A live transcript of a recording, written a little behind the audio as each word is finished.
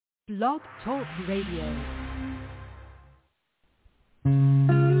Blog Talk Radio.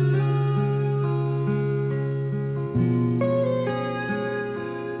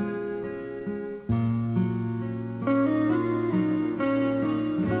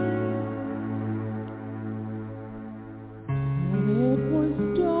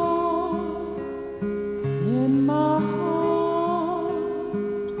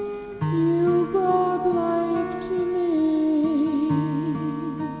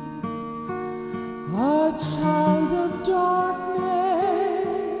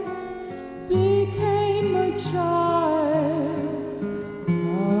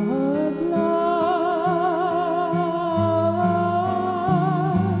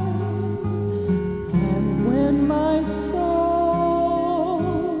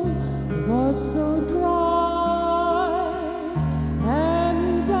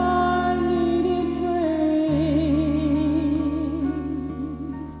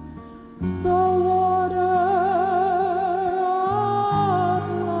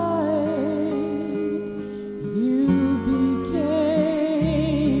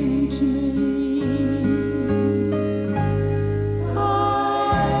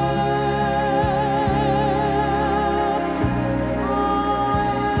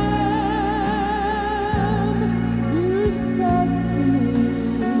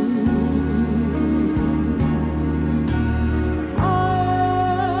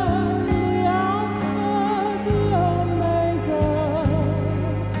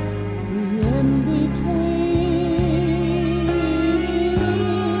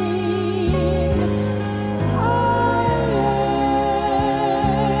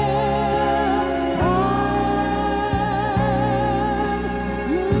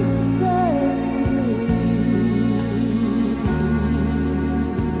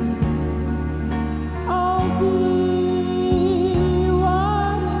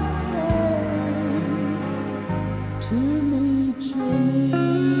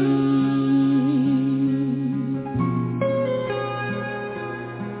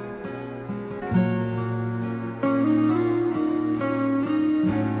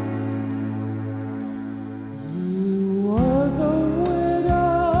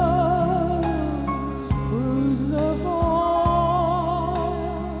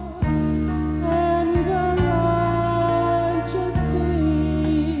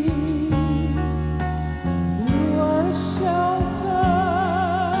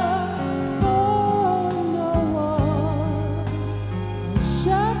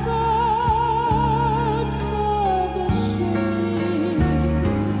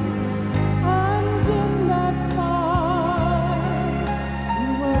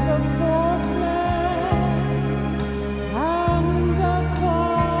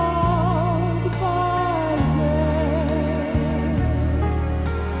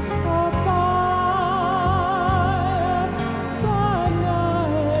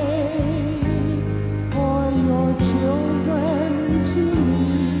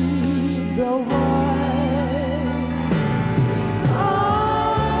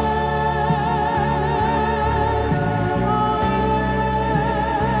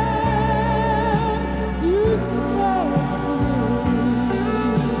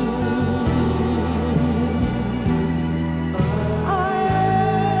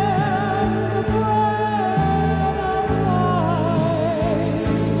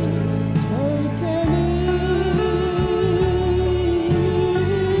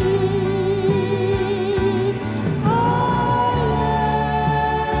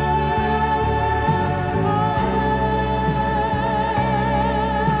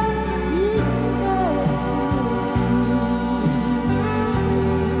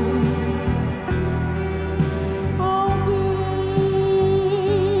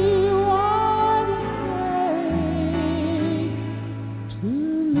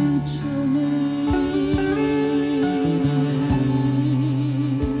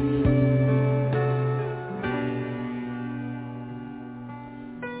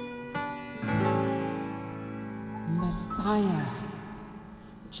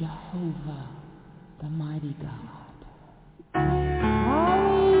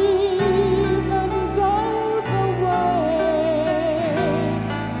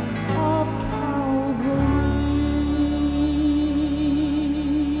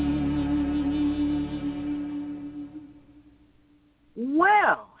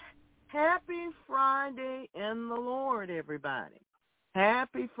 Well, happy Friday in the Lord, everybody.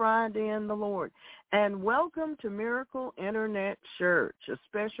 Happy Friday in the Lord. And welcome to Miracle Internet Church. A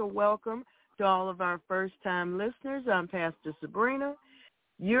special welcome to all of our first-time listeners. I'm Pastor Sabrina.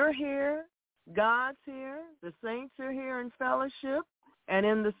 You're here. God's here. The saints are here in fellowship. and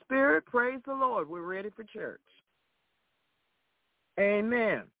in the spirit, praise the Lord. We're ready for church.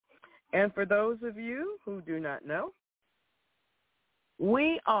 Amen. And for those of you who do not know,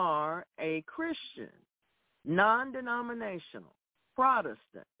 we are a Christian, non-denominational,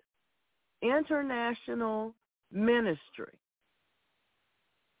 Protestant, international ministry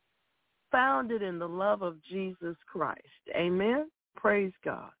founded in the love of Jesus Christ. Amen. Praise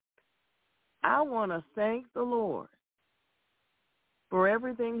God. I want to thank the Lord for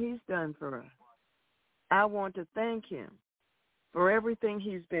everything he's done for us. I want to thank him for everything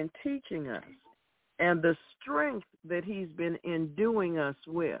he's been teaching us and the strength that he's been enduing us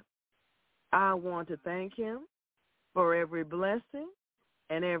with. I want to thank him for every blessing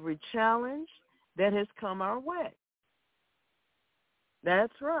and every challenge that has come our way.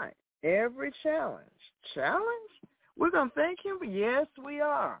 That's right. Every challenge. Challenge? We're going to thank him? Yes, we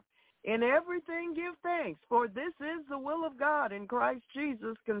are. In everything give thanks, for this is the will of God in Christ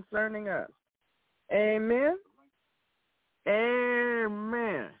Jesus concerning us. Amen.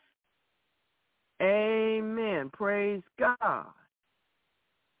 Amen. Amen. Praise God.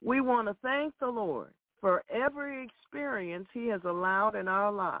 We want to thank the Lord for every experience he has allowed in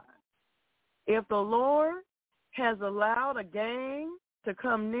our lives. If the Lord has allowed a gang to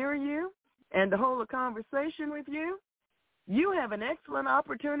come near you and to hold a conversation with you, you have an excellent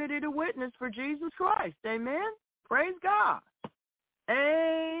opportunity to witness for Jesus Christ. Amen? Praise God.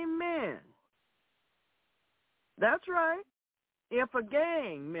 Amen. That's right. If a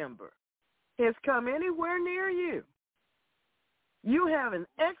gang member has come anywhere near you, you have an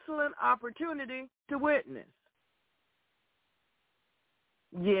excellent opportunity to witness.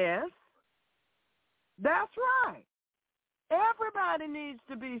 Yes, that's right. Everybody needs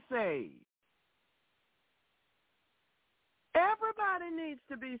to be saved. Everybody needs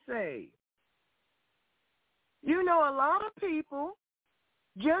to be saved. You know, a lot of people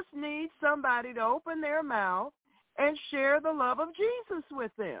just need somebody to open their mouth and share the love of Jesus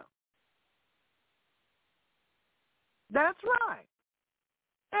with them. That's right.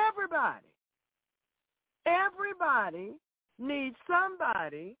 Everybody. Everybody needs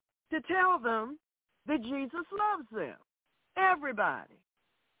somebody to tell them that Jesus loves them. Everybody.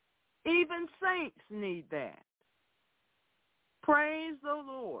 Even saints need that. Praise the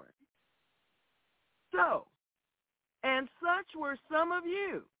Lord. So, and such were some of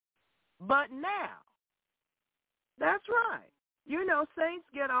you. But now, that's right. You know, saints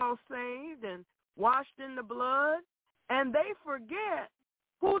get all saved and washed in the blood, and they forget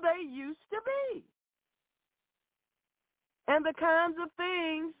who they used to be and the kinds of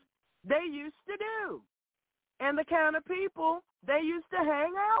things they used to do and the kind of people they used to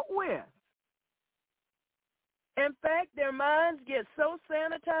hang out with. In fact, their minds get so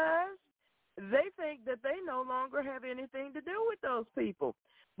sanitized, they think that they no longer have anything to do with those people.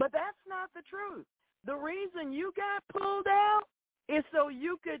 But that's not the truth. The reason you got pulled out is so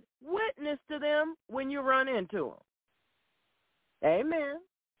you could witness to them when you run into them. Amen.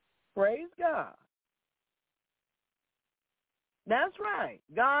 Praise God. That's right.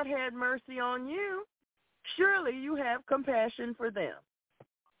 God had mercy on you. Surely you have compassion for them.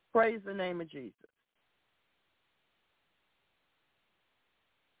 Praise the name of Jesus.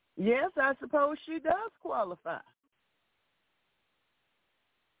 Yes, I suppose she does qualify.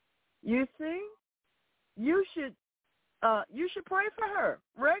 You see, you should pray for her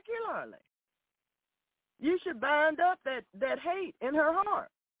regularly. You should bind up that hate in her heart,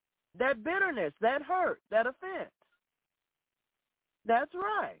 that bitterness, that hurt, that offense. That's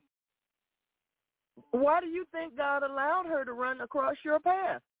right. Why do you think God allowed her to run across your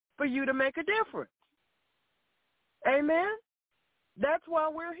path? For you to make a difference. Amen? That's why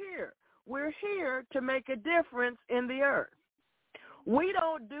we're here. We're here to make a difference in the earth. We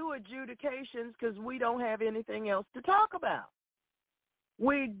don't do adjudications because we don't have anything else to talk about.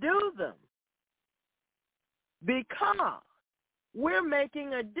 We do them because we're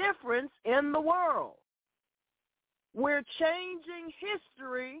making a difference in the world. We're changing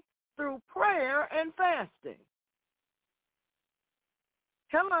history through prayer and fasting.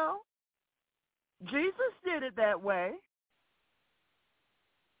 Hello? Jesus did it that way.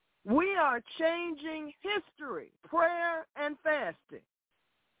 We are changing history, prayer and fasting.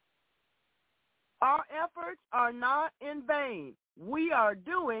 Our efforts are not in vain. We are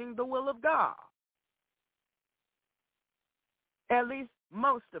doing the will of God. At least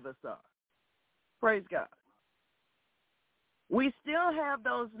most of us are. Praise God. We still have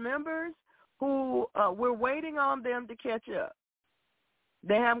those members who we're waiting on them to catch up.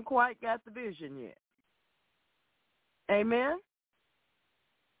 They haven't quite got the vision yet. Amen?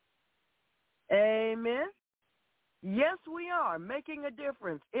 Amen? Yes, we are making a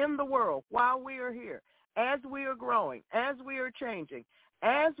difference in the world while we are here, as we are growing, as we are changing,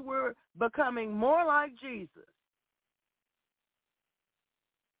 as we're becoming more like Jesus.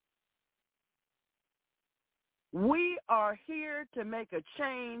 We are here to make a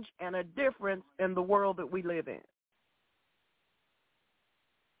change and a difference in the world that we live in.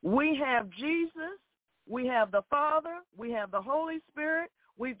 We have Jesus, we have the Father, we have the Holy Spirit,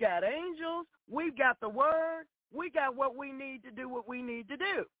 we've got angels, we've got the Word, we got what we need to do what we need to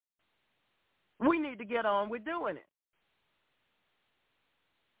do. We need to get on with doing it.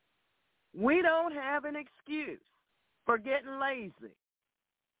 We don't have an excuse for getting lazy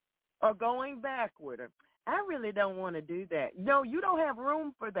or going backward. I really don't want to do that. No, you don't have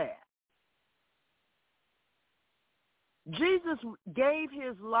room for that. Jesus gave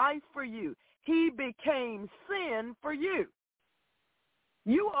his life for you. He became sin for you.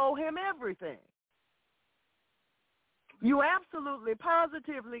 You owe him everything. You absolutely,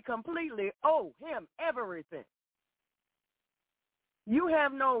 positively, completely owe him everything. You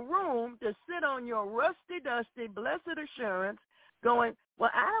have no room to sit on your rusty, dusty, blessed assurance going,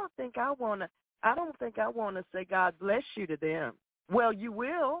 well, I don't think I want to say God bless you to them. Well, you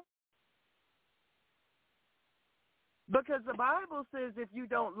will. Because the Bible says if you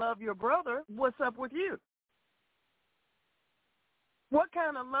don't love your brother, what's up with you? What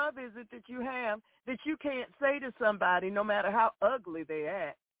kind of love is it that you have that you can't say to somebody, no matter how ugly they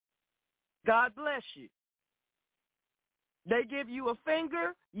act, God bless you? They give you a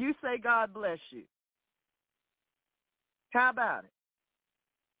finger, you say God bless you. How about it?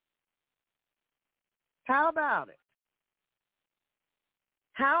 How about it?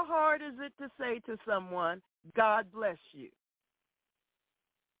 How hard is it to say to someone, God bless you?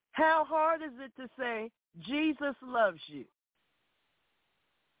 How hard is it to say, Jesus loves you?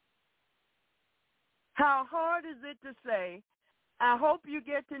 How hard is it to say, I hope you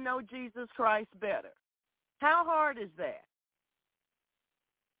get to know Jesus Christ better? How hard is that?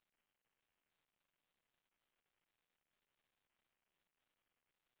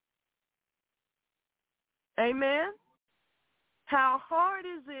 Amen? How hard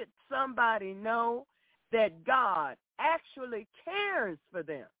is it somebody know that God actually cares for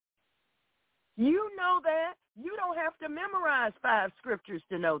them? You know that. You don't have to memorize 5 scriptures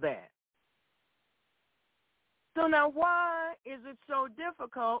to know that. So now why is it so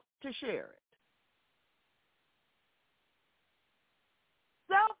difficult to share it?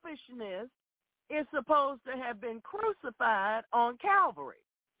 Selfishness is supposed to have been crucified on Calvary.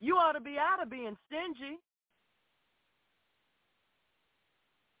 You ought to be out of being stingy.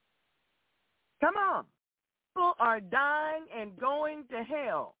 Come on. People are dying and going to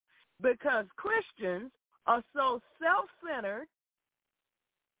hell because Christians are so self-centered,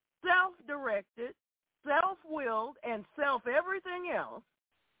 self-directed, self-willed, and self-everything else,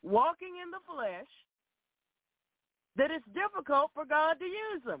 walking in the flesh, that it's difficult for God to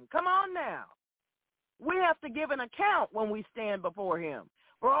use them. Come on now. We have to give an account when we stand before him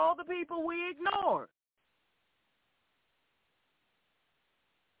for all the people we ignore.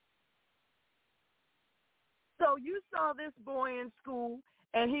 So you saw this boy in school,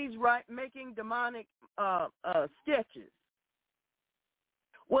 and he's making demonic sketches.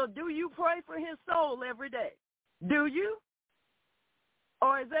 Well, do you pray for his soul every day? Do you?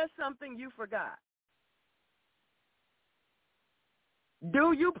 Or is that something you forgot?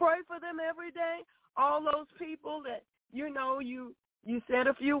 Do you pray for them every day? All those people that, you said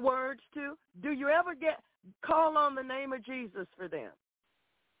a few words to, do you ever call on the name of Jesus for them?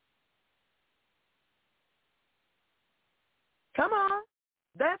 Come on.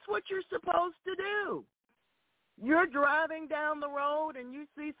 That's what you're supposed to do. You're driving down the road and you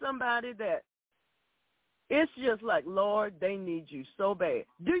see somebody that it's just like, Lord, they need you so bad.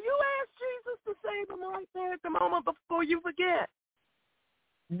 Do you ask Jesus to save them right there at the moment before you forget?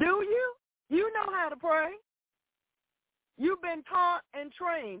 Do you? You know how to pray. You've been taught and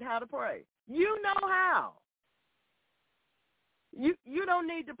trained how to pray. You know how. You don't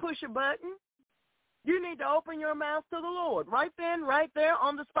need to push a button. You need to open your mouth to the Lord. Right then, right there,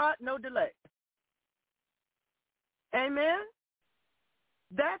 on the spot, no delay. Amen?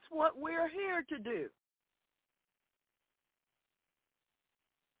 That's what we're here to do.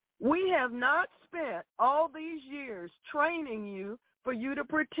 We have not spent all these years training you for you to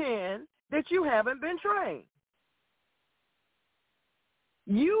pretend that you haven't been trained.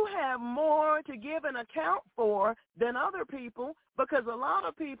 You have more to give an account for than other people because a lot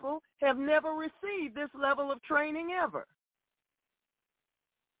of people have never received this level of training ever.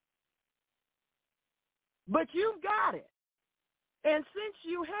 But you've got it. And since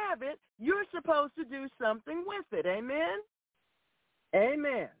you have it, you're supposed to do something with it. Amen?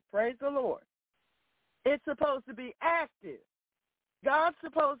 Amen. Praise the Lord. It's supposed to be active. God's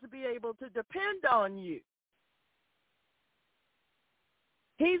supposed to be able to depend on you.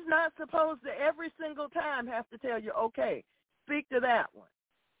 He's not supposed to every single time have to tell you, okay, speak to that one.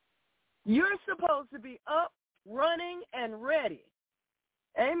 You're supposed to be up, running, and ready.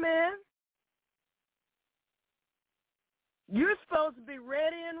 Amen. You're supposed to be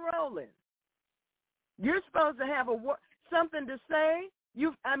ready and rolling. You're supposed to have something to say.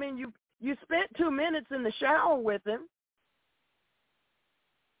 You spent 2 minutes in the shower with him.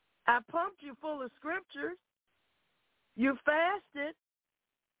 I pumped you full of scriptures. You fasted.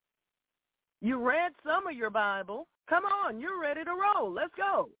 You read some of your Bible. Come on, you're ready to roll. Let's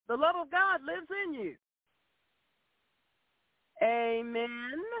go. The love of God lives in you.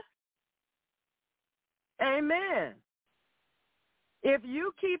 Amen. Amen. If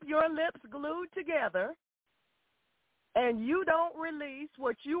you keep your lips glued together and you don't release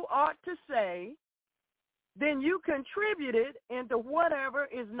what you ought to say, then you contributed into whatever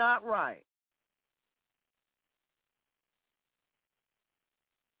is not right.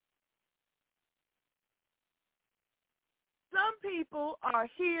 Some people are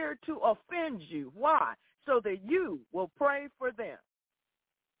here to offend you. Why? So that you will pray for them.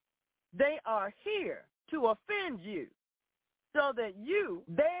 They are here to offend you so that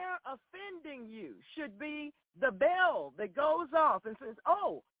their offending you should be the bell that goes off and says,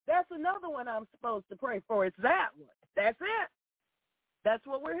 oh, that's another one I'm supposed to pray for. It's that one. That's it. That's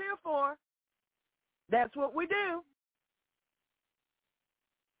what we're here for. That's what we do.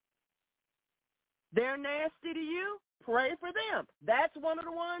 They're nasty to you. Pray for them. That's one of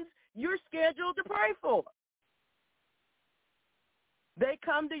the ones you're scheduled to pray for. They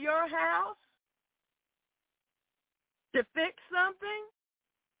come to your house to fix something.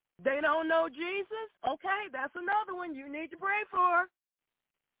 They don't know Jesus. Okay, that's another one you need to pray for.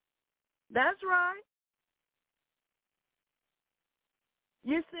 That's right.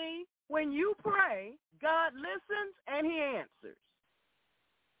 You see, when you pray, God listens and he answers.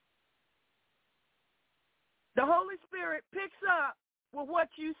 The Holy Spirit picks up with what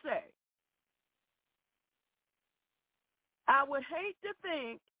you say. I would hate to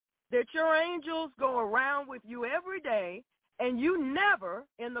think that your angels go around with you every day and you never,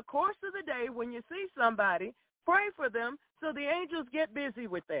 in the course of the day, when you see somebody, pray for them so the angels get busy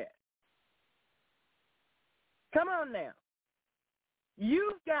with that. Come on now.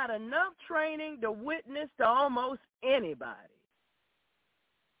 You've got enough training to witness to almost anybody.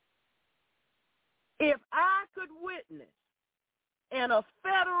 If I could witness in a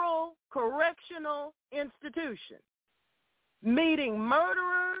federal correctional institution meeting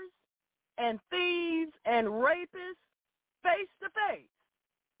murderers and thieves and rapists face to face,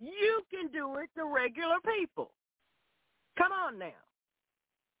 you can do it to regular people. Come on now.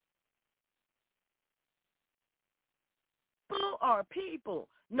 People are people,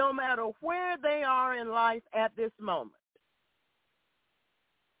 no matter where they are in life at this moment.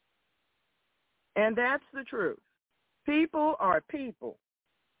 And that's the truth. People are people.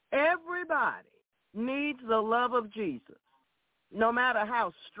 Everybody needs the love of Jesus, no matter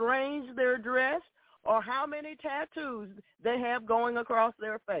how strange they're dressed or how many tattoos they have going across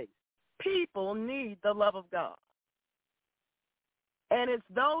their face. People need the love of God. And it's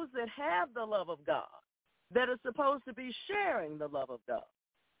those that have the love of God that are supposed to be sharing the love of God.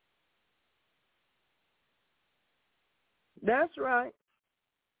 That's right.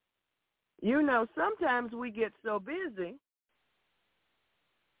 You know, sometimes we get so busy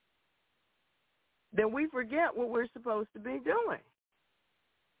that we forget what we're supposed to be doing.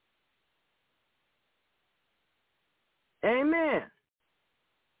 Amen.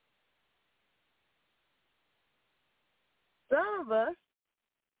 Some of us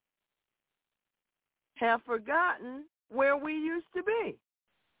have forgotten where we used to be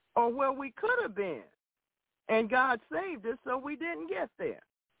or where we could have been, and God saved us so we didn't get there.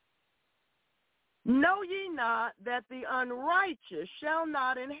 Know ye not that the unrighteous shall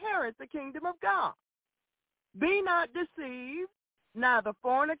not inherit the kingdom of God? Be not deceived, neither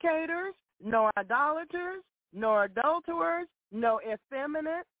fornicators, nor idolaters, nor adulterers, nor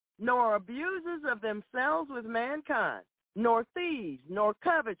effeminate, nor abusers of themselves with mankind, nor thieves, nor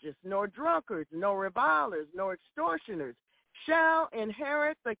covetous, nor drunkards, nor revilers, nor extortioners shall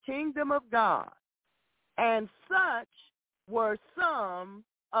inherit the kingdom of God. And such were some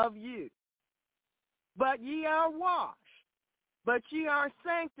of you. But ye are washed, but ye are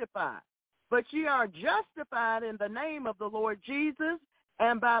sanctified, but ye are justified in the name of the Lord Jesus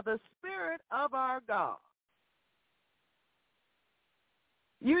and by the Spirit of our God.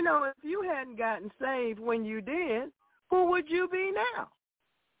 You know, if you hadn't gotten saved when you did, who would you be now?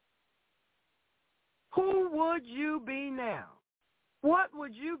 Who would you be now? What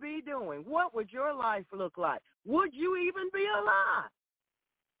would you be doing? What would your life look like? Would you even be alive?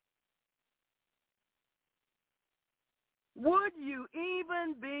 Would you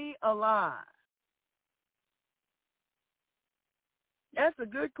even be alive? That's a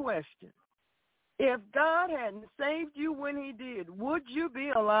good question. If God hadn't saved you when he did, would you be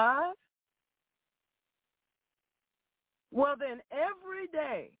alive? Well, then every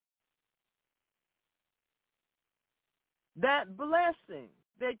day, that blessing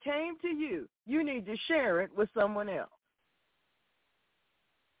that came to you, you need to share it with someone else.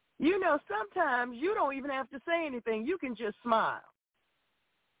 You know, sometimes you don't even have to say anything. You can just smile.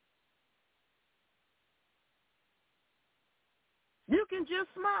 You can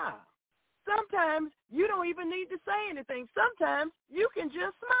just smile. Sometimes you don't even need to say anything. Sometimes you can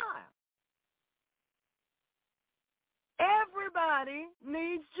just smile. Everybody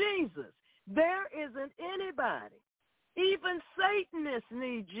needs Jesus. There isn't anybody. Even Satanists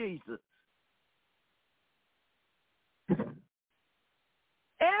need Jesus.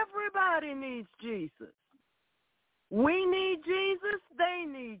 Everybody needs Jesus. We need Jesus. They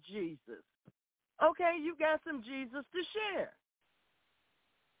need Jesus. Okay, you got some Jesus to share.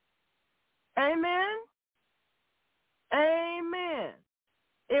 Amen? Amen.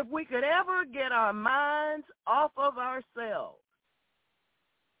 If we could ever get our minds off of ourselves,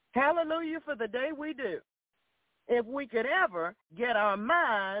 hallelujah for the day we do. If we could ever get our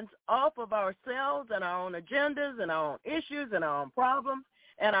minds off of ourselves and our own agendas and our own issues and our own problems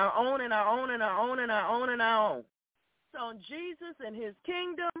and our own and our own and our own and our own and our own. So on Jesus and his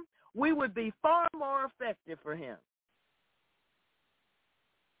kingdom, we would be far more effective for him.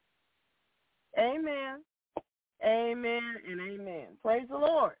 Amen. Amen and amen. Praise the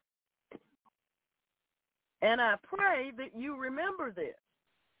Lord. And I pray that you remember this.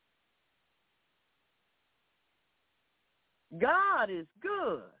 God is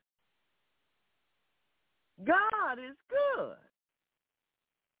good. God is good.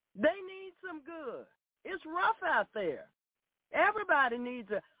 They need some good. It's rough out there. Everybody needs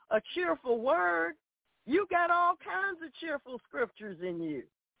a cheerful word. You got all kinds of cheerful scriptures in you.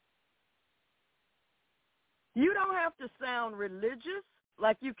 You don't have to sound religious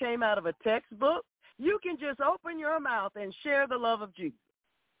like you came out of a textbook. You can just open your mouth and share the love of Jesus.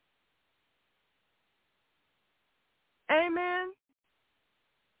 Amen.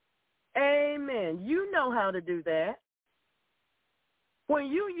 Amen. You know how to do that. When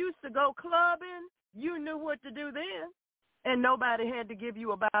you used to go clubbing, you knew what to do then, and nobody had to give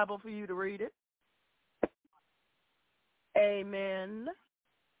you a Bible for you to read it. Amen.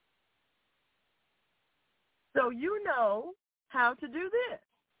 So you know how to do this.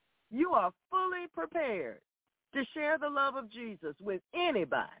 You are fully prepared to share the love of Jesus with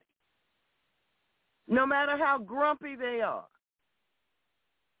anybody, no matter how grumpy they are.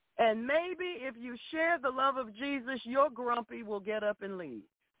 And maybe if you share the love of Jesus, your grumpy will get up and leave.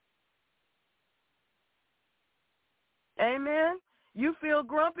 Amen? You feel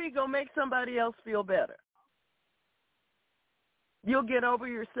grumpy, go make somebody else feel better. You'll get over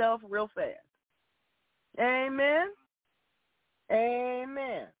yourself real fast. Amen?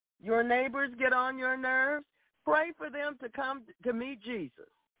 Amen. Your neighbors get on your nerves. Pray for them to come to meet Jesus.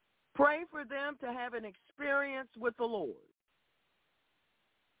 Pray for them to have an experience with the Lord.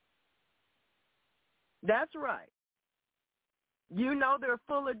 That's right. You know they're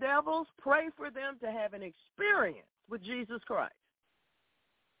full of devils. Pray for them to have an experience with Jesus Christ.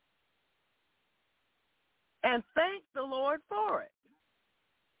 And thank the Lord for it.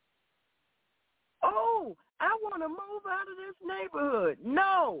 Oh, I want to move out of this neighborhood.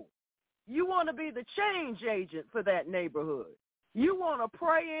 No. You want to be the change agent for that neighborhood. You want to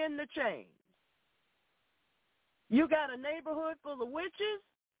pray in the change. You got a neighborhood full of witches?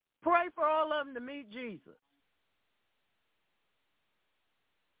 Pray for all of them to meet Jesus.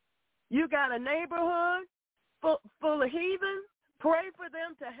 You got a neighborhood full of heathens? Pray for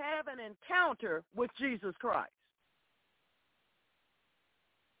them to have an encounter with Jesus Christ.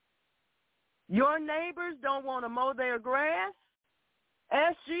 Your neighbors don't want to mow their grass?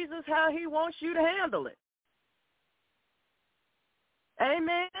 Ask Jesus how he wants you to handle it.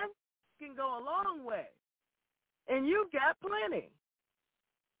 Amen? Can go a long way. And you've got plenty.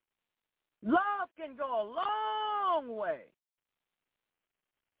 Love can go a long way.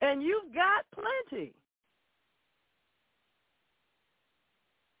 And you've got plenty.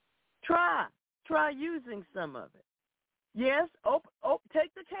 Try using some of it. Yes,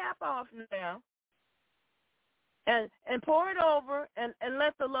 take the cap off now. And pour it over and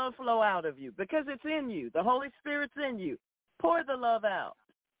let the love flow out of you because it's in you. The Holy Spirit's in you. Pour the love out.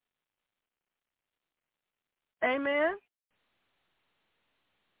 Amen?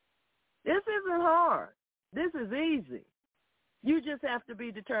 This isn't hard. This is easy. You just have to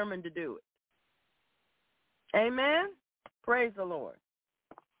be determined to do it. Amen? Praise the Lord.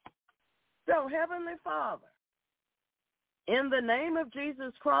 So, Heavenly Father, in the name of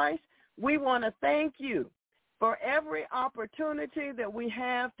Jesus Christ, we want to thank you for every opportunity that we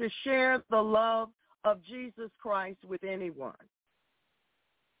have to share the love of Jesus Christ with anyone.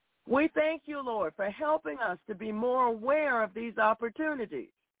 We thank you, Lord, for helping us to be more aware of these opportunities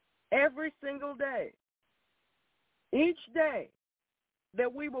every single day. Each day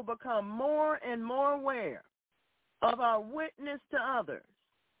that we will become more and more aware of our witness to others,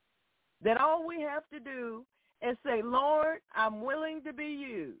 that all we have to do is say, Lord, I'm willing to be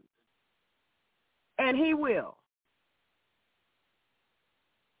used. And he will.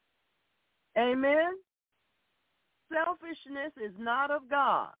 Amen? Selfishness is not of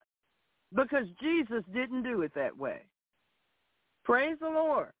God because Jesus didn't do it that way. Praise the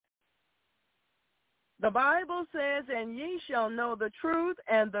Lord. The Bible says, and ye shall know the truth,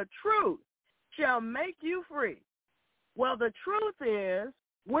 and the truth shall make you free. Well, the truth is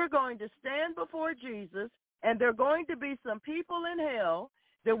we're going to stand before Jesus, and there are going to be some people in hell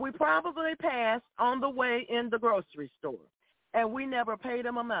that we probably passed on the way in the grocery store, and we never paid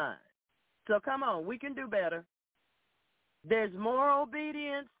them a mind. So come on, we can do better. There's more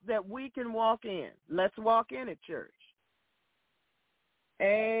obedience that we can walk in. Let's walk in it, church.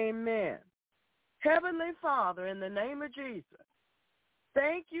 Amen. Heavenly Father, in the name of Jesus,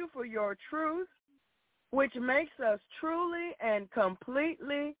 thank you for your truth, which makes us truly and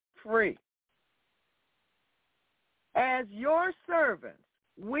completely free. As your servants,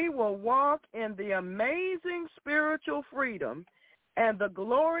 we will walk in the amazing spiritual freedom and the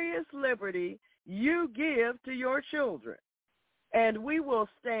glorious liberty you give to your children. And we will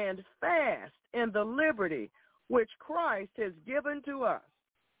stand fast in the liberty which Christ has given to us.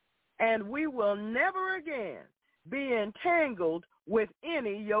 And we will never again be entangled with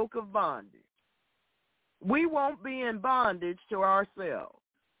any yoke of bondage. We won't be in bondage to ourselves.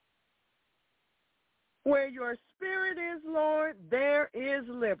 Where your spirit is, Lord, there is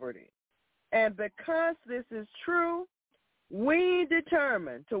liberty. And because this is true, we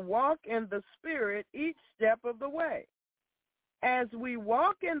determine to walk in the Spirit each step of the way. As we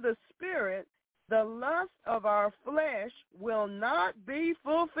walk in the Spirit, the lust of our flesh will not be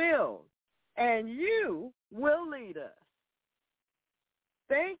fulfilled, and you will lead us.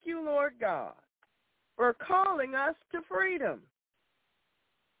 Thank you, Lord God, for calling us to freedom.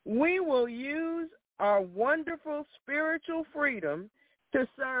 We will use our wonderful spiritual freedom to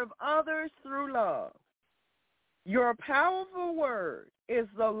serve others through love. Your powerful word is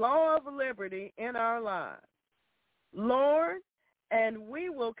the law of liberty in our lives. Lord, and we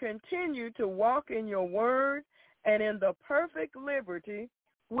will continue to walk in your word and in the perfect liberty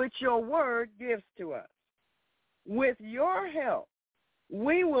which your word gives to us. With your help,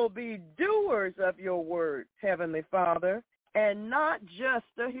 we will be doers of your word, Heavenly Father, and not just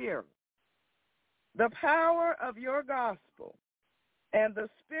a hearer. The power of your gospel and the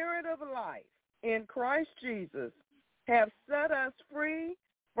spirit of life in Christ Jesus have set us free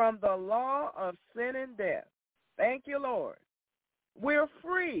from the law of sin and death. Thank you, Lord. We're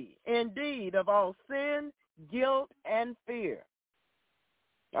free indeed of all sin, guilt, and fear.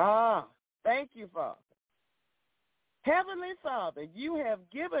 Thank you, Father. Heavenly Father, you have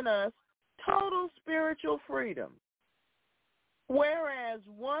given us total spiritual freedom. Whereas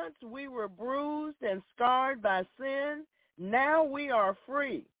once we were bruised and scarred by sin, now we are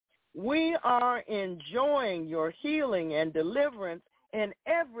free. We are enjoying your healing and deliverance in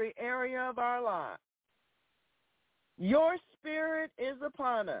every area of our lives. Your Spirit is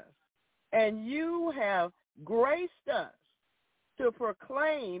upon us, and you have graced us to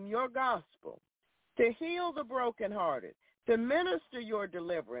proclaim your gospel, to heal the brokenhearted, to minister your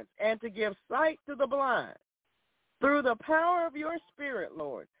deliverance, and to give sight to the blind. Through the power of your Spirit,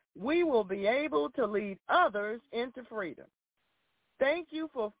 Lord, we will be able to lead others into freedom. Thank you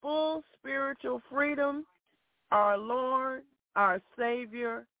for full spiritual freedom, our Lord, our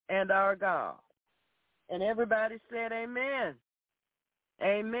Savior, and our God. And everybody said amen.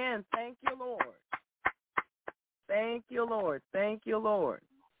 Amen. Thank you, Lord. Thank you, Lord. Thank you, Lord.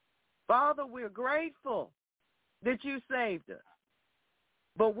 Father, we're grateful that you saved us.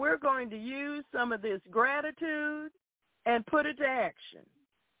 But we're going to use some of this gratitude and put it to action.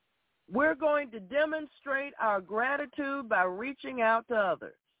 We're going to demonstrate our gratitude by reaching out to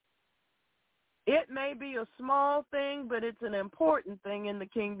others. It may be a small thing, but it's an important thing in the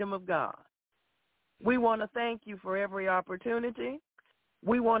kingdom of God. We want to thank you for every opportunity.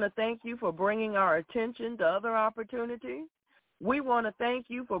 We want to thank you for bringing our attention to other opportunities. We want to thank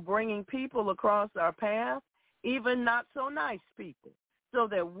you for bringing people across our path, even not so nice people, so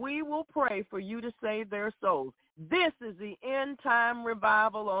that we will pray for you to save their souls. This is the end time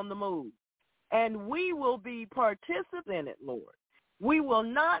revival on the move, and we will be participants in it, Lord. We will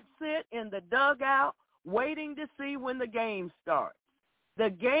not sit in the dugout waiting to see when the game starts. The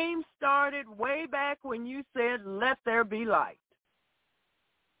game started way back when you said, let there be light.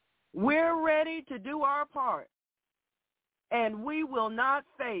 We're ready to do our part, and we will not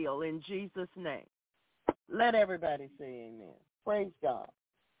fail in Jesus' name. Let everybody say amen. Praise God.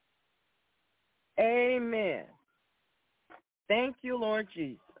 Amen. Thank you, Lord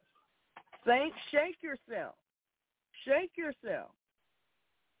Jesus. Saints, shake yourself. Shake yourself.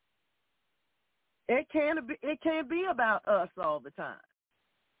 It can't be about us all the time.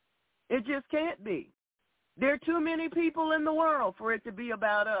 It just can't be. There are too many people in the world for it to be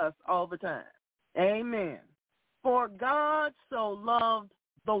about us all the time. Amen. For God so loved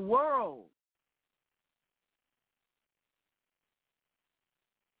the world.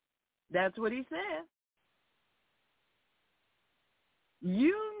 That's what he said.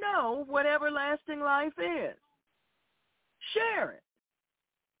 You know what everlasting life is. Share it.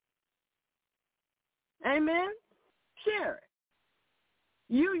 Amen? Share it.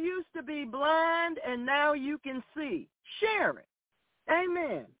 You used to be blind and now you can see. Share it.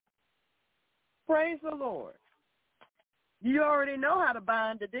 Amen. Praise the Lord. You already know how to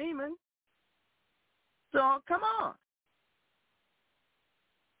bind a demon. So come on.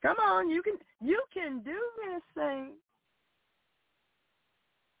 Come on, you can do this thing.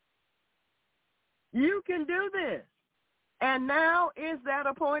 You can do this. And now is that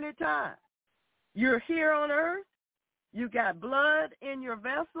appointed time. You're here on earth. You got blood in your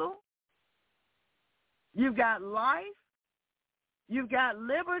vessel. You've got life. You've got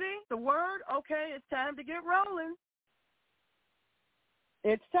liberty. The word, okay, it's time to get rolling.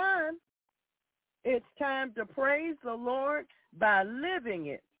 It's time. It's time to praise the Lord by living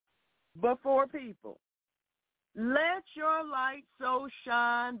it before people. Let your light so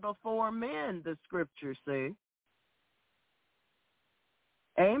shine before men, the scriptures say.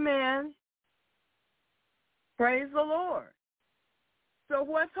 Amen. Praise the Lord. So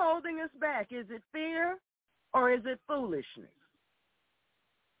what's holding us back? Is it fear or is it foolishness?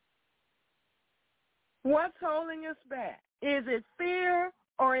 What's holding us back? Is it fear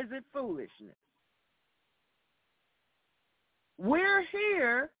or is it foolishness? We're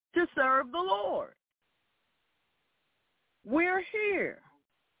here to serve the Lord. We're here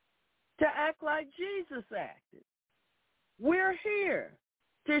to act like Jesus acted. We're here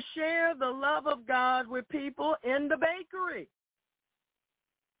to share the love of God with people in the bakery.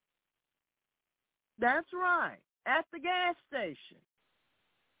 That's right. At the gas station.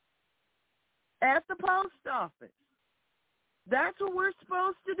 At the post office. That's what we're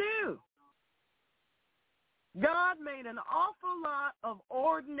supposed to do. God made an awful lot of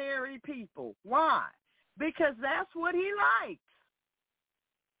ordinary people. Why? Because that's what he likes.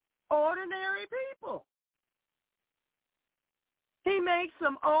 Ordinary people. He makes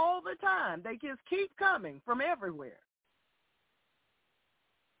them all the time. They just keep coming from everywhere.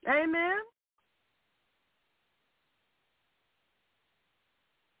 Amen?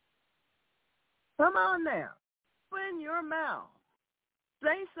 Come on now. Open your mouth.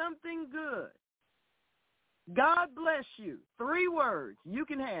 Say something good. God bless you. 3 words. You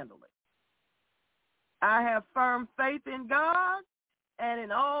can handle it. I have firm faith in God and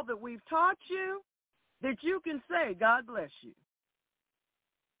in all that we've taught you, that you can say, God bless you.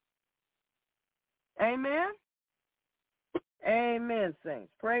 Amen? Amen,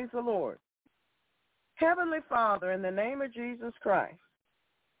 saints. Praise the Lord. Heavenly Father, in the name of Jesus Christ,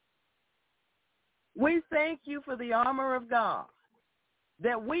 we thank you for the armor of God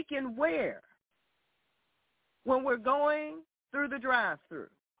that we can wear when we're going through the drive-thru.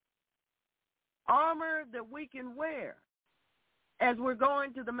 Armor that we can wear as we're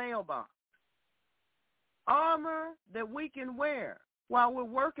going to the mailbox. Armor that we can wear while we're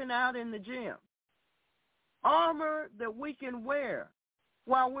working out in the gym. Armor that we can wear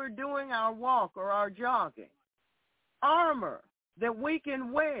while we're doing our walk or our jogging. Armor that we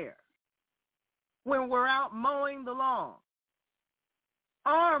can wear when we're out mowing the lawn.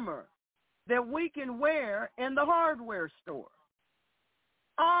 Armor that we can wear in the hardware store.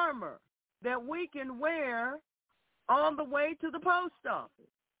 Armor that we can wear on the way to the post office.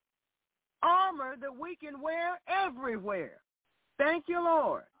 Armor that we can wear everywhere. Thank you,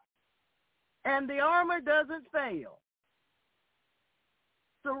 Lord. and the armor doesn't fail.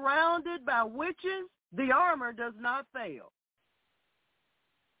 Surrounded by witches, the armor does not fail.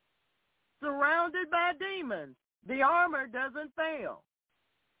 Surrounded by demons, the armor doesn't fail.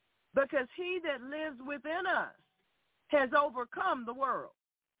 Because he that lives within us has overcome the world.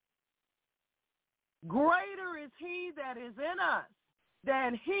 Greater is he that is in us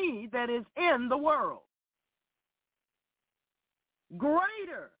than he that is in the world.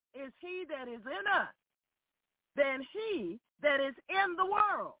 Greater is he that is in us than he that is in the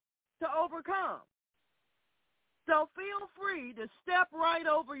world to overcome. So feel free to step right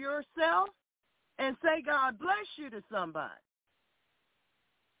over yourself and say, God bless you to somebody.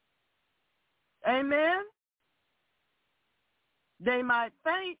 Amen? They might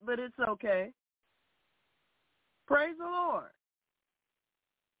faint, but it's okay. Praise the Lord.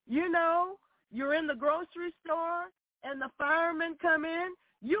 You know, you're in the grocery store and the firemen come in.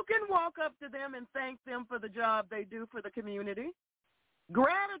 You can walk up to them and thank them for the job they do for the community.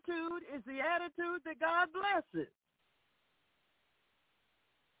 Gratitude is the attitude that God blesses.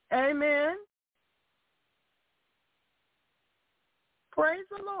 Amen. Praise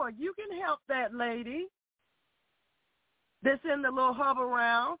the Lord. You can help that lady that's in the little hub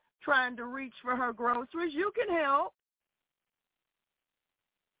around trying to reach for her groceries. You can help.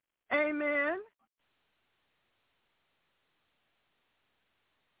 Amen.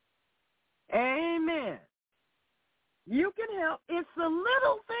 Amen. You can help. It's the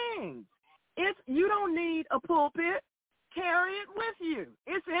little things. You don't need a pulpit. Carry it with you.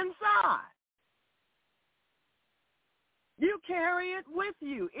 It's inside. You carry it with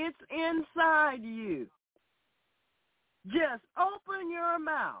you. It's inside you. Just open your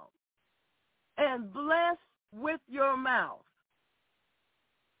mouth and bless with your mouth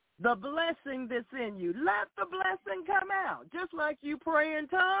the blessing that's in you. Let the blessing come out. Just like you pray in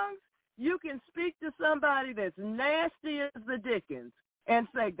tongues, you can speak to somebody that's nasty as the dickens and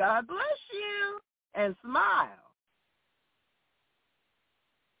say, God bless you, and smile.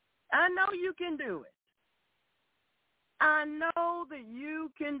 I know you can do it. I know that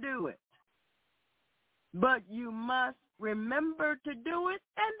you can do it. But you must remember to do it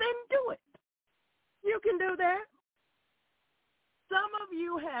and then do it. You can do that. Some of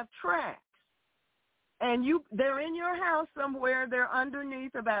you have tracts, and they're in your house somewhere. They're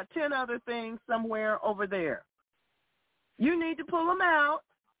underneath about 10 other things somewhere over there. You need to pull them out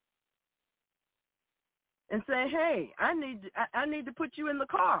and say, hey, I need to put you in the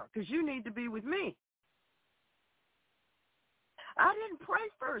car because you need to be with me. I didn't pray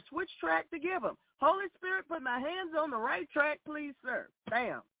first which tract to give them. Holy Spirit, put my hands on the right tract, please, sir.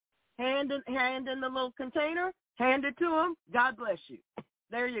 Bam. Hand in the little container. Hand it to them. God bless you.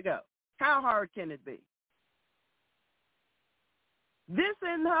 There you go. How hard can it be? This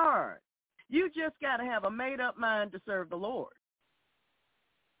isn't hard. You just got to have a made-up mind to serve the Lord.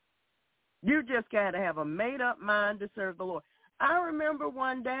 You just got to have a made-up mind to serve the Lord. I remember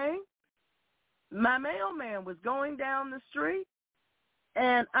one day my mailman was going down the street,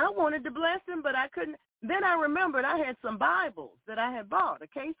 and I wanted to bless him, but I couldn't. Then I remembered I had some Bibles that I had bought, a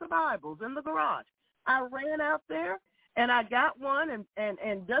case of Bibles in the garage. I ran out there, and I got one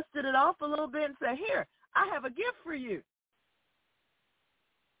and dusted it off a little bit and said, here, I have a gift for you.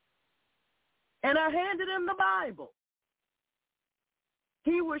 And I handed him the Bible.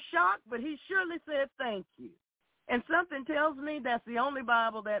 He was shocked, but he surely said thank you. And something tells me that's the only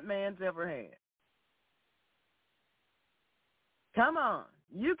Bible that man's ever had. Come on.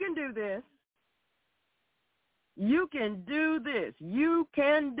 You can do this. You can do this. You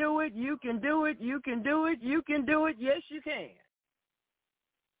can do it. You can do it. You can do it. You can do it. Yes, you can.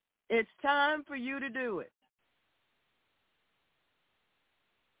 It's time for you to do it.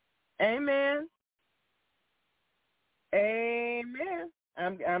 Amen. Amen.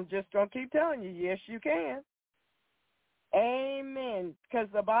 I'm just going to keep telling you, yes, you can. Amen. Because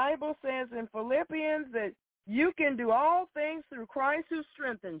the Bible says in Philippians that you can do all things through Christ who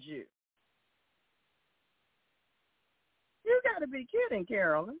strengthens you. You got to be kidding,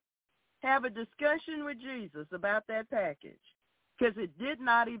 Carolyn. Have a discussion with Jesus about that package because it did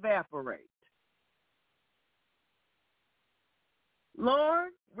not evaporate. Lord,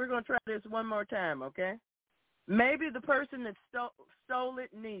 we're going to try this one more time, okay? Maybe the person that stole it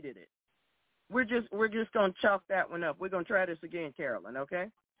needed it. We're just going to chalk that one up. We're going to try this again, Carolyn, okay?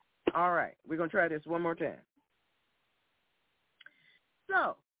 All right. We're going to try this one more time.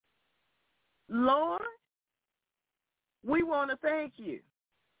 So, Lord, we want to thank you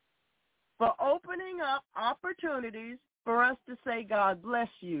for opening up opportunities for us to say God bless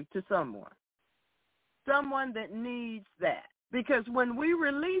you to someone that needs that. Because when we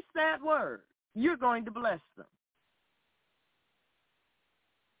release that word, you're going to bless them.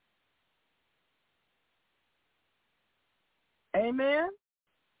 Amen?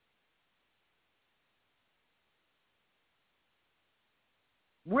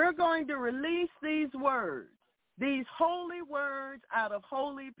 We're going to release these words, these holy words out of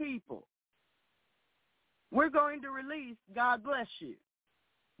holy people. We're going to release, God bless you.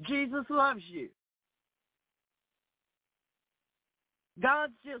 Jesus loves you.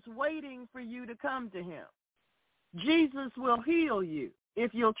 God's just waiting for you to come to him. Jesus will heal you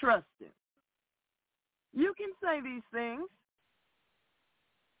if you'll trust him. You can say these things.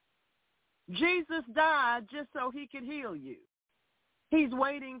 Jesus died just so he could heal you. He's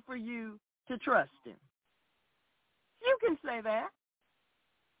waiting for you to trust him. You can say that.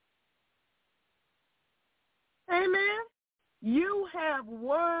 Amen. You have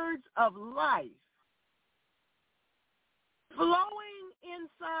words of life flowing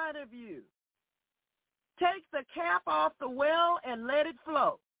inside of you. Take the cap off the well and let it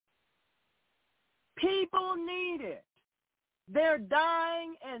flow. People need it. They're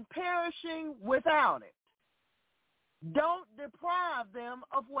dying and perishing without it. Don't deprive them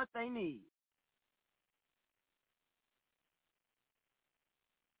of what they need.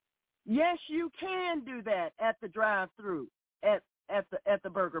 Yes, you can do that at the drive-thru at the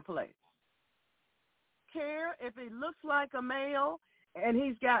burger place. Care if he looks like a male and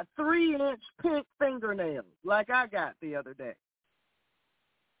he's got 3-inch pink fingernails like I got the other day.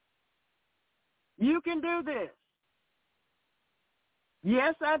 You can do this.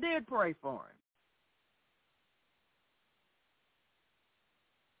 Yes, I did pray for him.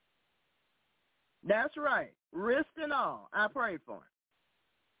 That's right. Wrist and all, I prayed for him.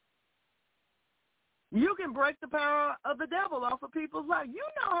 You can break the power of the devil off of people's lives. You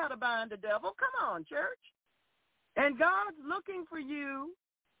know how to bind the devil. Come on, church. And God's looking for you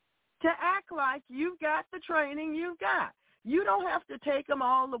to act like you've got the training you've got. You don't have to take them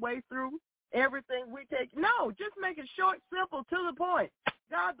all the way through everything we take. No, just make it short, simple, to the point.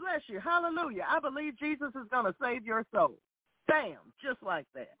 God bless you. Hallelujah. I believe Jesus is going to save your soul. Bam, just like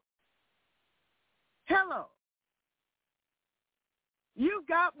that. Hello. You've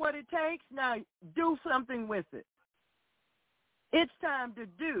got what it takes. Now do something with it. It's time to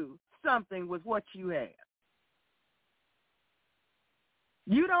do something with what you have.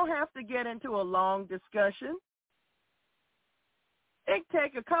 You don't have to get into a long discussion. It can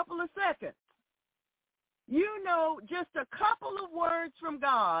take a couple of seconds. You know, just a couple of words from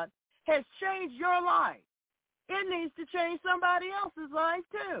God has changed your life. It needs to change somebody else's life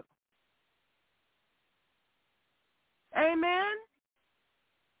too. Amen?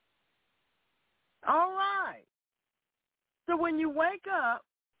 All right. So when you wake up,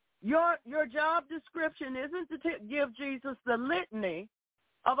 your job description isn't to give Jesus the litany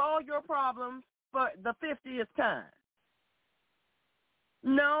of all your problems for the 50th time.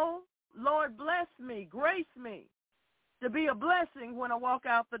 No, Lord, bless me, grace me to be a blessing when I walk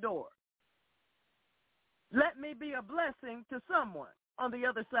out the door. Let me be a blessing to someone on the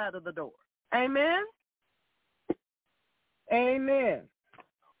other side of the door. Amen? Amen.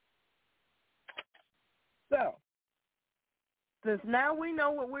 So, since now we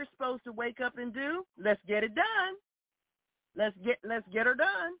know what we're supposed to wake up and do, let's get it done. Let's get her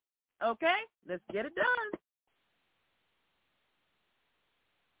done. Okay? Let's get it done.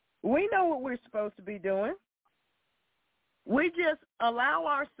 We know what we're supposed to be doing. We just allow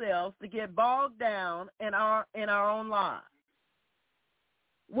ourselves to get bogged down in our own lives.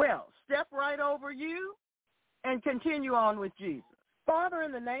 Well, step right over you and continue on with Jesus. Father,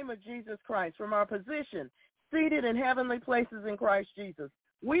 in the name of Jesus Christ, from our position seated in heavenly places in Christ Jesus,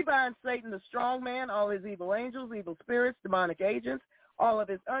 we bind Satan, the strong man, all his evil angels, evil spirits, demonic agents, all of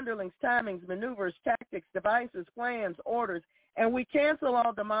his underlings, timings, maneuvers, tactics, devices, plans, orders, and we cancel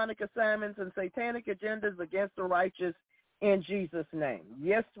all demonic assignments and satanic agendas against the righteous in Jesus' name.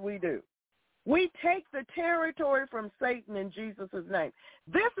 Yes, we do. We take the territory from Satan in Jesus' name.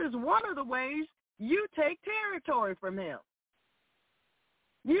 This is one of the ways you take territory from him.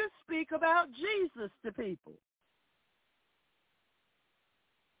 You speak about Jesus to people.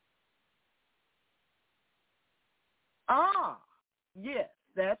 Ah, yes,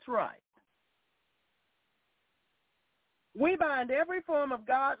 that's right. We bind every form of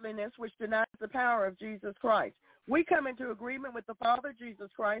godliness which denies the power of Jesus Christ. We come into agreement with the Father, Jesus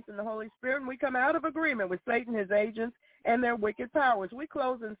Christ, and the Holy Spirit, and we come out of agreement with Satan, his agents, and their wicked powers. We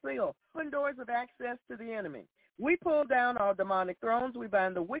close and seal, open doors of access to the enemy. We pull down all demonic thrones. We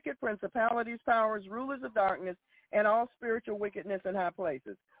bind the wicked principalities, powers, rulers of darkness, and all spiritual wickedness in high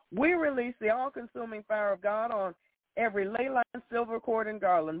places. We release the all-consuming fire of God on every ley line, silver cord, and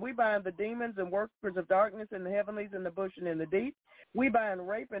garland. We bind the demons and workers of darkness in the heavenlies, in the bush, and in the deep. We bind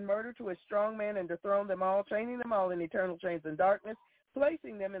rape and murder to a strong man and dethrone them all, chaining them all in eternal chains in darkness,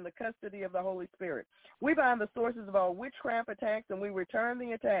 placing them in the custody of the Holy Spirit. We bind the sources of all witchcraft attacks, and we return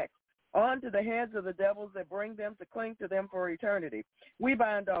the attacks onto the heads of the devils that bring them to cling to them for eternity. We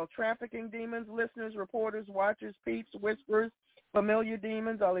bind all trafficking demons, listeners, reporters, watchers, peeps, whisperers, familiar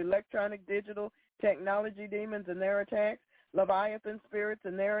demons, all electronic, digital, technology demons and their attacks, Leviathan spirits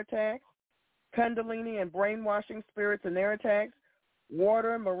and their attacks, Kundalini and brainwashing spirits and their attacks,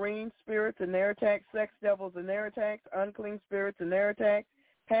 water, marine spirits and their attacks, sex devils and their attacks, unclean spirits and their attacks,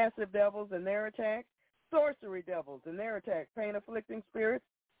 passive devils and their attacks, sorcery devils and their attacks, pain-afflicting spirits,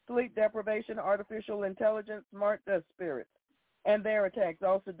 sleep deprivation, artificial intelligence, smart dust spirits, and their attacks,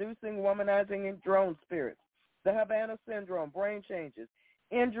 all seducing, womanizing, and drone spirits, the Havana syndrome, brain changes,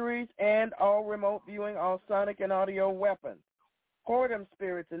 injuries, and all remote viewing, all sonic and audio weapons, whoredom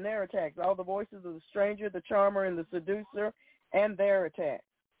spirits and their attacks, all the voices of the stranger, the charmer, and the seducer, and their attacks,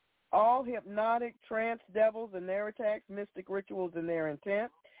 all hypnotic trance devils and their attacks, mystic rituals and their intent,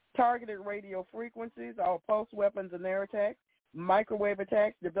 targeted radio frequencies, all pulse weapons and their attacks, microwave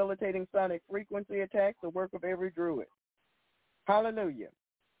attacks, debilitating sonic frequency attacks, the work of every druid. Hallelujah.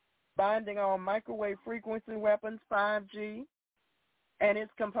 Binding all microwave frequency weapons, 5G, and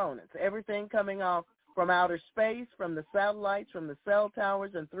its components, everything coming off from outer space, from the satellites, from the cell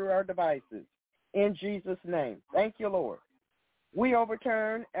towers, and through our devices. In Jesus' name. Thank you, Lord. We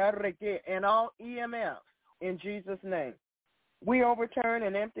overturn and all EMFs in Jesus' name. We overturn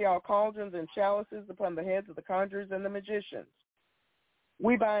and empty all cauldrons and chalices upon the heads of the conjurers and the magicians.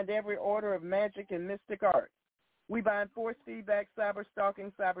 We bind every order of magic and mystic art. We bind force feedback, cyber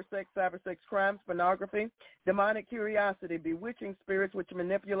stalking, cyber sex crimes, pornography, demonic curiosity, bewitching spirits which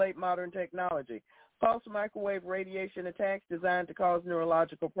manipulate modern technology, pulse microwave radiation attacks designed to cause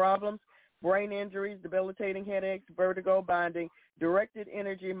neurological problems, brain injuries, debilitating headaches, vertigo, binding directed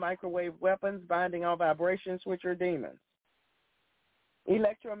energy microwave weapons, binding all vibrations which are demons.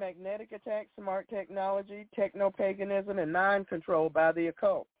 Electromagnetic attacks, smart technology, techno-paganism, and mind control by the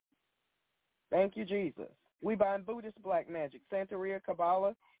occult. Thank you, Jesus. We bind Buddhist black magic, Santeria,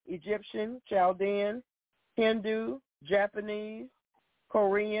 Kabbalah, Egyptian, Chaldean, Hindu, Japanese,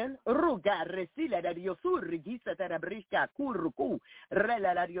 Korean, Ruga, Resila, la Diosur, Gisa, Tarabrica, Kuruku,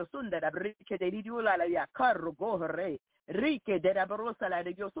 Rela, la Diosunda, la Brica, de Ridula, la Carro, Gohre, Rike, de la Brosa, la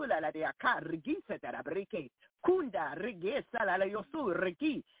Diosula, la de Akar, Gisa, Tarabrique, Kunda, Rigesa, la Diosur,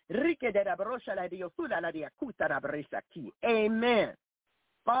 Riki, Rike, de la Brosa, la Diosula, la de Akuta, la Brisaki. Amen.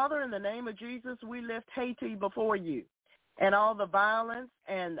 Father, in the name of Jesus, we lift Haiti before you and all the violence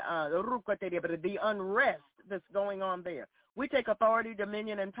and the unrest that's going on there. We take authority,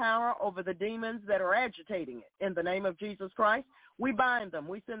 dominion, and power over the demons that are agitating it. In the name of Jesus Christ, we bind them.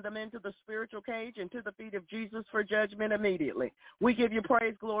 We send them into the spiritual cage and to the feet of Jesus for judgment immediately. We give you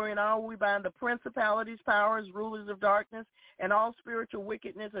praise, glory, and honor. We bind the principalities, powers, rulers of darkness, and all spiritual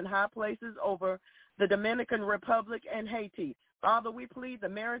wickedness in high places over the Dominican Republic and Haiti. Father, we plead the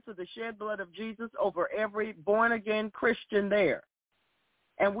merits of the shed blood of Jesus over every born-again Christian there.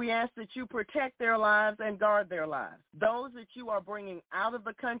 And we ask that you protect their lives and guard their lives. Those that you are bringing out of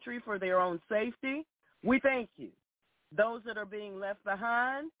the country for their own safety, we thank you. Those that are being left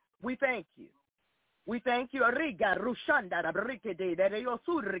behind, we thank you. We thank you. Riga rushanda rabrike de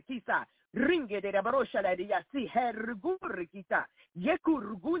reyosurikisa ringe de rabrosha la yasi hergurikita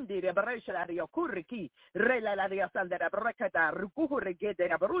yekurgundi de brasha la yokuriki rela la yasanda rabrakata rukurige de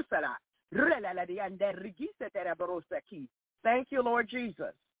rabrusala rela la yanda rigisa de rabrosaki. Thank you, Lord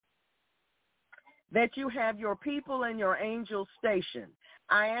Jesus, that you have your people and your angels stationed.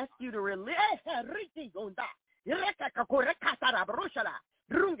 I ask you to release.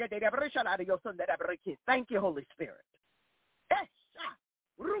 Thank you, Holy Spirit.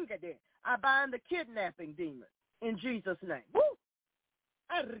 I bind the kidnapping demon in Jesus' name. Woo!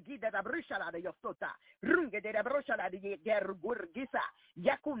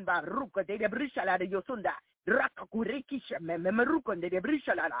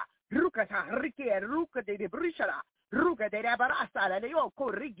 Ruga de Rabarasa, la Yoko,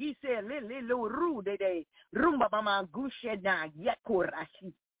 Rigise, Lilo, Rude de Rumba Mama Gushena,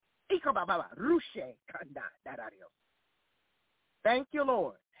 Yakurashi, Ikababa, Rushe, Kanda, Darario. Thank you,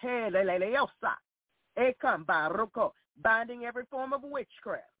 Lord. Hey, Leleosa, Ekamba, Roko, binding every form of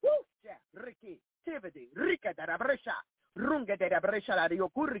witchcraft. Woo! Riki, Tividi, Rika de Rabresha, Runga de Rabresha, la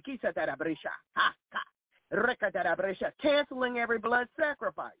Yokurikisa de Rabresha, Haka, Reka de Rabresha, canceling every blood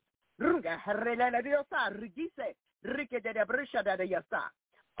sacrifice. Runga, Harela Diosa, Rigise.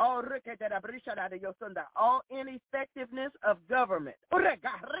 all ineffectiveness of government.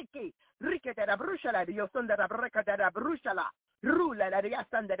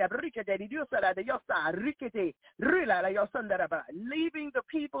 Leaving the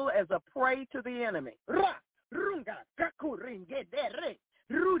people as a prey to the enemy. Break it.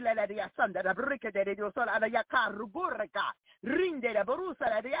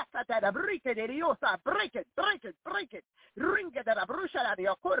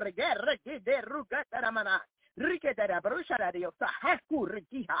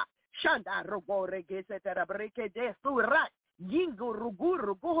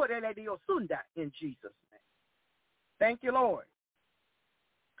 In Jesus' name. Thank you, Lord.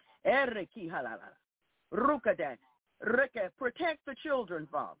 Protect the children,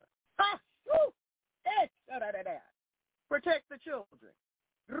 Father. Protect the children.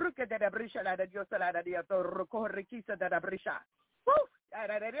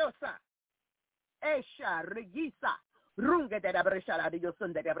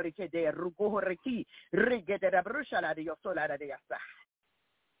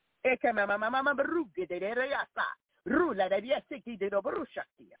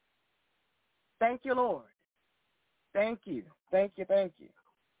 Thank you, Lord. Thank you. Thank you. Thank you.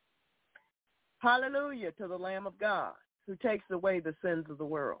 Hallelujah to the Lamb of God who takes away the sins of the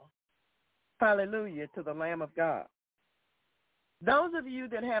world. Hallelujah to the Lamb of God. Those of you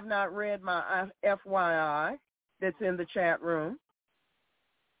that have not read my FYI that's in the chat room,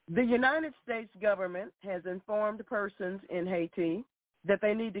 the United States government has informed persons in Haiti that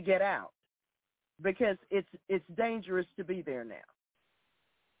they need to get out because it's dangerous to be there now.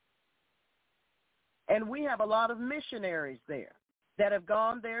 And we have a lot of missionaries there that have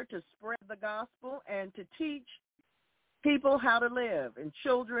gone there to spread the gospel and to teach people how to live and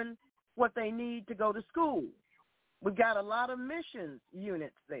children what they need to go to school. We've got a lot of missions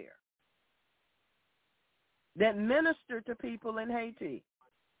units there that minister to people in Haiti.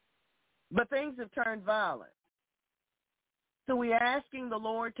 But things have turned violent. So we're asking the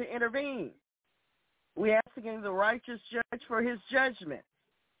Lord to intervene. We're asking the righteous judge for his judgment.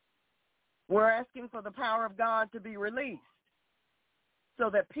 We're asking for the power of God to be released so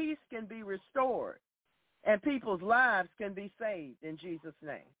that peace can be restored and people's lives can be saved in Jesus'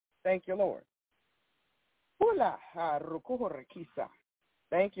 name. Thank you, Lord.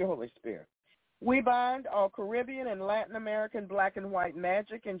 Thank you, Holy Spirit. We bind all Caribbean and Latin American black and white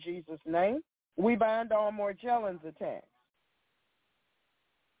magic in Jesus' name. We bind all Morgellons attacks.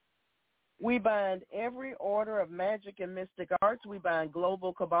 We bind every order of magic and mystic arts. We bind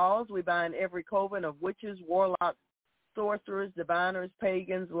global cabals. We bind every coven of witches, warlocks, sorcerers, diviners,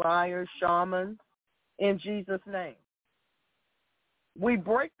 pagans, liars, shamans, in Jesus' name. We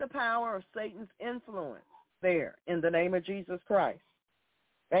break the power of Satan's influence there in the name of Jesus Christ.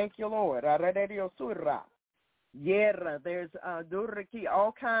 Thank you, Lord. There's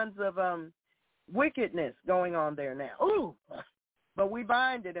all kinds of wickedness going on there now. Ooh. But we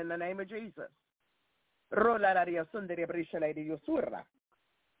bind it in the name of Jesus.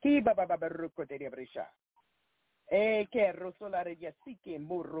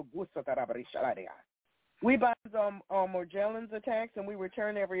 We bind all Morgellons attacks, and we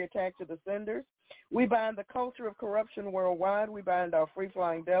return every attack to the senders. We bind the culture of corruption worldwide. We bind all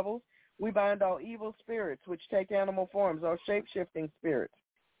free-flying devils. We bind all evil spirits which take animal forms, all shape-shifting spirits,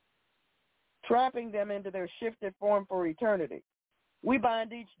 trapping them into their shifted form for eternity. We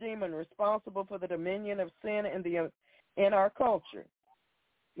bind each demon responsible for the dominion of sin in our culture.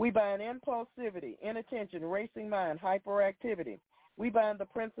 We bind impulsivity, inattention, racing mind, hyperactivity. We bind the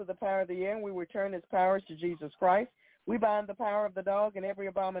prince of the power of the air, and we return his powers to Jesus Christ. We bind the power of the dog and every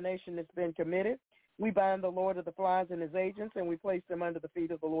abomination that's been committed. We bind the Lord of the flies and his agents, and we place them under the feet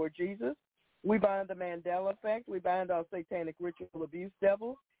of the Lord Jesus. We bind the Mandela effect. We bind all satanic ritual abuse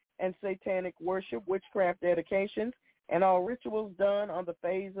devils and satanic worship, witchcraft dedications, and all rituals done on the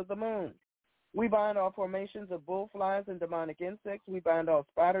phase of the moon. We bind all formations of bullflies and demonic insects. We bind all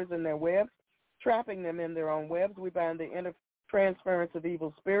spiders in their webs, trapping them in their own webs. We bind the transference of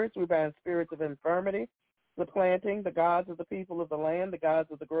evil spirits. We bind spirits of infirmity, the planting, the gods of the people of the land, the gods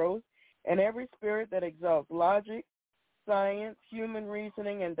of the groves, and every spirit that exalts logic, science, human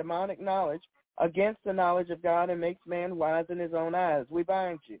reasoning, and demonic knowledge against the knowledge of God and makes man wise in his own eyes. We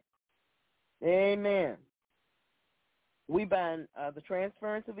bind you. Amen. We bind the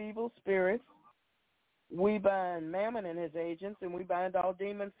transference of evil spirits. We bind Mammon and his agents, and we bind all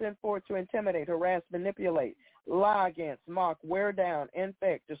demons sent forth to intimidate, harass, manipulate, lie against, mock, wear down,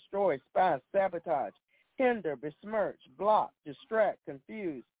 infect, destroy, spy, sabotage, hinder, besmirch, block, distract,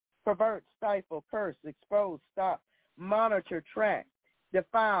 confuse, pervert, stifle, curse, expose, stop, monitor, track,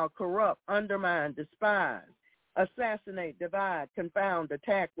 defile, corrupt, undermine, despise, assassinate, divide, confound,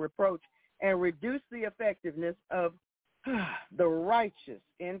 attack, reproach, and reduce the effectiveness of the righteous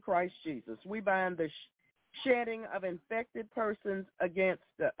in Christ Jesus. We bind the shedding of infected persons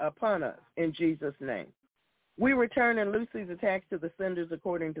upon us in Jesus' name. We return and loose these attacks to the senders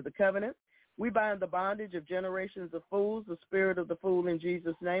according to the covenant. We bind the bondage of generations of fools, the spirit of the fool in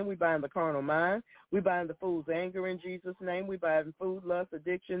Jesus' name. We bind the carnal mind. We bind the fool's anger in Jesus' name. We bind food, lust,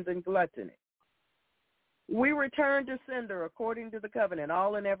 addictions, and gluttony. We return to sender according to the covenant,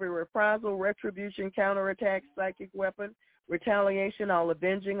 all and every reprisal, retribution, counterattack, psychic weapon, retaliation, all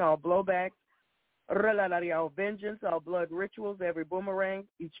avenging, all blowbacks, all vengeance, all blood rituals, every boomerang,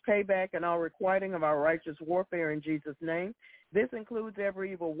 each payback, and all requiting of our righteous warfare in Jesus' name. This includes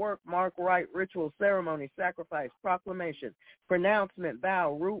every evil work, mark, rite, ritual, ceremony, sacrifice, proclamation, pronouncement,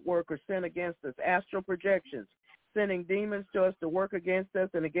 vow, root work, or sin against us, astral projections, sending demons to us to work against us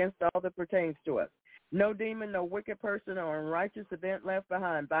and against all that pertains to us. No demon, no wicked person, or unrighteous event left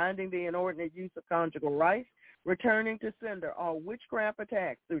behind, binding the inordinate use of conjugal rights, returning to sender all witchcraft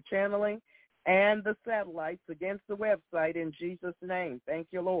attacks through channeling and the satellites against the website in Jesus' name. Thank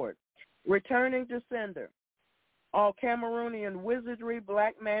you, Lord. Returning to sender all Cameroonian wizardry,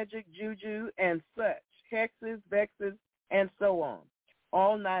 black magic, juju, and such, hexes, vexes, and so on.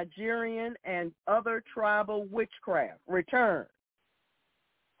 All Nigerian and other tribal witchcraft, return.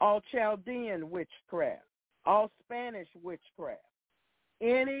 All Chaldean witchcraft, all Spanish witchcraft,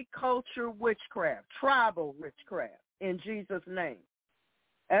 any culture witchcraft, tribal witchcraft, in Jesus' name.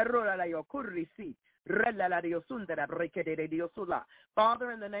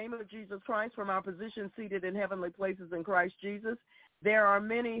 Father, in the name of Jesus Christ, from our position seated in heavenly places in Christ Jesus, there are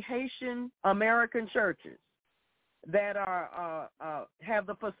many Haitian American churches that have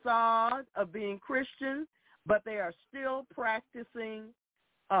the facade of being Christian, but they are still practicing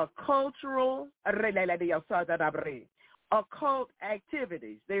cultural, occult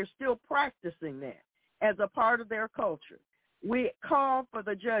activities. They're still practicing that as a part of their culture. We call for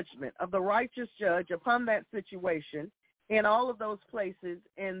the judgment of the righteous judge upon that situation in all of those places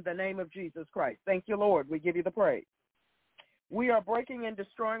in the name of Jesus Christ. Thank you, Lord. We give you the praise. We are breaking and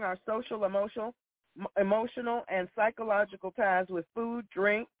destroying our social, emotional, and psychological ties with food,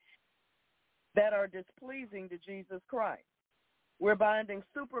 drink that are displeasing to Jesus Christ. We're binding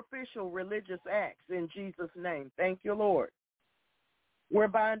superficial religious acts in Jesus' name. Thank you, Lord. We're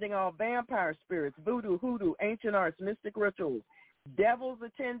binding all vampire spirits, voodoo, hoodoo, ancient arts, mystic rituals, devils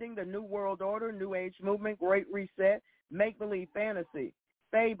attending the New World Order, New Age movement, Great Reset, make-believe fantasy,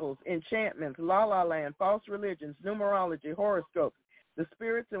 fables, enchantments, la-la land, false religions, numerology, horoscopes, the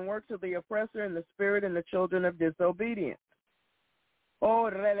spirits and works of the oppressor, and the spirit and the children of disobedience.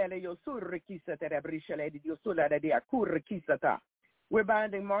 We're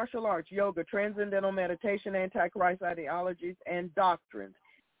binding martial arts, yoga, transcendental meditation, antichrist ideologies and doctrines,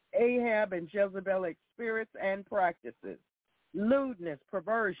 Ahab and Jezebelic spirits and practices, lewdness,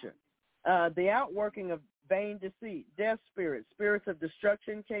 perversion, the outworking of vain deceit, death spirits, spirits of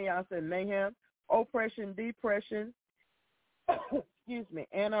destruction, chaos, and mayhem, oppression, depression,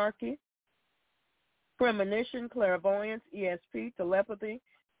 anarchy, premonition, clairvoyance, ESP, telepathy,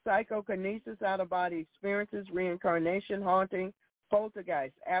 psychokinesis, out-of-body experiences, reincarnation, haunting,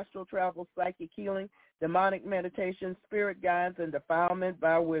 poltergeist, astral travel, psychic healing, demonic meditation, spirit guides, and defilement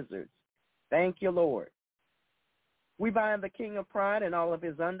by wizards. Thank you, Lord. We bind the king of pride and all of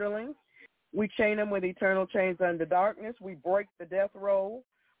his underlings. We chain him with eternal chains under darkness. We break the death roll.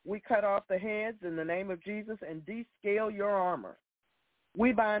 We cut off the heads in the name of Jesus and descale your armor.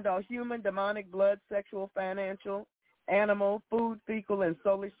 We bind all human, demonic, blood, sexual, financial, animal, food, fecal, and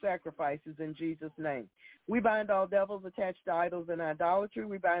soulish sacrifices in Jesus' name. We bind all devils attached to idols and idolatry.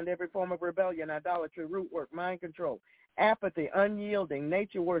 We bind every form of rebellion, idolatry, root work, mind control, apathy, unyielding,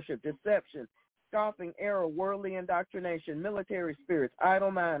 nature worship, deception, scoffing, error, worldly indoctrination, military spirits,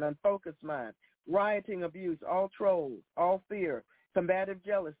 idle mind, unfocused mind, rioting, abuse, all trolls, all fear, combative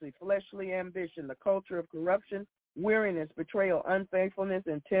jealousy, fleshly ambition, the culture of corruption, weariness, betrayal, unfaithfulness,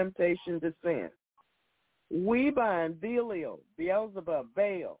 and temptation to sin. We bind Belial, Beelzebub,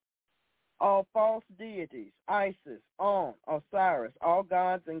 Baal, all false deities, Isis, On, Osiris, all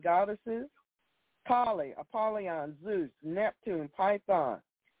gods and goddesses, Kali, Apollyon, Zeus, Neptune, Python,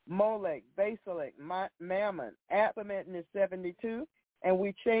 Molech, Basilek, Mammon, Baphomet and his 72, and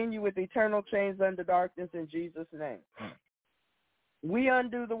we chain you with eternal chains under darkness in Jesus' name. We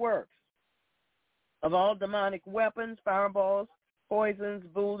undo the works of all demonic weapons, fireballs, poisons,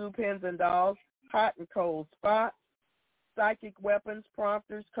 voodoo pins and dolls, hot and cold spots, psychic weapons,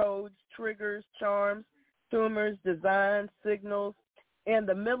 prompters, codes, triggers, charms, tumors, designs, signals, in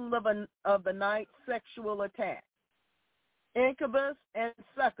the middle of the night sexual attack. Incubus and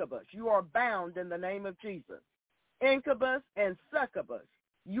succubus, you are bound in the name of Jesus. Incubus and succubus,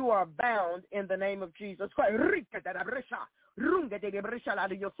 you are bound in the name of Jesus Christ.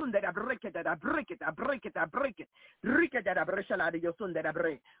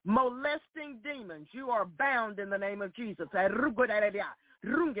 Molesting demons, you are bound in the name of Jesus.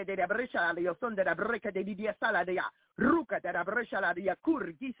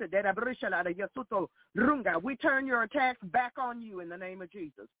 We turn your attacks back on you in the name of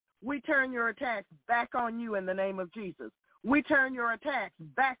Jesus. We turn your attacks back on you in the name of Jesus. We turn your attacks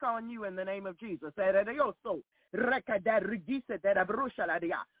back on you in the name of Jesus.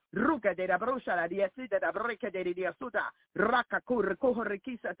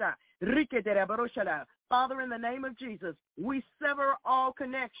 Father, in the name of Jesus, we sever all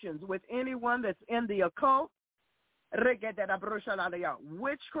connections with anyone that's in the occult,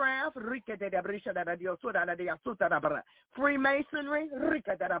 witchcraft, Freemasonry,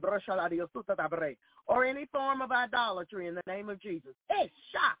 or any form of idolatry in the name of Jesus.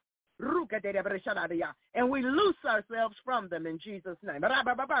 And we loose ourselves from them in Jesus' name.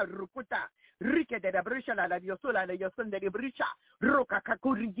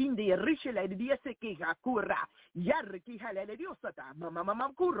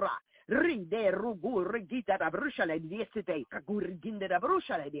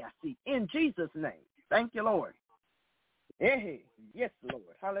 In Jesus' name. Thank you, Lord. Yes,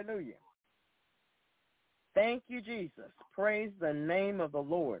 Lord. Hallelujah. Thank you, Jesus. Praise the name of the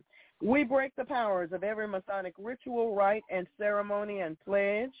Lord. We break the powers of every Masonic ritual, rite, and ceremony, and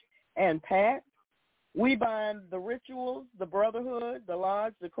pledge, and pact. We bind the rituals, the brotherhood, the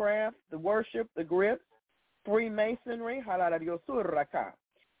lodge, the craft, the worship, the grips, Freemasonry,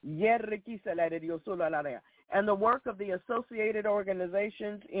 and the work of the associated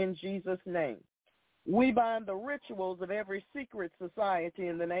organizations in Jesus' name. We bind the rituals of every secret society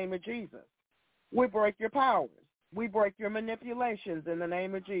in the name of Jesus. We break your powers. We break your manipulations in the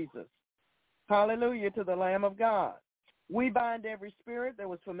name of Jesus. Hallelujah to the Lamb of God. We bind every spirit that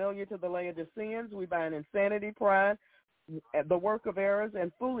was familiar to the Laodiceans. We bind insanity, pride, the work of errors,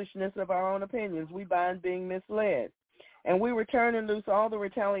 and foolishness of our own opinions. We bind being misled. And we return and loose all the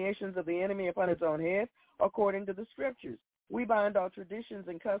retaliations of the enemy upon his own head, according to the Scriptures. We bind all traditions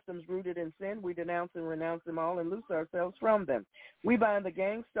and customs rooted in sin. We denounce and renounce them all and loose ourselves from them. We bind the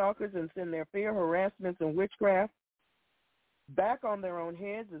gang stalkers and send their fear, harassments, and witchcraft back on their own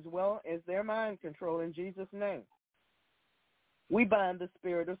heads as well as their mind control in Jesus' name. We bind the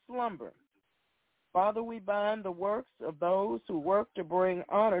spirit of slumber. Father, we bind the works of those who work to bring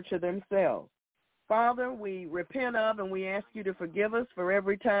honor to themselves. Father, we repent of and we ask you to forgive us for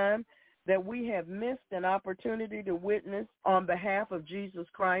every time that we have missed an opportunity to witness on behalf of Jesus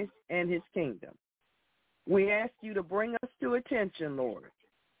Christ and his kingdom. We ask you to bring us to attention, Lord,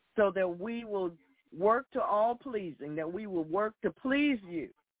 so that we will work to all pleasing, that we will work to please you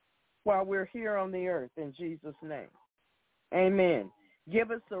while we're here on the earth in Jesus' name. Amen.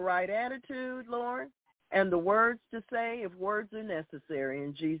 Give us the right attitude, Lord, and the words to say if words are necessary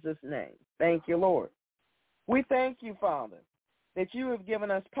in Jesus' name. Thank you, Lord. We thank you, Father, that you have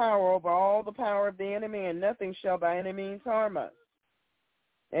given us power over all the power of the enemy, and nothing shall by any means harm us.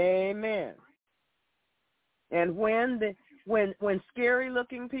 Amen. And when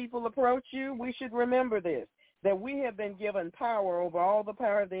scary-looking people approach you, we should remember this, that we have been given power over all the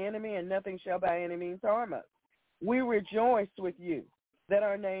power of the enemy, and nothing shall by any means harm us. We rejoice with you that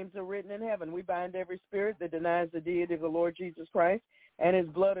our names are written in heaven. We bind every spirit that denies the deity of the Lord Jesus Christ and his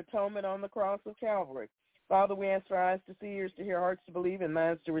blood atonement on the cross of Calvary. Father, we ask for eyes to see, ears to hear, hearts to believe, and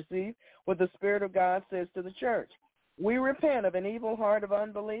minds to receive what the Spirit of God says to the church. We repent of an evil heart of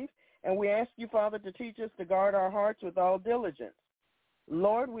unbelief, and we ask you, Father, to teach us to guard our hearts with all diligence.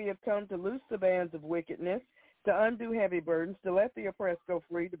 Lord, we have come to loose the bands of wickedness, to undo heavy burdens, to let the oppressed go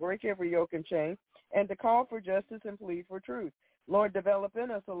free, to break every yoke and chain, and to call for justice and plead for truth. Lord, develop in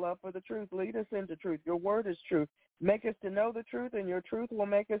us a love for the truth. Lead us into truth. Your word is truth. Make us to know the truth, and your truth will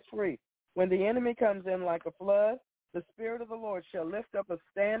make us free. When the enemy comes in like a flood, the Spirit of the Lord shall lift up a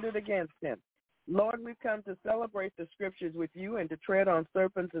standard against him. Lord, we've come to celebrate the Scriptures with you and to tread on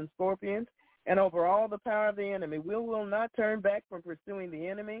serpents and scorpions and over all the power of the enemy. We will not turn back from pursuing the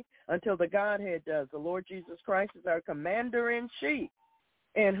enemy until the Godhead does. The Lord Jesus Christ is our commander-in-chief,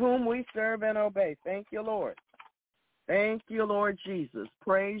 in whom we serve and obey. Thank you, Lord. Thank you, Lord Jesus.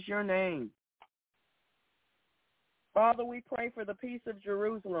 Praise your name. Father, we pray for the peace of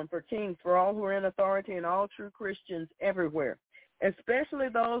Jerusalem, for kings, for all who are in authority, and all true Christians everywhere, especially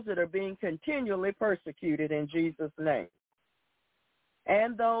those that are being continually persecuted in Jesus' name.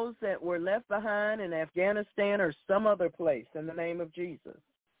 and those that were left behind in Afghanistan or some other place in the name of Jesus.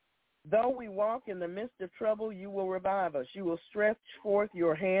 Though we walk in the midst of trouble, you will revive us. You will stretch forth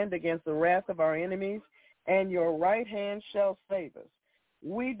your hand against the wrath of our enemies, and your right hand shall save us.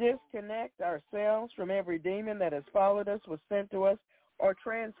 We disconnect ourselves from every demon that has followed us, was sent to us, or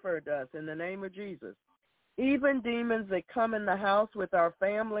transferred to us in the name of Jesus. Even demons that come in the house with our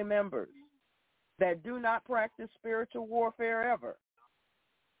family members that do not practice spiritual warfare ever.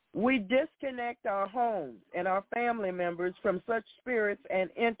 We disconnect our homes and our family members from such spirits and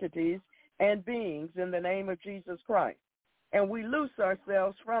entities and beings in the name of Jesus Christ. And we loose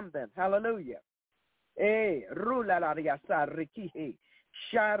ourselves from them. Hallelujah.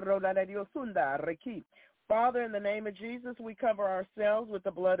 Father, in the name of Jesus, we cover ourselves with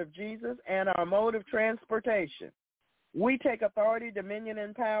the blood of Jesus and our mode of transportation. We take authority, dominion,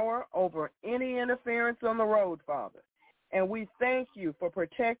 and power over any interference on the road, Father. And we thank you for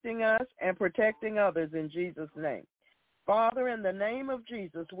protecting us and protecting others in Jesus' name. Father, in the name of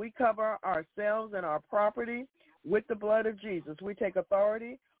Jesus, we cover ourselves and our property with the blood of Jesus. We take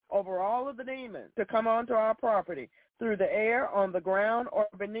authority over all of the demons to come onto our property through the air, on the ground, or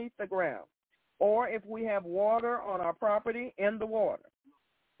beneath the ground, or if we have water on our property, in the water.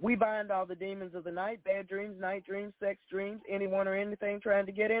 We bind all the demons of the night, bad dreams, night dreams, sex dreams, anyone or anything trying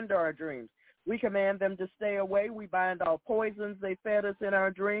to get into our dreams. We command them to stay away. We bind all poisons they fed us in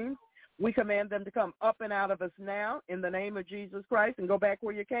our dreams. We command them to come up and out of us now in the name of Jesus Christ and go back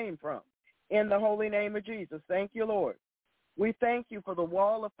where you came from. In the holy name of Jesus. Thank you, Lord. We thank you for the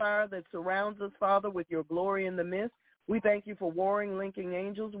wall of fire that surrounds us, Father, with your glory in the midst. We thank you for warring, linking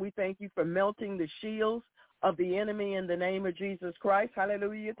angels. We thank you for melting the shields of the enemy in the name of Jesus Christ.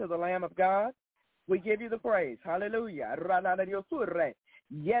 Hallelujah to the Lamb of God. We give you the praise. Hallelujah.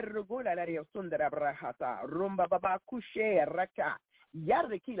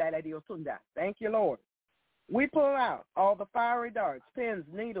 Thank you, Lord. We pull out all the fiery darts, pins,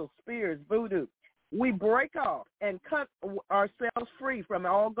 needles, spears, voodoo. We break off and cut ourselves free from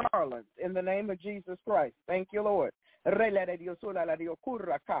all garlands in the name of Jesus Christ. Thank you, Lord. Yes,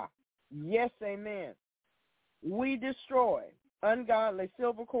 amen. We destroy ungodly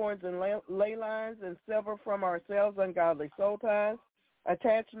silver coins and ley lines and sever from ourselves ungodly soul ties,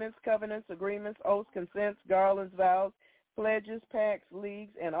 attachments, covenants, agreements, oaths, consents, garlands, vows, pledges, pacts,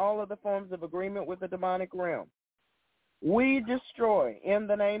 leagues, and all other forms of agreement with the demonic realm. We destroy, in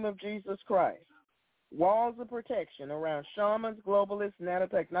the name of Jesus Christ, walls of protection around shamans, globalists,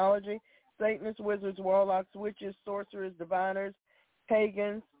 nanotechnology, Satanists, wizards, warlocks, witches, sorcerers, diviners,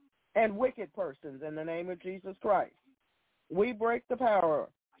 pagans, and wicked persons in the name of Jesus Christ. We break the power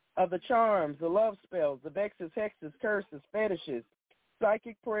of the charms, the love spells, the vexes, hexes, curses, fetishes,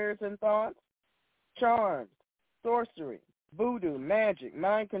 psychic prayers and thoughts, charms, sorcery, voodoo, magic,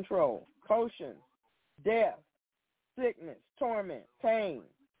 mind control, potions, death, sickness, torment, pain,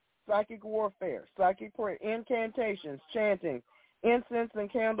 psychic warfare, psychic prayer, incantations, chanting, incense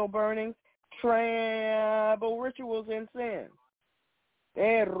and candle burnings, tribal rituals and sins,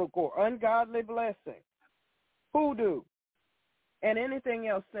 ungodly blessing, hoodoo, and anything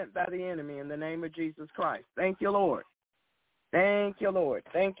else sent by the enemy in the name of Jesus Christ. Thank you, Lord. Thank you, Lord.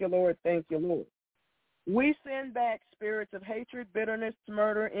 Thank you, Lord. Thank you, Lord. We send back spirits of hatred, bitterness,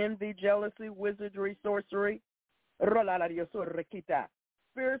 murder, envy, jealousy, wizardry, sorcery, spirits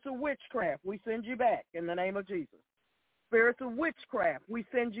of witchcraft. We send you back in the name of Jesus. Spirits of witchcraft, we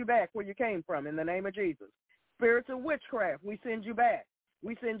send you back where you came from in the name of Jesus. Spirits of witchcraft, we send you back.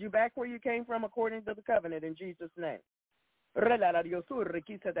 We send you back where you came from according to the covenant in Jesus' name.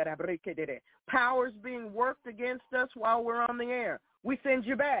 Powers being worked against us while we're on the air, we send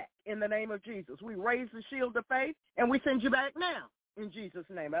you back in the name of Jesus. We raise the shield of faith, and we send you back now in Jesus'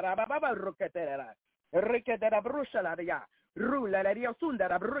 name.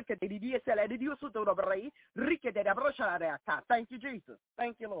 Thank you, Jesus.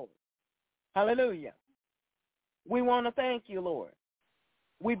 Thank you, Lord. Hallelujah. We want to thank you, Lord.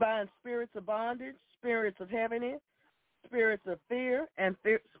 We bind spirits of bondage, spirits of heaviness, spirits of fear, and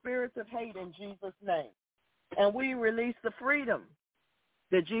spirits of hate in Jesus' name. And we release the freedom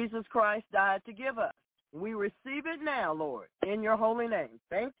that Jesus Christ died to give us. We receive it now, Lord, in your holy name.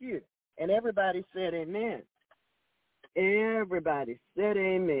 Thank you. And everybody said amen. Everybody said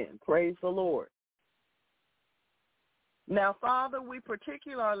amen. Praise the Lord. Now, Father, we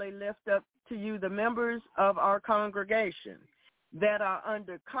particularly lift up to you the members of our congregation that are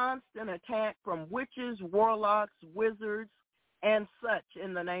under constant attack from witches, warlocks, wizards, and such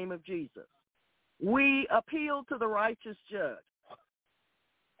in the name of Jesus. We appeal to the righteous judge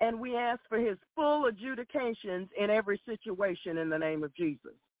And we ask for his full adjudications in every situation in the name of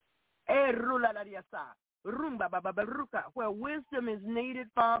Jesus. Where wisdom is needed,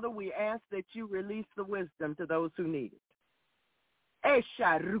 Father, we ask that you release the wisdom to those who need it.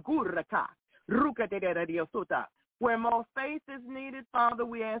 Where more faith is needed, Father,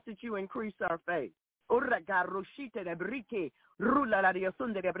 we ask that you increase our faith.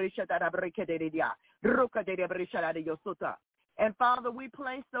 And Father, we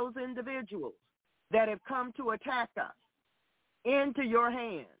place those individuals that have come to attack us into your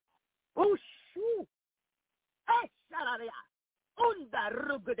hands.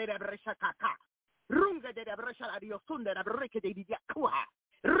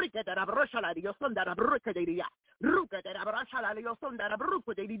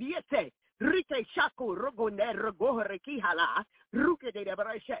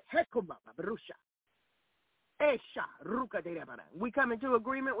 We come into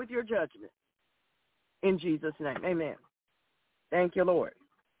agreement with your judgment. In Jesus' name, amen. Thank you, Lord.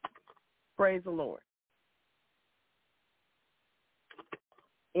 Praise the Lord.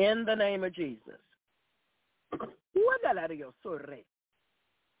 In the name of Jesus.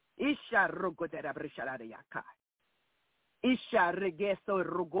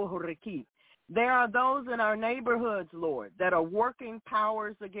 There are those in our neighborhoods, Lord, that are working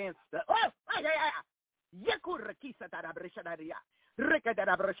powers against us.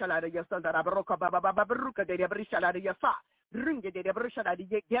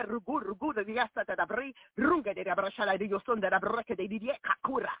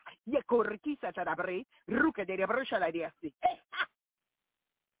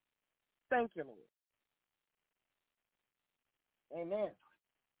 Thank you, Lord. Amen.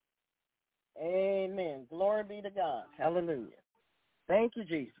 Amen. Glory be to God. Hallelujah. Thank you,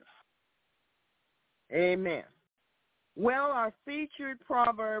 Jesus. Amen. Well, our featured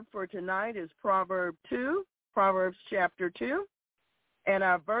proverb for tonight is Proverbs chapter 2. And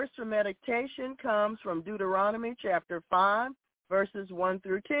our verse for meditation comes from Deuteronomy chapter 5, verses 1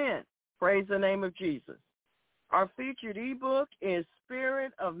 through 10. Praise the name of Jesus. Our featured ebook is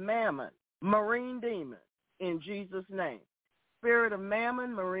Spirit of Mammon, Marine Demons, in Jesus' name. Spirit of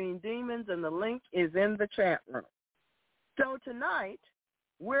Mammon, Marine Demons, and the link is in the chat room. So tonight,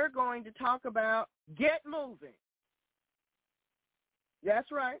 we're going to talk about get moving.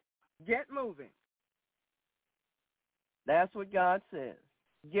 That's right. Get moving. That's what God says.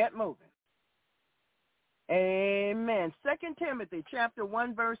 Get moving. Amen. 2 Timothy chapter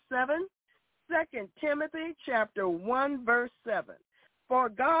 1, verse 7. 2 Timothy chapter 1, verse 7. For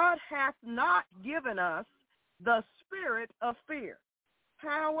God hath not given us the spirit of fear,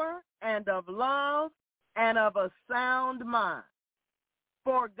 power, and of love, and of a sound mind.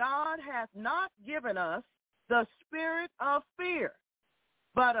 For God hath not given us the spirit of fear,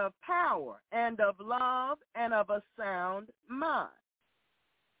 but of power and of love and of a sound mind.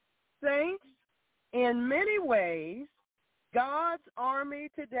 Saints, in many ways, God's army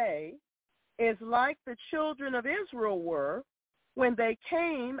today is like the children of Israel were when they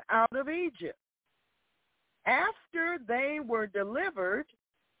came out of Egypt. After they were delivered,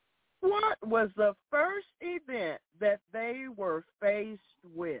 what was the first event that they were faced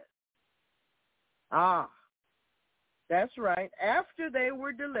with? That's right. After they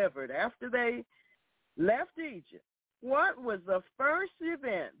were delivered, after they left Egypt, what was the first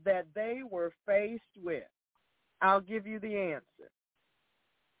event that they were faced with? I'll give you the answer.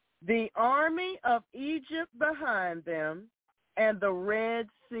 The army of Egypt behind them and the Red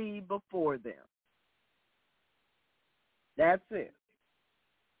Sea before them. That's it.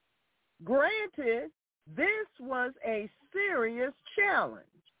 Granted, this was a serious challenge,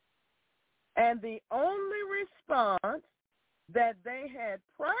 and the only response that they had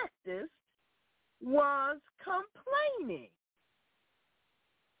practiced was complaining.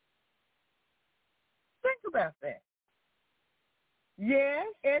 Think about that. Yes,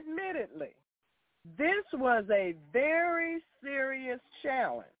 admittedly, this was a very serious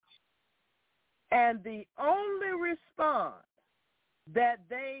challenge, and the only response that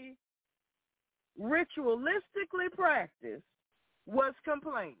they ritualistically practiced was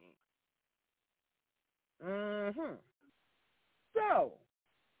complaining. So,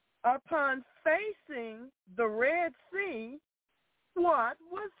 upon facing the Red Sea, what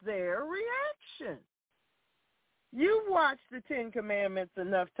was their reaction? You've watched the Ten Commandments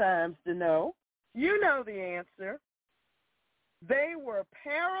enough times to know. You know the answer. They were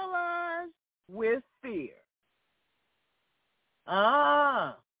paralyzed with fear.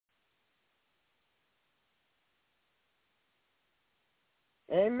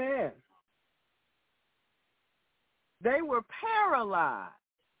 Amen. They were paralyzed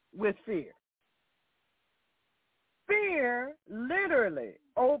with fear. Fear literally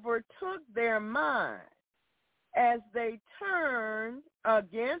overtook their mind as they turned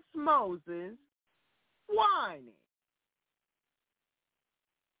against Moses, whining.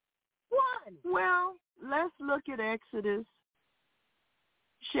 Well, let's look at Exodus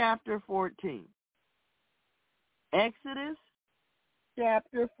chapter 14. Exodus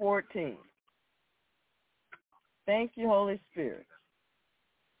chapter 14. Thank you, Holy Spirit.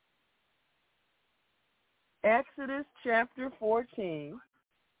 Exodus chapter 14.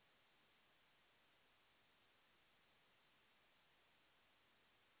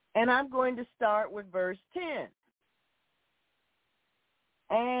 And I'm going to start with verse 10.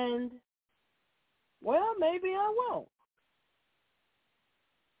 And, well, maybe I won't.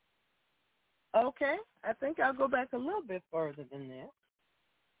 Okay, I think I'll go back a little bit further than that.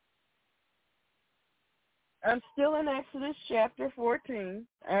 I'm still in Exodus chapter 14.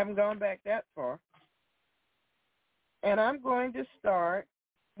 I haven't gone back that far. And I'm going to start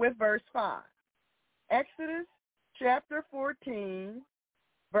with verse 5. Exodus chapter 14,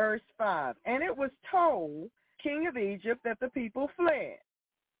 verse 5. And it was told king of Egypt that the people fled,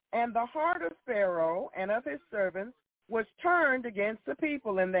 and the heart of Pharaoh and of his servants was turned against the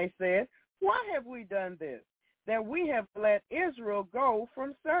people, and they said, why have we done this, that we have let Israel go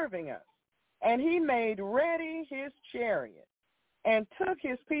from serving us? And he made ready his chariot and took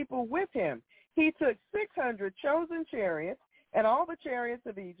his people with him. He took 600 chosen chariots and all the chariots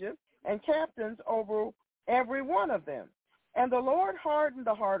of Egypt and captains over every one of them. And the Lord hardened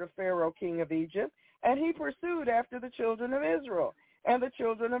the heart of Pharaoh, king of Egypt, and he pursued after the children of Israel. And the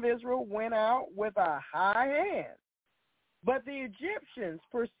children of Israel went out with a high hand. But the Egyptians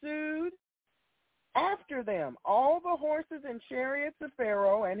pursued after them all the horses and chariots of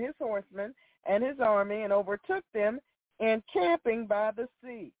Pharaoh and his horsemen and his army, and overtook them encamping by the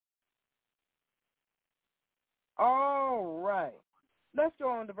sea. All right. Let's go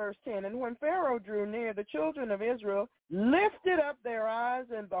on to verse 10. And when Pharaoh drew near, the children of Israel lifted up their eyes,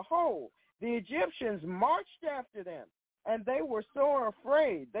 and behold, the Egyptians marched after them, and they were sore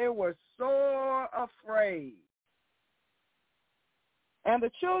afraid. They were sore afraid. And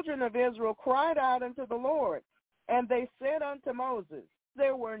the children of Israel cried out unto the Lord, and they said unto Moses,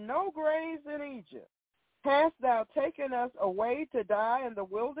 there were no graves in Egypt. Hast thou taken us away to die in the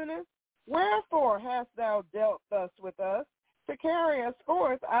wilderness? Wherefore hast thou dealt thus with us, to carry us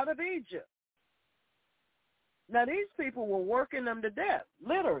forth out of Egypt? Now these people were working them to death,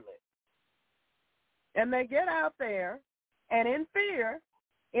 literally. And they get out there, and in fear,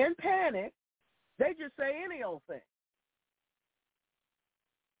 in panic, they just say any old thing.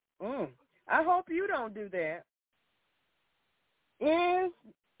 I hope you don't do that. Is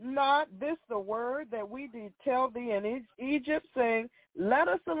not this the word that we did tell thee in Egypt, saying, let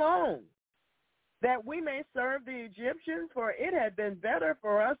us alone, that we may serve the Egyptians? For it had been better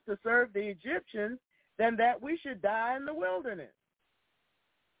for us to serve the Egyptians than that we should die in the wilderness.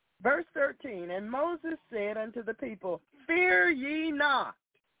 Verse 13, and Moses said unto the people, fear ye not,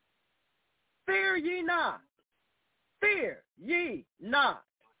 fear ye not, fear ye not,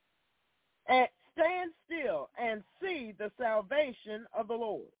 and stand still and see the salvation of the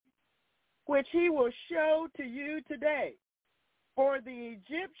Lord, which he will show to you today. For the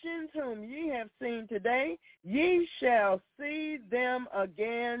Egyptians whom ye have seen today, ye shall see them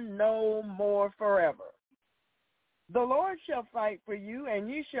again no more forever. The Lord shall fight for you, and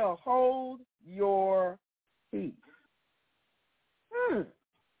ye shall hold your peace.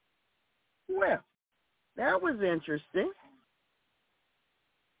 Well, that was interesting.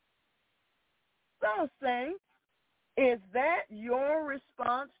 So, saints, is that your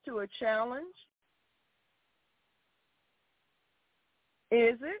response to a challenge?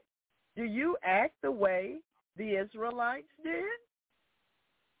 Is it? Do you act the way the Israelites did?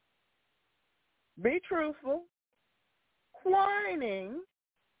 Be truthful. Whining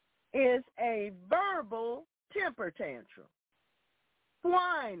is a verbal temper tantrum.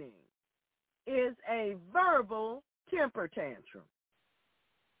 Whining is a verbal temper tantrum,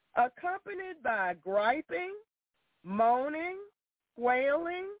 accompanied by griping, moaning,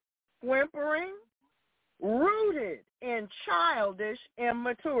 wailing, whimpering, rooted in childish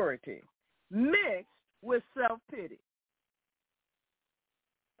immaturity, mixed with self-pity.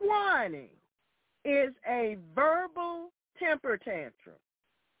 Whining is a verbal temper tantrum,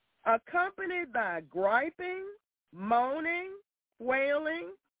 accompanied by griping, moaning,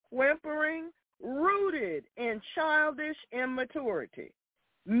 wailing, whimpering, rooted in childish immaturity,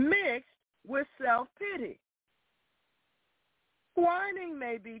 mixed with self-pity. Whining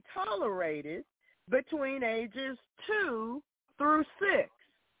may be tolerated between ages 2 through 6,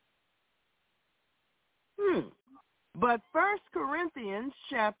 But 1 Corinthians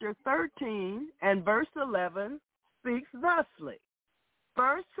chapter 13 and verse 11 speaks thusly.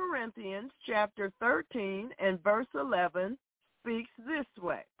 1 Corinthians chapter 13 and verse 11 speaks this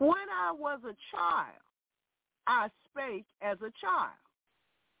way. When I was a child, I spake as a child.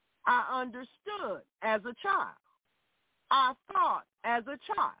 I understood as a child. I thought as a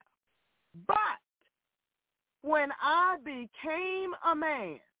child. But when I became a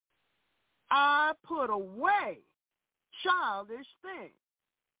man, I put away childish things.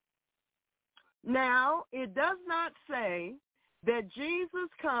 Now, it does not say that Jesus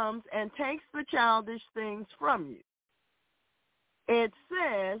comes and takes the childish things from you. It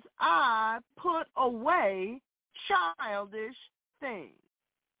says, I put away childish things.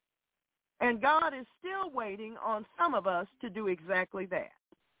 And God is still waiting on some of us to do exactly that.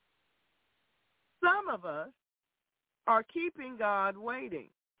 Some of us are keeping God waiting.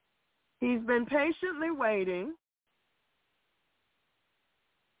 He's been patiently waiting.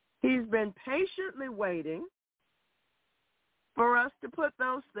 He's been patiently waiting for us to put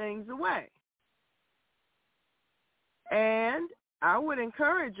those things away. And I would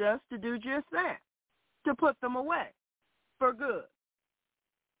encourage us to do just that, to put them away for good.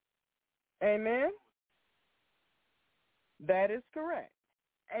 Amen? That is correct.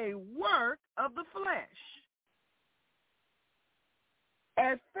 A work of the flesh.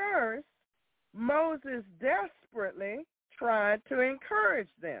 At first, Moses desperately tried to encourage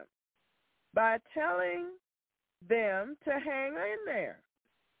them by telling them to hang in there.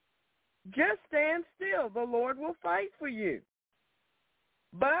 Just stand still. The Lord will fight for you.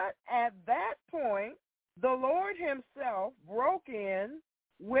 But at that point, the Lord himself broke in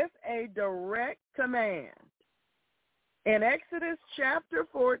with a direct command. In Exodus chapter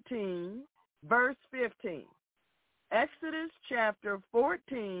 14, verse 15. Exodus chapter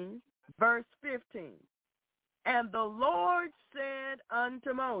 14, verse 15. And the Lord said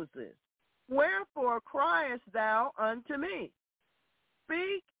unto Moses, Wherefore criest thou unto me?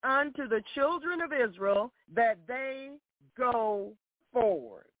 Speak unto the children of Israel that they go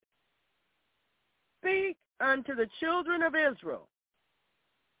forward. Speak unto the children of Israel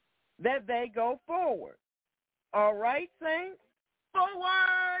that they go forward. All right, saints?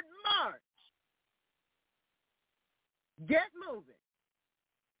 Forward march. Get moving.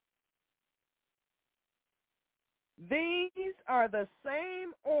 These are the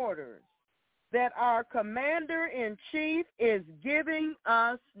same orders that our commander-in-chief is giving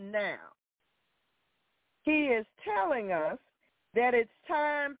us now. He is telling us that it's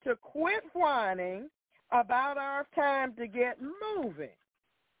time to quit whining about our time to get moving.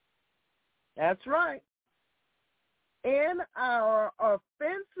 That's right. In our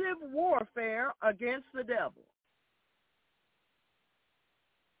offensive warfare against the devil,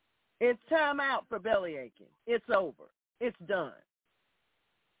 it's time out for belly aching. It's over. It's done.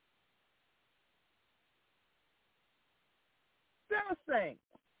 So, saints,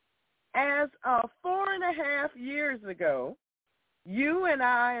 as of 4.5 years ago, you and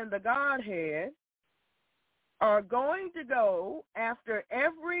I and the Godhead are going to go after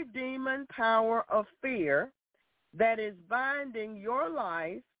every demon power of fear that is binding your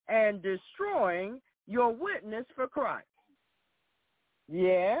life and destroying your witness for Christ.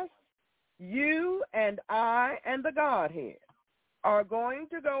 Yes, you and I and the Godhead are going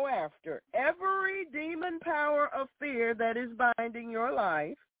to go after every demon power of fear that is binding your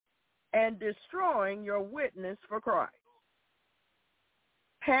life and destroying your witness for Christ.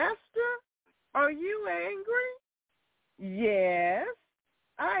 Pastor, are you angry? Yes,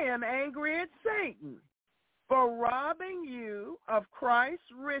 I am angry at Satan for robbing you of Christ's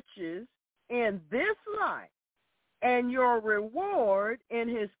riches in this life and your reward in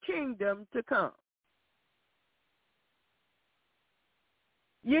his kingdom to come.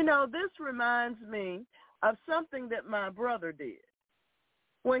 You know, this reminds me of something that my brother did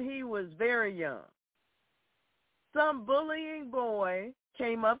when he was very young. Some bullying boy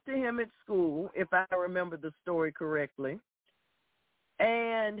came up to him at school, if I remember the story correctly,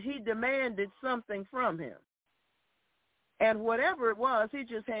 and he demanded something from him. And whatever it was, he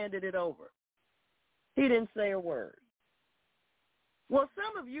just handed it over. He didn't say a word. Well,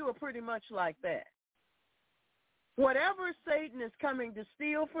 some of you are pretty much like that. Whatever Satan is coming to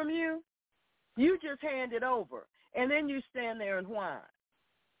steal from you, you just hand it over, and then you stand there and whine.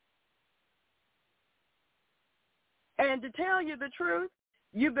 And to tell you the truth,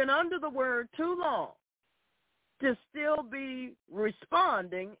 you've been under the word too long to still be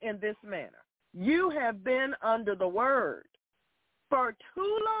responding in this manner. You have been under the word for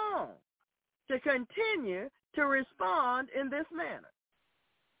too long to continue to respond in this manner.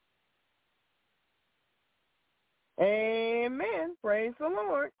 Amen. Praise the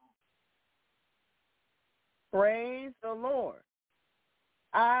Lord. Praise the Lord.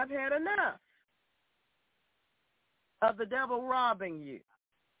 I've had enough of the devil robbing you.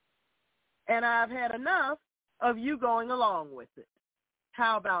 And I've had enough of you going along with it.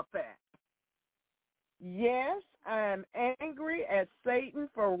 How about that? Yes, I am angry at Satan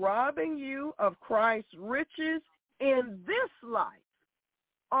for robbing you of Christ's riches in this life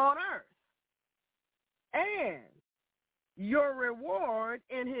on earth and your reward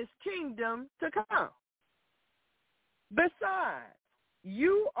in his kingdom to come. Besides,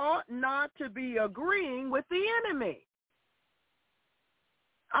 you ought not to be agreeing with the enemy.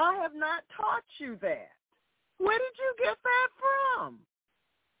 I have not taught you that. Where did you get that from?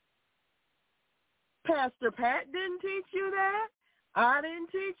 Pastor Pat didn't teach you that. I didn't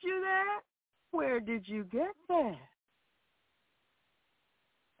teach you that. Where did you get that?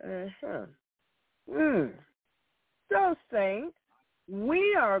 So, saints,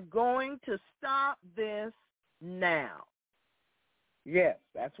 we are going to stop this now. Yes,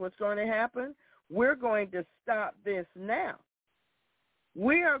 that's what's going to happen. We're going to stop this now.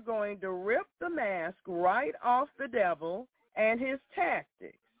 We are going to rip the mask right off the devil and his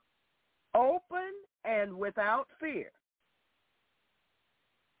tactics, open and without fear.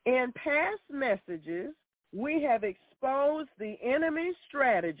 In past messages, we have exposed the enemy's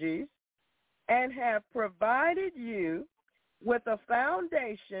strategies and have provided you with a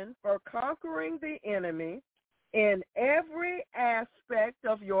foundation for conquering the enemy in every aspect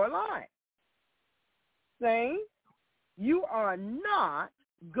of your life. Saints, you are not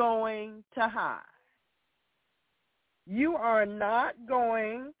going to hide. You are not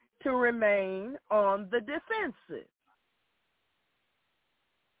going to remain on the defensive.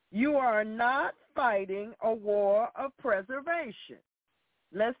 You are not fighting a war of preservation.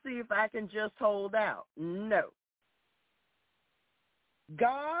 Let's see if I can just hold out. No.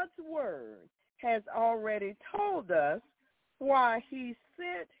 God's word has already told us why he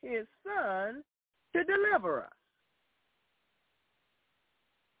sent his son to deliver us.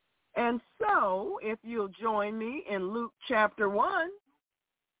 And so, if you'll join me in Luke chapter 1,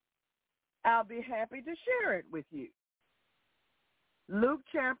 I'll be happy to share it with you. Luke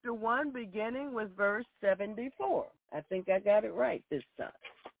chapter 1, beginning with verse 74. I think I got it right this time.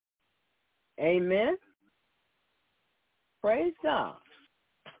 Amen. Praise God.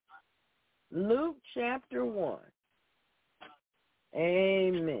 Luke chapter 1.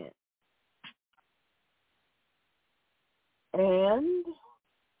 Amen. And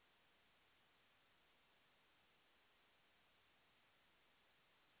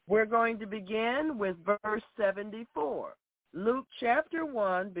we're going to begin with verse 74. Luke chapter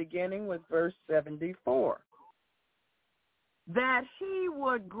 1, beginning with verse 74. That he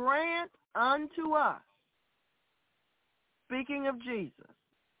would grant unto us, speaking of Jesus,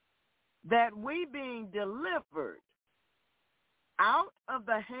 that we being delivered out of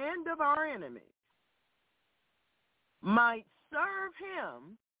the hand of our enemies might serve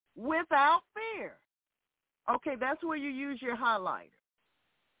him without fear. Okay, that's where you use your highlighter.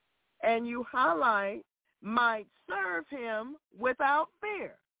 And you highlight, might serve him without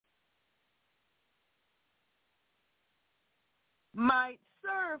fear. Might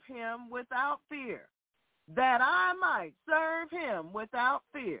serve him without fear. That I might serve him without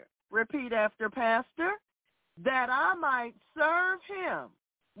fear. Repeat after Pastor. That I might serve him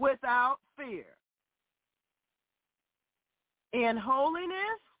without fear. In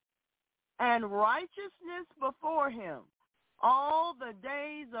holiness and righteousness before him all the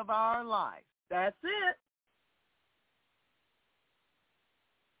days of our life. That's it.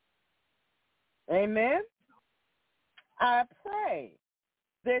 Amen. I pray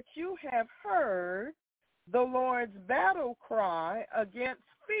that you have heard the Lord's battle cry against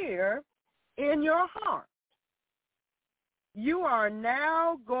fear in your heart. You are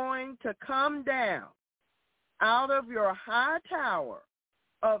now going to come down out of your high tower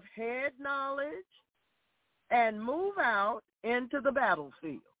of head knowledge and move out into the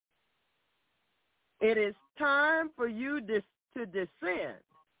battlefield. It is time for you to descend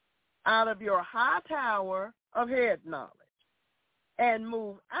out of your high tower of head knowledge and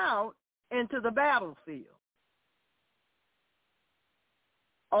move out into the battlefield.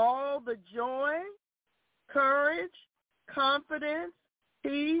 All the joy, courage, confidence,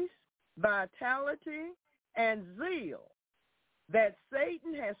 peace, vitality, and zeal that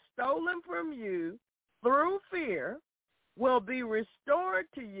Satan has stolen from you through fear will be restored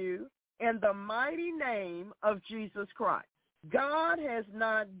to you in the mighty name of Jesus Christ. God has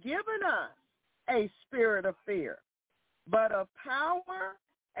not given us a spirit of fear, but of power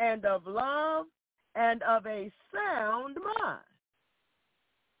and of love and of a sound mind.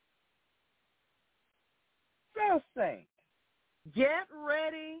 So, saints, get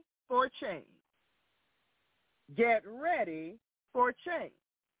ready for change. Get ready for change.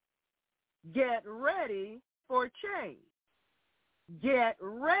 Get ready for change. Get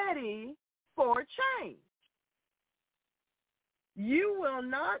ready for change. You will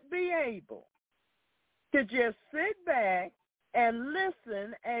not be able to just sit back and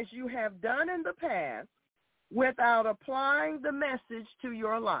listen as you have done in the past without applying the message to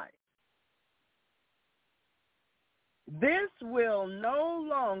your life. This will no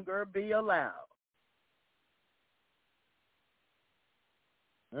longer be allowed.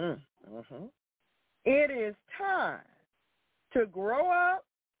 It is time to grow up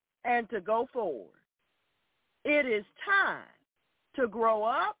and to go forward. It is time to grow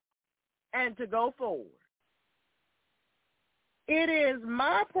up and to go forward. It is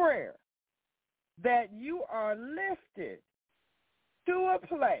my prayer that you are lifted to a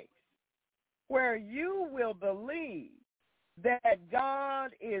place where you will believe that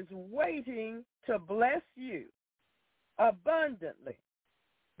God is waiting to bless you abundantly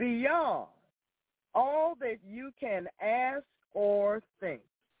beyond all that you can ask or think.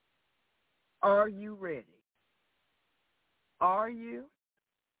 Are you ready? Are you?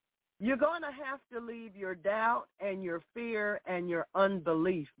 You're going to have to leave your doubt and your fear and your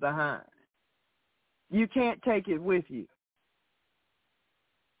unbelief behind. You can't take it with you.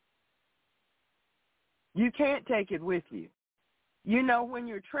 You can't take it with you. You know, when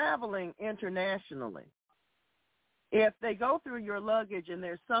you're traveling internationally, if they go through your luggage and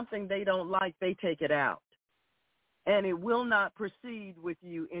there's something they don't like, they take it out. And it will not proceed with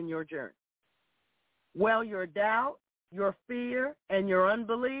you in your journey. Well, your doubt, your fear, and your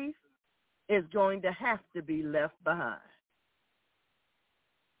unbelief is going to have to be left behind.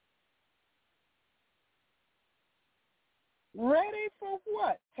 Ready for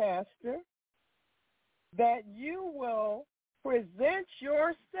what, Pastor? That you will present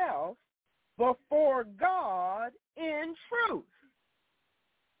yourself before God in truth.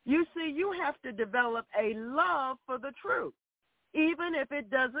 You see, you have to develop a love for the truth, even if it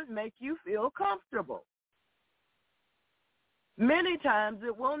doesn't make you feel comfortable. Many times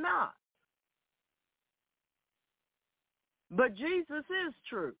it will not. But Jesus is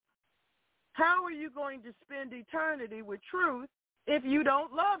truth. How are you going to spend eternity with truth if you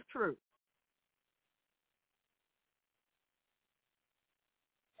don't love truth?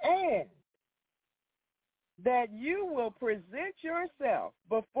 And that you will present yourself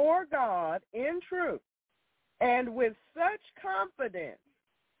before God in truth and with such confidence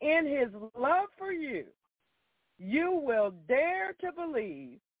in his love for you, you will dare to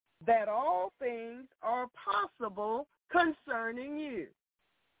believe that all things are possible concerning you.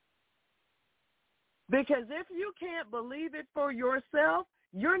 Because if you can't believe it for yourself,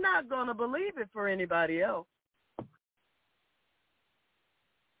 you're not going to believe it for anybody else.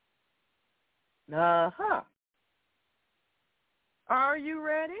 Are you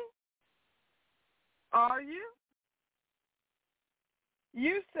ready? Are you?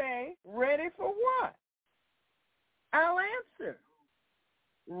 You say, ready for what? I'll answer.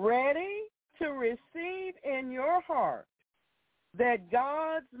 Ready to receive in your heart that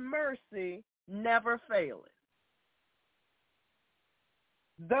God's mercy never faileth.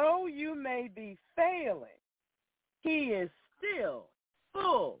 Though you may be failing, he is still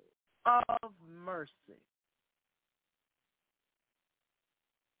full of mercy.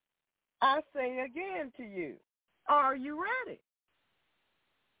 I say again to you, are you ready?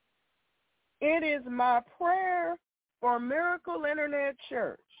 It is my prayer for Miracle Internet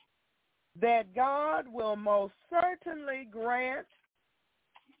Church that God will most certainly grant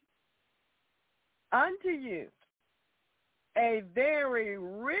unto you a very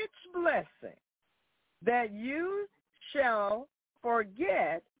rich blessing, that you shall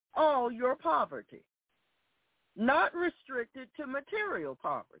forget all your poverty, not restricted to material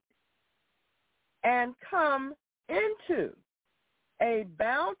poverty, and come into a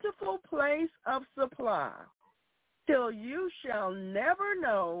bountiful place of supply till you shall never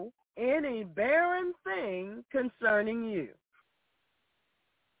know any barren thing concerning you.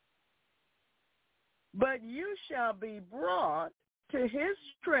 But you shall be brought to his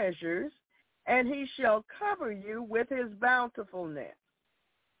treasures, and he shall cover you with his bountifulness.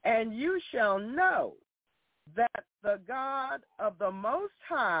 And you shall know that the God of the Most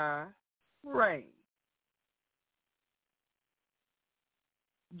High reigns.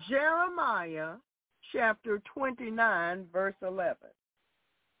 Jeremiah chapter 29, verse 11.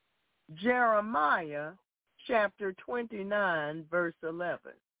 Jeremiah chapter 29, verse 11.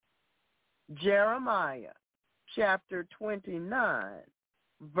 Jeremiah chapter 29,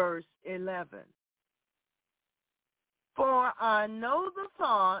 verse 11. For I know the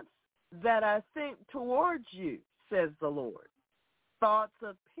thoughts that I think towards you, says the Lord, thoughts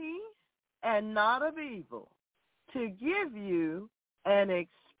of peace and not of evil, to give you an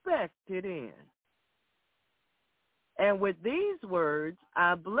expected end. And with these words,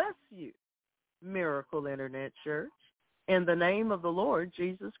 I bless you, Miracle Internet Church, in the name of the Lord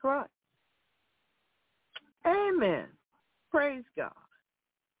Jesus Christ. Amen. Praise God.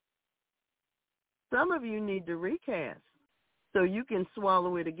 Some of you need to recast so you can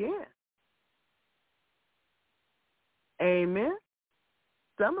swallow it again. Amen.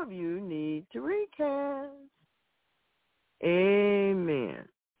 Some of you need to recast. Amen.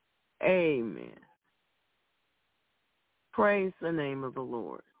 Amen. Praise the name of the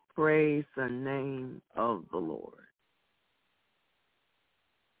Lord. Praise the name of the Lord.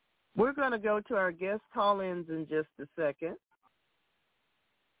 We're going to go to our guest call-ins in just a second.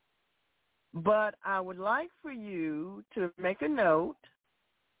 But I would like for you to make a note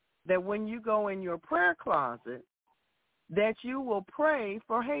that when you go in your prayer closet, that you will pray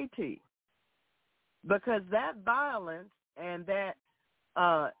for Haiti, because that violence and that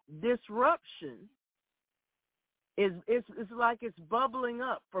disruption is like it's bubbling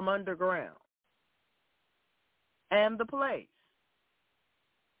up from underground and the place.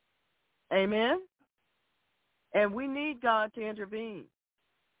 Amen? And we need God to intervene.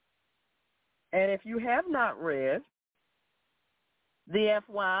 And if you have not read the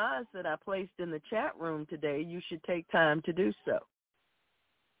FYIs that I placed in the chat room today, you should take time to do so.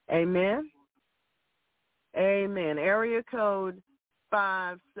 Amen? Amen. Area code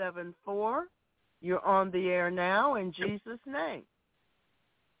 574. You're on the air now in Jesus' name.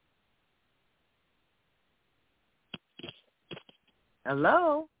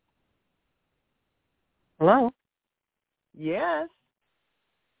 Hello? Hello? Yes.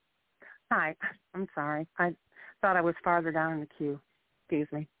 Hi. I'm sorry. I thought I was farther down in the queue. Excuse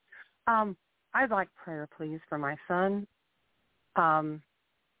me. I'd like prayer, please, for my son.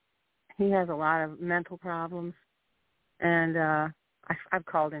 He has a lot of mental problems, and I've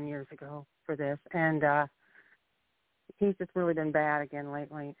called in years ago for this, and he's just really been bad again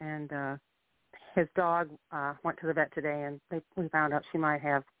lately. And his dog went to the vet today, and we found out she might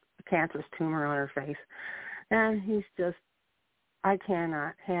have a cancerous tumor on her face. And he's just, I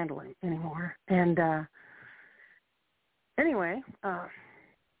cannot handle him anymore. And anyway,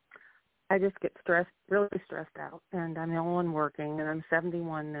 I just get really stressed out. And I'm the only one working, and I'm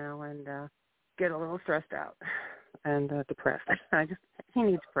 71 now, and get a little stressed out and depressed. He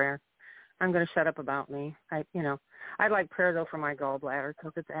needs prayer. I'm going to shut up about me. I'd like prayer, though, for my gallbladder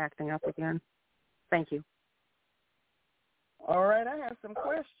because it's acting up again. Thank you. All right, I have some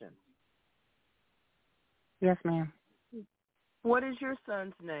questions. Yes, ma'am. What is your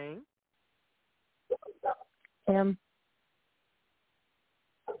son's name? Tim.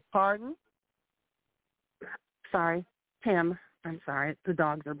 Pardon? Sorry. Tim. I'm sorry. The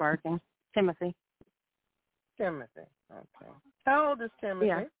dogs are barking. Timothy. Timothy. Okay. How old is Timothy?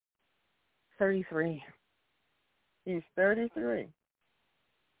 Yeah. 33. He's 33.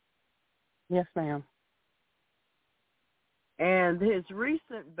 Yes, ma'am. And his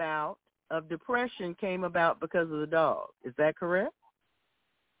recent bout of depression came about because of the dog. Is that correct?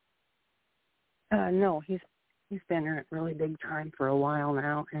 No, he's been in it really big time for a while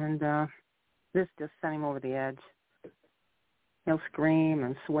now, and this just sent him over the edge. He'll scream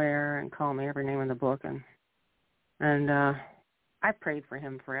and swear and call me every name in the book, and I prayed for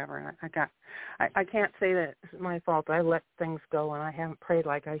him forever, and I can't say that it's my fault. I let things go, and I haven't prayed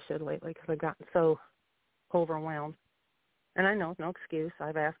like I should lately because I've gotten so overwhelmed. And I know it's no excuse.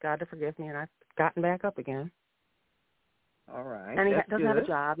 I've asked God to forgive me, and I've gotten back up again. All right. And he That's doesn't good. have a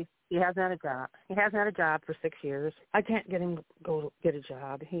job. He hasn't had a job. He hasn't had a job for 6 years. I can't get him to go get a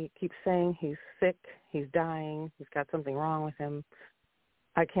job. He keeps saying he's sick, he's dying, he's got something wrong with him.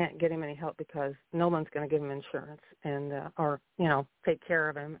 I can't get him any help because no one's going to give him insurance and or take care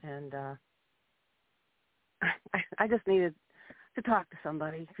of him. And I just needed to talk to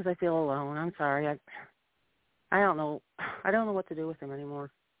somebody because I feel alone. I'm sorry. I don't know. I don't know what to do with him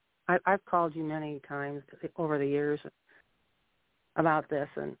anymore. I've called you many times over the years about this,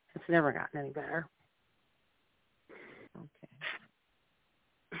 and it's never gotten any better. Okay.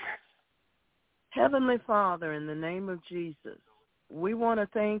 Heavenly Father, in the name of Jesus, we want to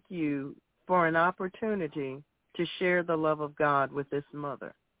thank you for an opportunity to share the love of God with this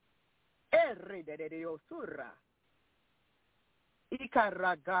mother.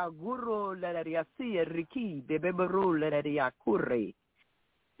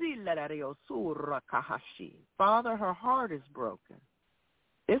 Father, her heart is broken.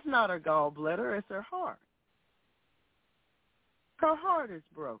 It's not her gallbladder, it's her heart. Her heart is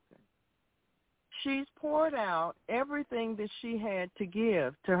broken. She's poured out everything that she had to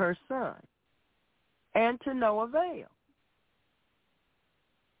give to her son, and to no avail.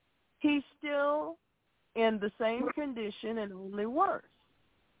 He's still in the same condition and only worse.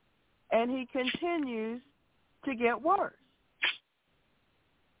 And he continues to get worse.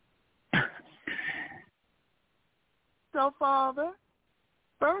 So, Father,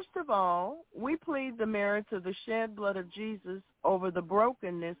 first of all, we plead the merits of the shed blood of Jesus over the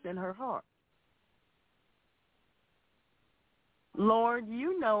brokenness in her heart. Lord,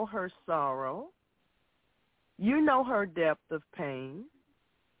 you know her sorrow. You know her depth of pain.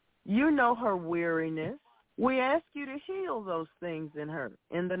 You know her weariness. We ask you to heal those things in her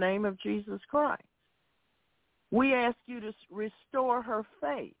in the name of Jesus Christ. We ask you to restore her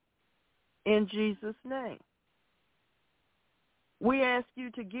faith in Jesus' name. We ask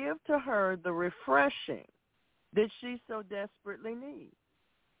you to give to her the refreshing that she so desperately needs.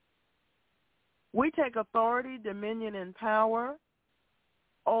 We take authority, dominion, and power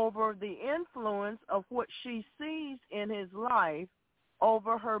over the influence of what she sees in his life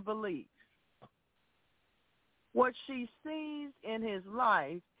over her beliefs. What she sees in his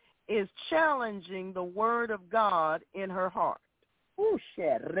life is challenging the word of God in her heart.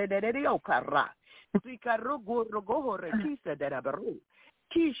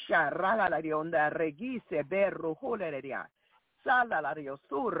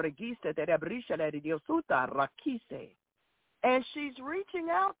 And she's reaching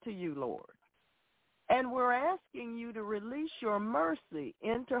out to you, Lord. And we're asking you to release your mercy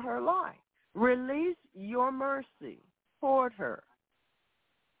into her life. Release your mercy toward her.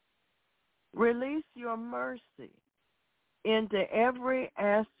 Release your mercy into every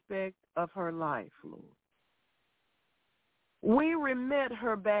aspect of her life, Lord. We remit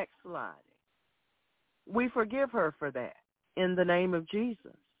her backsliding. We forgive her for that in the name of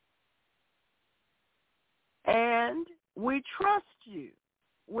Jesus. And we trust you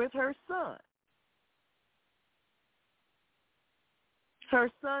with her son. Her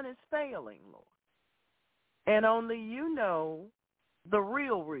son is failing, Lord. And only you know the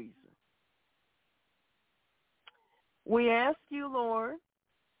real reason. We ask you, Lord,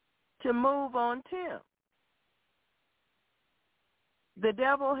 to move on Tim. The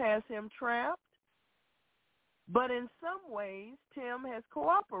devil has him trapped, but in some ways, Tim has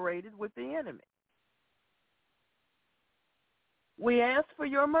cooperated with the enemy. We ask for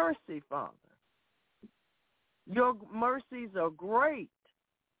your mercy, Father. Your mercies are great.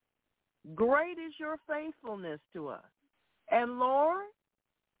 Great is your faithfulness to us. And Lord,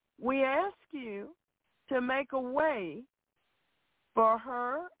 we ask you to make a way for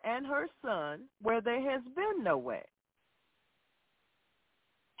her and her son where there has been no way.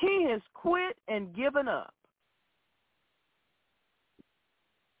 He has quit and given up.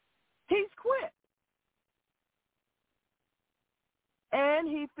 He's quit. And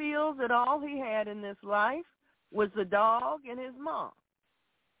he feels that all he had in this life was the dog and his mom.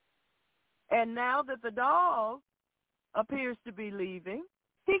 And now that the dog appears to be leaving,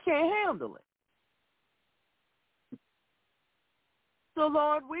 he can't handle it. So,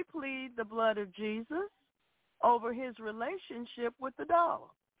 Lord, we plead the blood of Jesus over his relationship with the dog.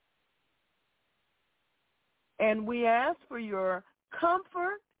 And we ask for your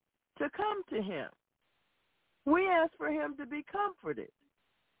comfort to come to him. We ask for him to be comforted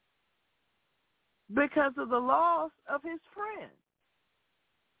because of the loss of his friend.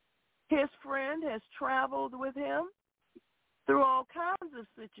 His friend has traveled with him through all kinds of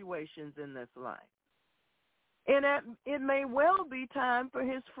situations in this life. And it may well be time for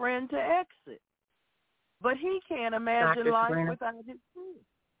his friend to exit. But he can't imagine Dr. life Sabrina, without his friend.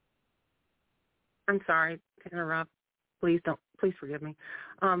 I'm sorry to interrupt. Please forgive me.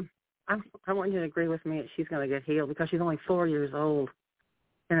 I want you to agree with me that she's going to get healed because she's only 4 years old,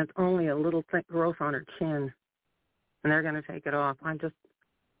 and it's only a little thick growth on her chin, and they're going to take it off.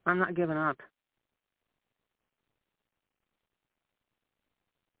 I'm not giving up.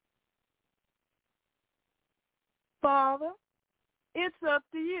 Father, it's up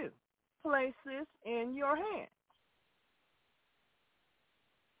to you. Place this in your hands.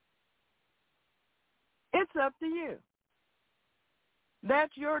 It's up to you.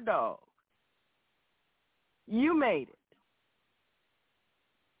 That's your dog. You made it.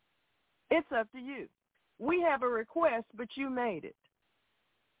 It's up to you. We have a request, but you made it.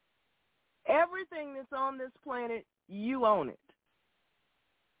 Everything that's on this planet, you own it.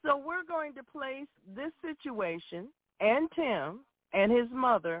 So we're going to place this situation and Tim and his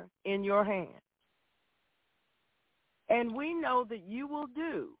mother in your hands. And we know that you will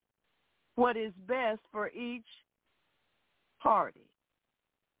do what is best for each party.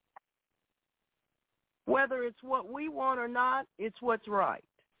 Whether it's what we want or not, it's what's right.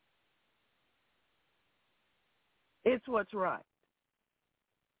 It's what's right.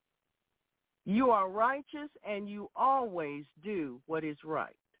 You are righteous and you always do what is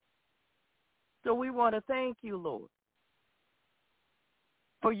right. So we want to thank you, Lord,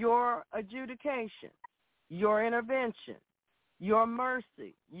 for your adjudication, your intervention, your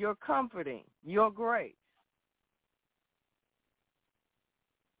mercy, your comforting, your grace.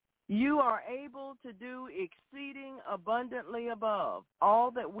 You are able to do exceeding abundantly above all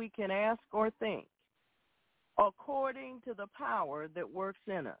that we can ask or think, according to the power that works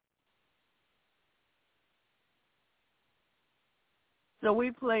in us. So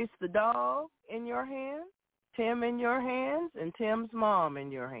we place the dog in your hands, Tim in your hands, and Tim's mom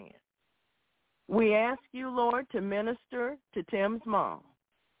in your hands. We ask you, Lord, to minister to Tim's mom.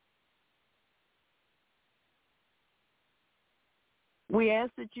 We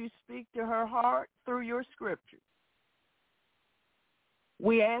ask that you speak to her heart through your scriptures.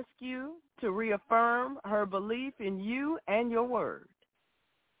 We ask you to reaffirm her belief in you and your word.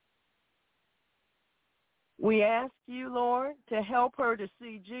 We ask you, Lord, to help her to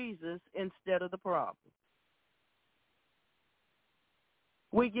see Jesus instead of the problem.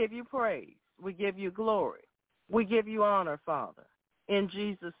 We give you praise. We give you glory. We give you honor, Father, in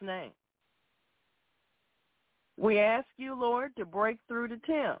Jesus' name. We ask you, Lord, to break through to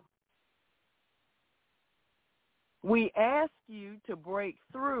Tim. We ask you to break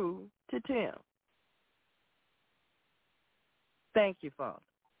through to Tim. Thank you, Father.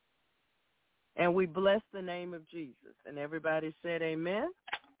 And we bless the name of Jesus. And everybody said amen.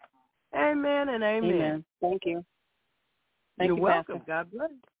 Amen and amen. Amen. Thank you. You're you, welcome. Pastor. God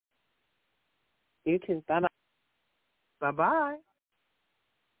bless. You too. Bye-bye. Bye-bye.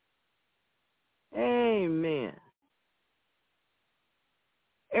 Amen.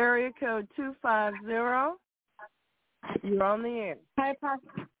 Area code 250. You're on the air. Hi,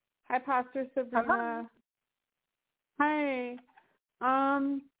 Pastor Sabrina. Hi.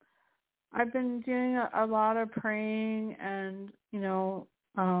 I've been doing a lot of praying and,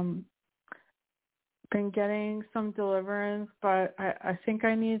 been getting some deliverance, but I think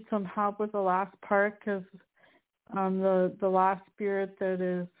I need some help with the last part because the last spirit that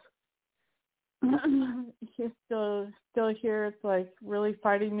is still here, it's like really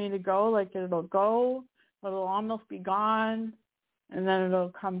fighting me to go. Like it'll go, but it'll almost be gone, and then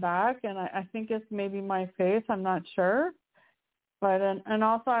it'll come back. And I think it's maybe my faith. I'm not sure. But and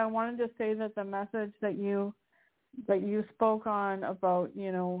also I wanted to say that the message that you spoke on about,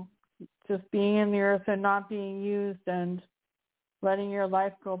 just being in the earth and not being used and letting your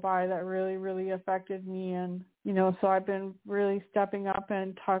life go by, that really, really affected me. And, so I've been really stepping up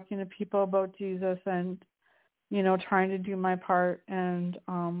and talking to people about Jesus and, trying to do my part. And,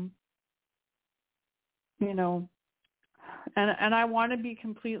 and I want to be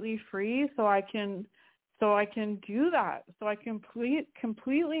completely free so I can do that. So I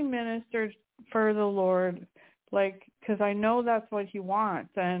completely minister for the Lord, because I know that's what he wants.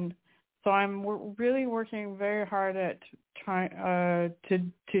 And so I'm really working very hard at trying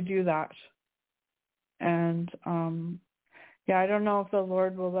to do that. And I don't know if the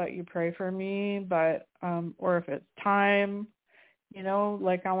Lord will let you pray for me, but or if it's time, I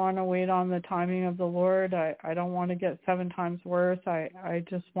want to wait on the timing of the Lord. I don't want to get 7 times worse. I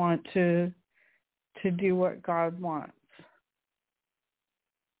just want to do what God wants.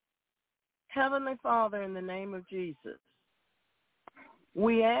 Heavenly Father, in the name of Jesus,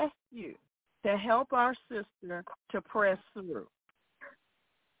 we ask you to help our sister to press through.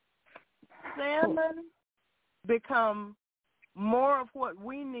 Salmon become more of what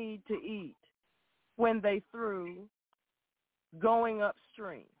we need to eat when they through going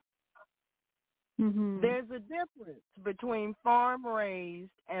upstream. Mm-hmm. There's a difference between farm-raised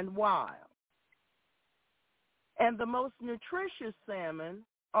and wild. And the most nutritious salmon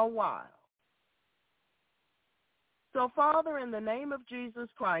are wild. So, Father, in the name of Jesus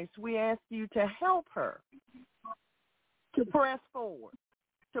Christ, we ask you to help her to press forward,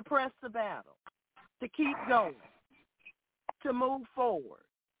 to press the battle, to keep going, to move forward.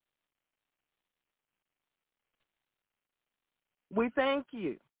 We thank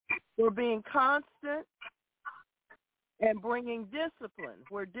you for being constant and bringing discipline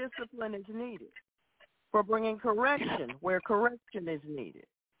where discipline is needed, for bringing correction where correction is needed,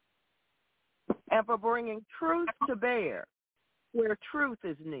 and for bringing truth to bear where truth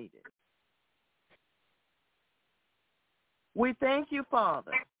is needed. We thank you,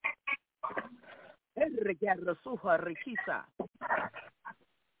 Father,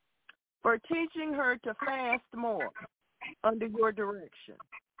 for teaching her to fast more under your direction.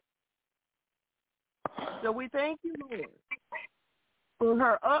 So we thank you, Lord, for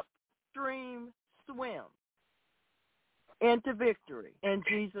her upstream swim into victory in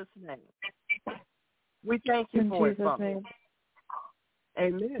Jesus' name. We thank you for it, Father.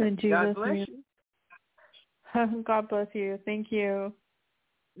 Amen. In Jesus' God bless name. you. God bless you. Thank you.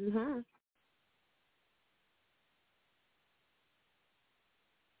 Mm-hmm.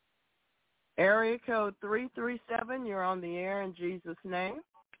 Area code 337, you're on the air in Jesus' name.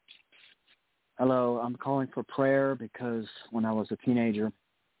 Hello, I'm calling for prayer because when I was a teenager,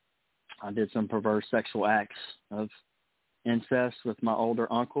 I did some perverse sexual acts of incest with my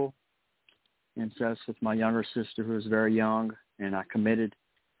older uncle, incest with my younger sister who was very young, and I committed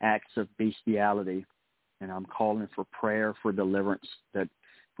acts of bestiality. And I'm calling for prayer for deliverance that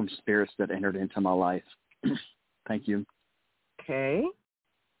from spirits that entered into my life. Thank you. Okay.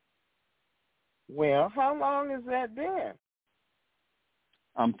 Well, how long has that been?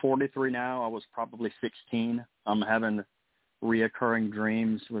 I'm 43 now. I was probably 16. I'm having reoccurring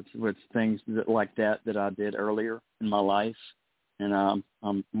dreams with things like that I did earlier in my life, and I'm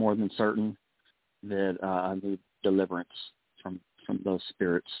more than certain that I need deliverance from those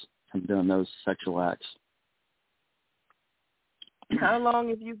spirits, from doing those sexual acts. How long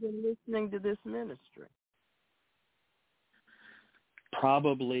have you been listening to this ministry?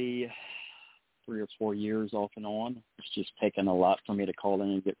 Probably 3 or 4 years off and on. It's just taken a lot for me to call in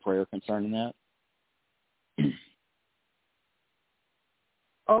and get prayer concerning that.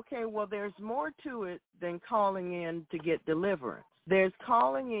 Okay, well, there's more to it than calling in to get deliverance. There's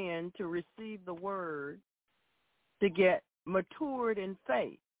calling in to receive the word, to get matured in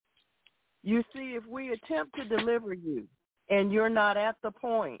faith. You see, if we attempt to deliver you and you're not at the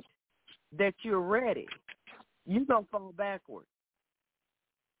point that you're ready, you're going to fall backward.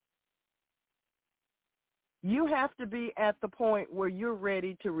 You have to be at the point where you're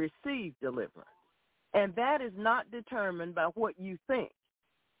ready to receive deliverance. And that is not determined by what you think.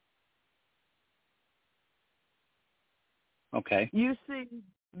 Okay. You see,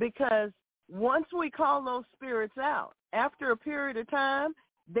 because once we call those spirits out, after a period of time,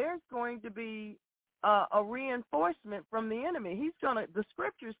 there's going to be a reinforcement from the enemy. The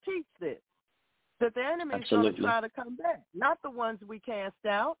scriptures teach this, that the enemy is going to try to come back, not the ones we cast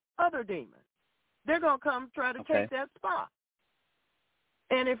out, other demons. They're going to come try to take that spot.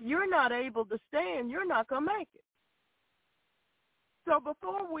 And if you're not able to stand, you're not going to make it. So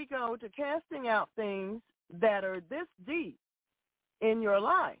before we go to casting out things that are this deep in your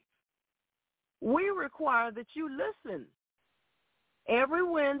life, we require that you listen every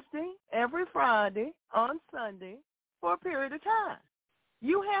Wednesday, every Friday, on Sunday for a period of time.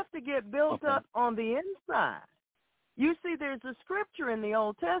 You have to get built up on the inside. You see, there's a scripture in the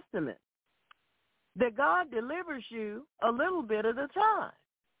Old Testament that God delivers you a little bit at a time.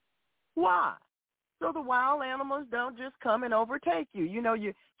 Why? So the wild animals don't just come and overtake you. You know,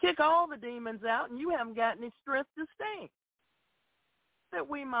 you kick all the demons out and you haven't got any strength to stand. That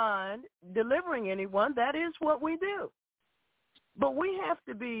we mind delivering anyone, that is what we do. But we have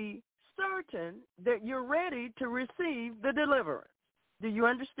to be certain that you're ready to receive the deliverance. Do you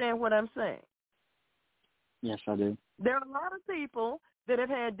understand what I'm saying? Yes, I do. There are a lot of people that have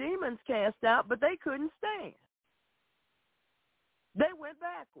had demons cast out, but they couldn't stand. They went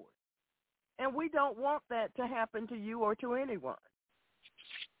backwards. And we don't want that to happen to you or to anyone.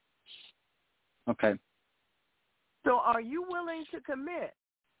 Okay. So are you willing to commit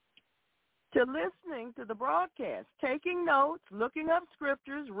to listening to the broadcast, taking notes, looking up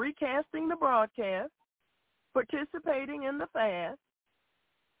scriptures, recasting the broadcast, participating in the fast,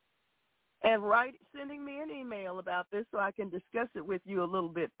 and sending me an email about this so I can discuss it with you a little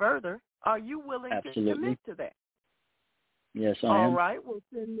bit further? Are you willing to commit to that? Yes, I am. All right. Well,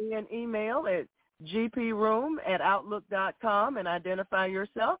 send me an email at gproom@outlook.com and identify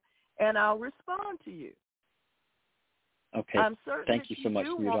yourself, and I'll respond to you. Okay. I'm certain Thank that you so much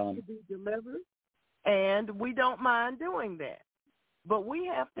do for your want time. to be delivered, and we don't mind doing that. But we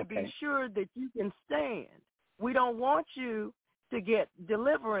have to be sure that you can stand. We don't want you to get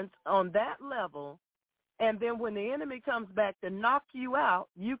deliverance on that level, and then when the enemy comes back to knock you out,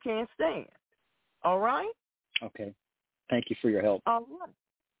 you can't stand. All right? Okay. Thank you for your help. All right.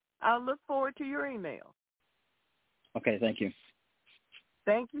 I'll look forward to your email. Okay, thank you.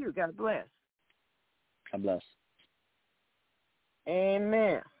 Thank you. God bless. God bless.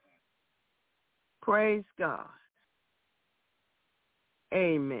 Amen. Praise God.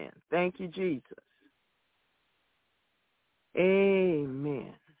 Amen. Thank you, Jesus.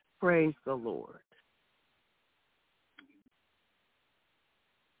 Amen. Praise the Lord.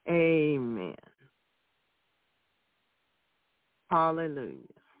 Amen. Hallelujah.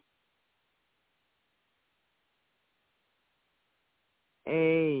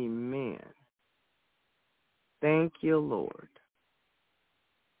 Amen. Thank you, Lord.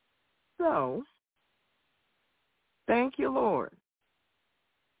 So, thank you, Lord.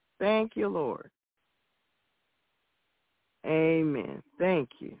 Thank you, Lord. Amen. Thank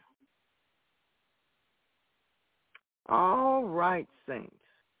you. All right, saints.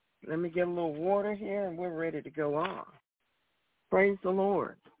 Let me get a little water here and we're ready to go on. Praise the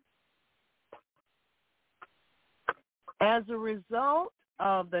Lord. As a result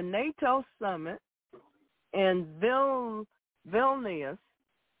of the NATO summit in Vilnius,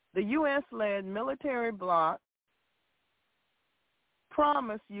 the U.S.-led military bloc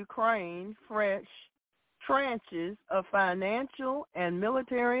promised Ukraine fresh tranches of financial and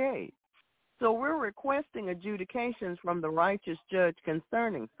military aid. So we're requesting adjudications from the righteous judge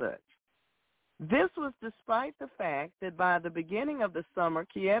concerning such. This was despite the fact that by the beginning of the summer,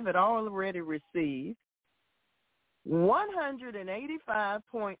 Kiev had already received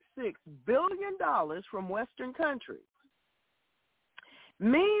 $185.6 billion from Western countries.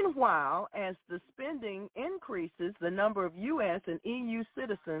 Meanwhile, as the spending increases, the number of U.S. and EU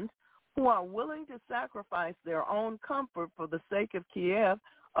citizens who are willing to sacrifice their own comfort for the sake of Kiev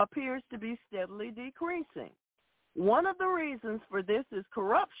appears to be steadily decreasing. One of the reasons for this is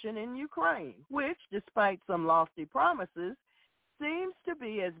corruption in Ukraine, which, despite some lofty promises, seems to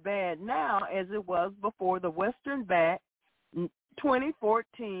be as bad now as it was before the Western-backed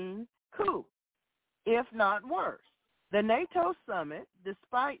 2014 coup, if not worse. The NATO summit,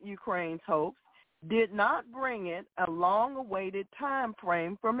 despite Ukraine's hopes, did not bring it a long-awaited time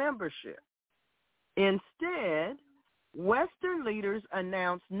frame for membership. Instead, Western leaders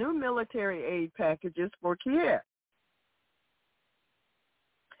announced new military aid packages for Kiev.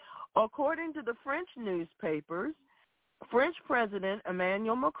 According to the French newspapers, French President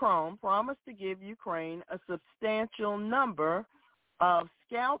Emmanuel Macron promised to give Ukraine a substantial number of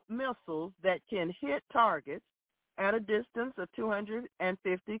Scalp missiles that can hit targets at a distance of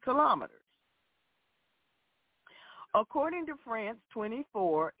 250 kilometers. According to France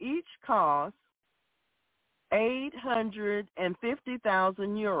 24, each costs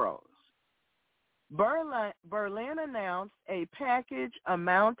 850,000 euros. Berlin announced a package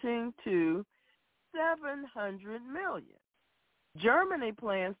amounting to 700 million. Germany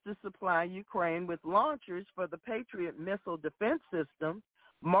plans to supply Ukraine with launchers for the Patriot missile defense system,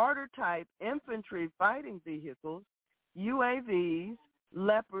 Marder-type infantry fighting vehicles, UAVs,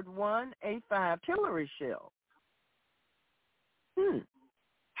 Leopard 1 A5 artillery shells.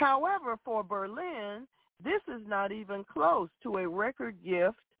 However, for Berlin, this is not even close to a record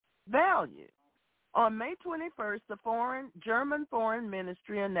gift value. On May 21st, the German Foreign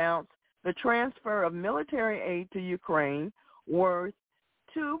Ministry announced the transfer of military aid to Ukraine worth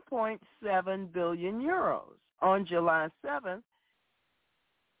 2.7 billion euros. On July 7th,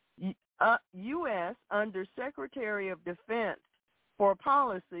 U.S. Under Secretary of Defense for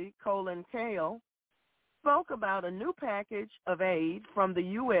Policy, Colin Kahl, spoke about a new package of aid from the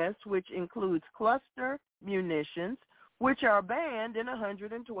U.S., which includes cluster munitions, which are banned in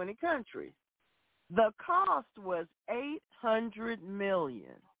 120 countries. The cost was $800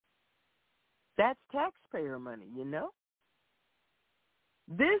 million. That's taxpayer money, you know.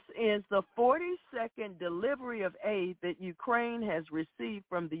 This is the 42nd delivery of aid that Ukraine has received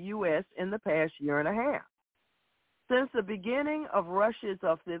from the U.S. in the past year and a half. Since the beginning of Russia's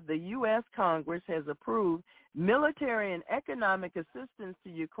offensive, the U.S. Congress has approved military and economic assistance to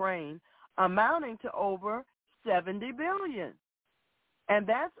Ukraine amounting to over $70 billion. And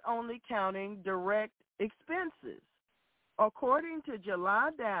that's only counting direct expenses. According to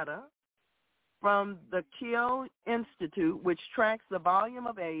July data from the Kiel Institute, which tracks the volume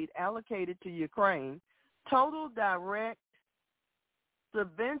of aid allocated to Ukraine, total direct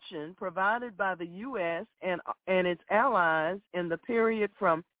subvention provided by the U.S. and its allies in the period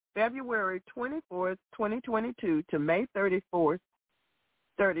from February 24th, 2022 to May 31st,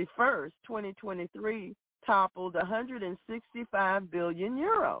 2023 toppled 165 billion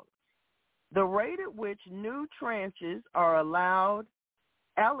euros. The rate at which new tranches are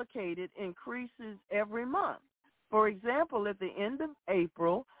allocated increases every month. For example, at the end of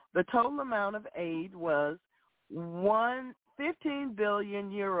April, the total amount of aid was 15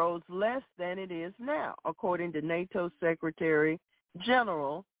 billion euros less than it is now, according to NATO Secretary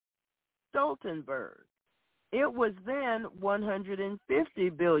General Stoltenberg. It was then 150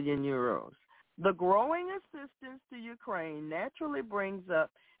 billion euros. The growing assistance to Ukraine naturally brings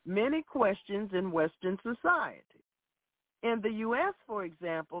up many questions in Western society. In the U.S., for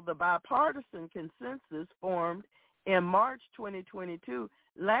example, the bipartisan consensus formed in March 2022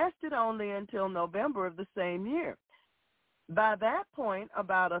 lasted only until November of the same year. By that point,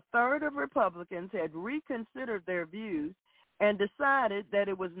 about a third of Republicans had reconsidered their views and decided that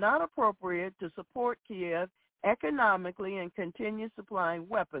it was not appropriate to support Kiev economically and continue supplying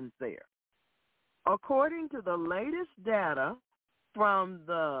weapons there. According to the latest data from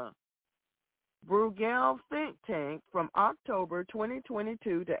the Bruegel think tank from October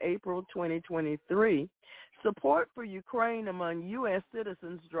 2022 to April 2023, support for Ukraine among U.S.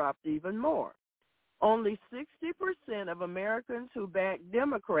 citizens dropped even more. Only 60% of Americans who back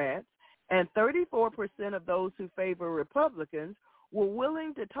Democrats and 34% of those who favor Republicans were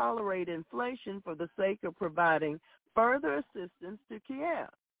willing to tolerate inflation for the sake of providing further assistance to Kiev.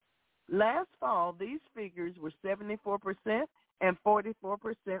 Last fall, these figures were 74% and 44%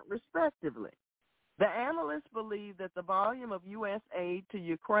 respectively. The analysts believe that the volume of U.S. aid to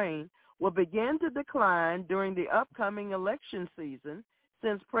Ukraine will begin to decline during the upcoming election season,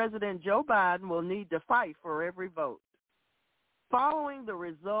 since President Joe Biden will need to fight for every vote. Following the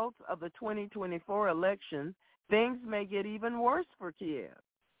results of the 2024 election, things may get even worse for Kiev.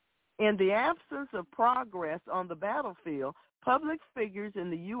 In the absence of progress on the battlefield, public figures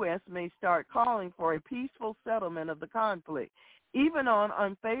in the U.S. may start calling for a peaceful settlement of the conflict, even on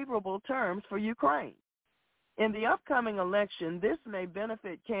unfavorable terms for Ukraine. In the upcoming election, this may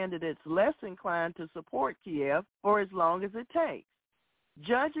benefit candidates less inclined to support Kiev for as long as it takes.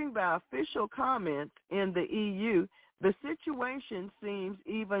 Judging by official comments in the EU, the situation seems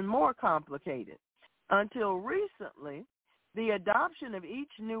even more complicated. Until recently, the adoption of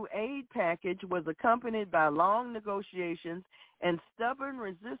each new aid package was accompanied by long negotiations and stubborn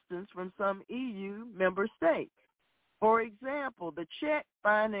resistance from some EU member states. For example, the Czech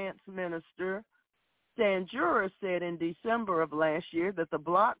finance minister Stanjura said in December of last year that the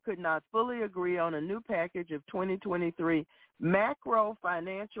bloc could not fully agree on a new package of 2023 macro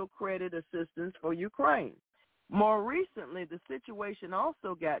financial credit assistance for Ukraine. More recently, the situation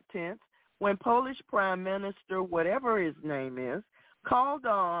also got tense when Polish Prime Minister, whatever his name is, called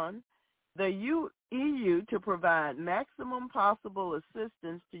on the EU to provide maximum possible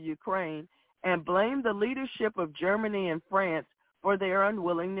assistance to Ukraine and blamed the leadership of Germany and France for their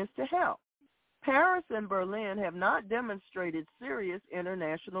unwillingness to help. Paris and Berlin have not demonstrated serious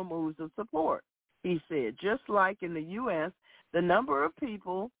international moves of support, he said. Just like in the U.S., the number of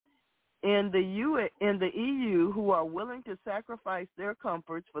people in the EU who are willing to sacrifice their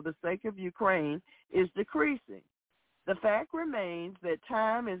comforts for the sake of Ukraine is decreasing. The fact remains that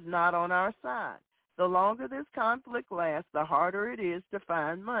time is not on our side. The longer this conflict lasts, the harder it is to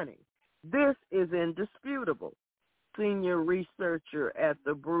find money. This is indisputable. Senior researcher at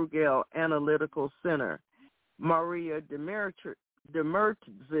the Bruegel Analytical Center, Maria Demertzis,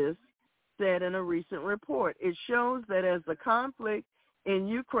 said in a recent report, it shows that as the conflict in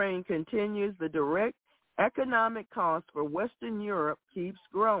Ukraine continues, the direct economic cost for Western Europe keeps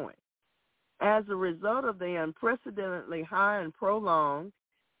growing. As a result of the unprecedentedly high and prolonged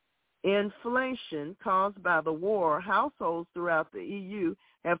inflation caused by the war, households throughout the EU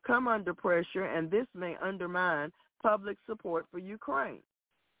have come under pressure, and this may undermine public support for Ukraine.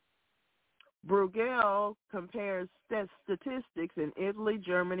 Bruegel compares statistics in Italy,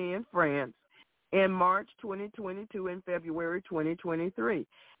 Germany, and France in March 2022 and February 2023.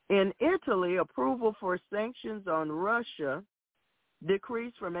 In Italy, approval for sanctions on Russia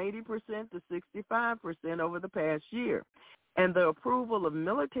decreased from 80% to 65% over the past year, and the approval of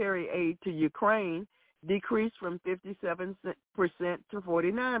military aid to Ukraine decreased from 57% to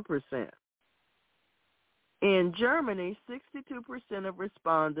 49%. In Germany, 62% of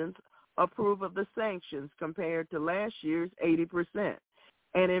respondents approve of the sanctions compared to last year's 80%.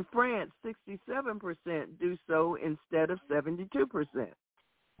 And in France, 67% do so instead of 72%.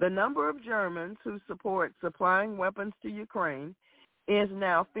 The number of Germans who support supplying weapons to Ukraine is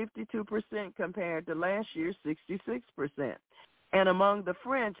now 52% compared to last year's 66%. And among the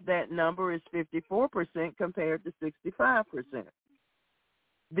French, that number is 54% compared to 65%.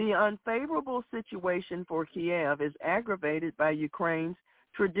 The unfavorable situation for Kiev is aggravated by Ukraine's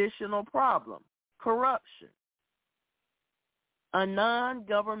traditional problem, corruption. A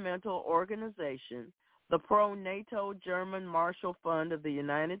non-governmental organization, the pro-NATO German Marshall Fund of the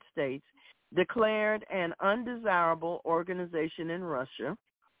United States, declared an undesirable organization in Russia,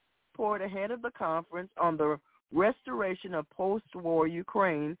 poured ahead of the conference on the restoration of post-war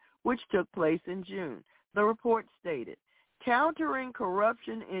Ukraine, which took place in June. The report stated, countering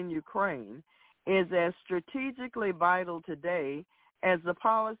corruption in Ukraine is as strategically vital today as the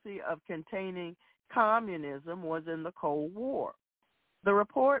policy of containing communism was in the Cold War. The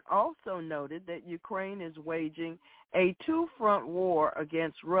report also noted that Ukraine is waging a two-front war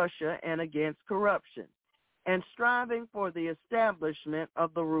against Russia and against corruption, and striving for the establishment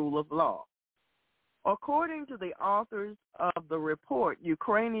of the rule of law. According to the authors of the report,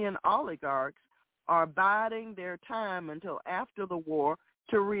 Ukrainian oligarchs are biding their time until after the war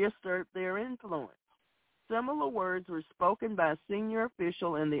to reassert their influence. Similar words were spoken by a senior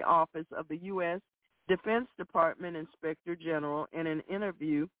official in the office of the U.S. Defense Department Inspector General in an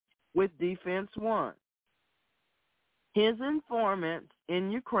interview with Defense One. His informants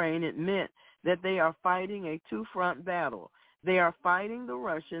in Ukraine admit that they are fighting a two-front battle. They are fighting the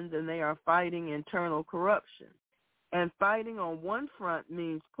Russians and they are fighting internal corruption. And fighting on one front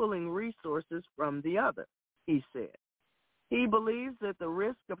means pulling resources from the other, he said. He believes that the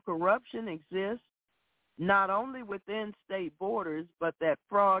risk of corruption exists not only within state borders, but that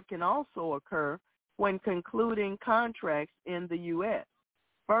fraud can also occur when concluding contracts in the U.S.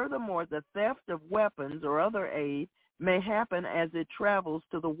 Furthermore, the theft of weapons or other aid may happen as it travels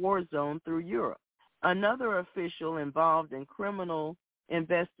to the war zone through Europe. Another official involved in criminal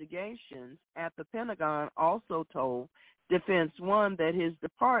investigations at the Pentagon also told Defense One that his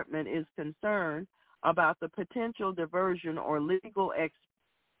department is concerned about the potential diversion or legal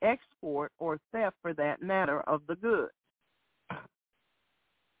export or theft, for that matter, of the goods.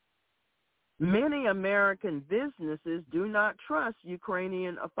 Many American businesses do not trust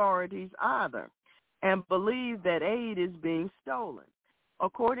Ukrainian authorities either and believe that aid is being stolen.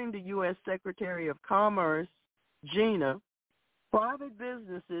 According to U.S. Secretary of Commerce Gina, private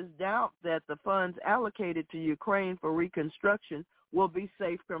businesses doubt that the funds allocated to Ukraine for reconstruction will be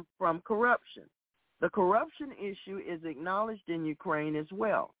safe from corruption. The corruption issue is acknowledged in Ukraine as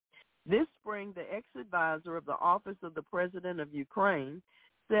well. This spring, the ex-advisor of the Office of the President of Ukraine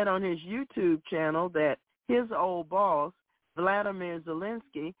said on his YouTube channel that his old boss, Vladimir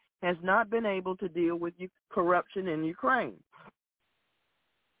Zelensky, has not been able to deal with corruption in Ukraine.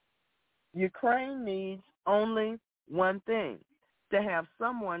 Ukraine needs only one thing, to have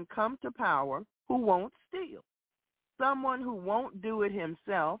someone come to power who won't steal, someone who won't do it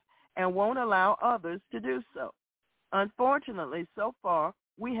himself and won't allow others to do so. Unfortunately, so far,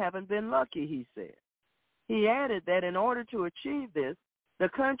 we haven't been lucky, he said. He added that in order to achieve this, the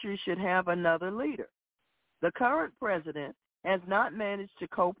country should have another leader. The current president has not managed to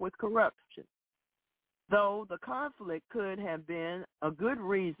cope with corruption, though the conflict could have been a good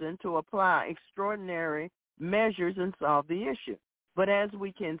reason to apply extraordinary measures and solve the issue. But as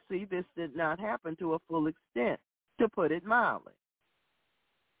we can see, this did not happen to a full extent, to put it mildly.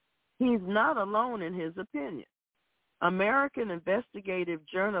 He's not alone in his opinion. American investigative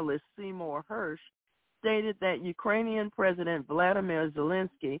journalist Seymour Hersh stated that Ukrainian President Vladimir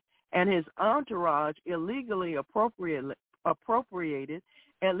Zelensky and his entourage illegally appropriated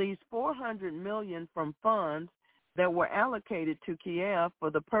at least $400 million from funds that were allocated to Kiev for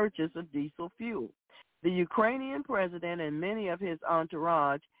the purchase of diesel fuel. The Ukrainian president and many of his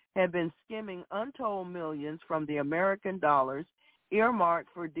entourage have been skimming untold millions from the American dollars earmarked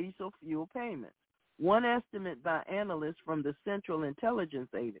for diesel fuel payments. One estimate by analysts from the Central Intelligence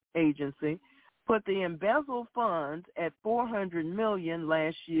Agency put the embezzled funds at $400 million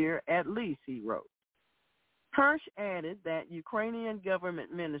last year at least, he wrote. Hersh added that Ukrainian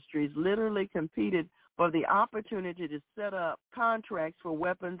government ministries literally competed for the opportunity to set up contracts for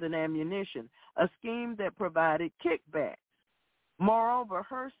weapons and ammunition, a scheme that provided kickbacks. Moreover,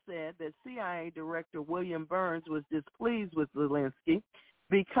 Hersh said that CIA Director William Burns was displeased with Zelensky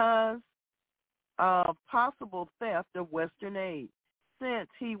because of possible theft of Western aid, since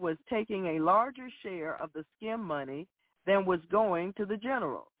he was taking a larger share of the skim money than was going to the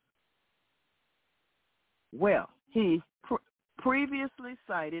generals. Well, he previously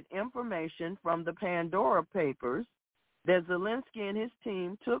cited information from the Pandora Papers that Zelensky and his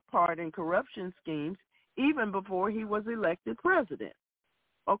team took part in corruption schemes even before he was elected president.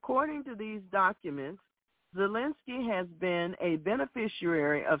 According to these documents, Zelensky has been a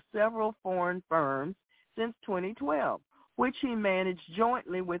beneficiary of several foreign firms since 2012, which he managed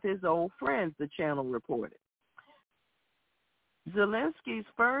jointly with his old friends, the channel reported. Zelensky's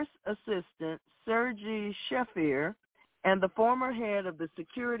first assistant, Sergei Shefir, and the former head of the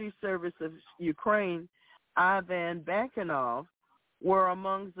Security Service of Ukraine, Ivan Bakanov, were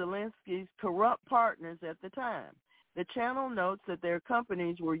among Zelensky's corrupt partners at the time. The channel notes that their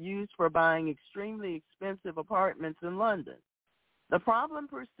companies were used for buying extremely expensive apartments in London. The problem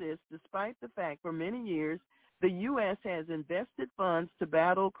persists despite the fact for many years the U.S. has invested funds to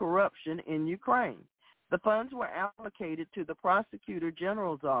battle corruption in Ukraine. The funds were allocated to the Prosecutor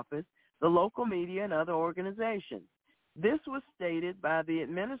General's office, the local media, and other organizations. This was stated by the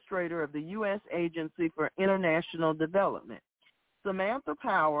administrator of the U.S. Agency for International Development, Samantha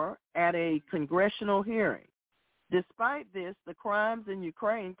Power, at a congressional hearing. Despite this, the crimes in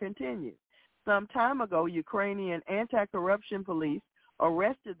Ukraine continue. Some time ago, Ukrainian anti-corruption police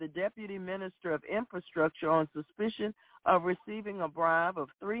arrested the Deputy Minister of Infrastructure on suspicion of receiving a bribe of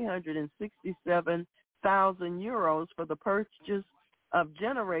 367,000 euros for the purchase of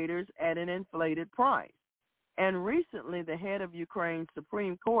generators at an inflated price. And recently, the head of Ukraine's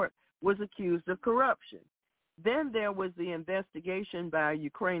Supreme Court was accused of corruption. Then there was the investigation by a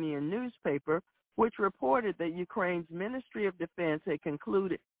Ukrainian newspaper, which reported that Ukraine's Ministry of Defense had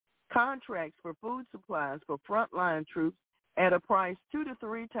concluded contracts for food supplies for frontline troops at a price 2 to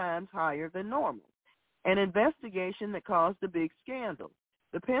 3 times higher than normal, an investigation that caused a big scandal.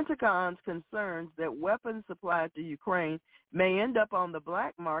 The Pentagon's concerns that weapons supplied to Ukraine may end up on the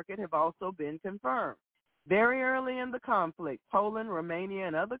black market have also been confirmed. Very early in the conflict, Poland, Romania,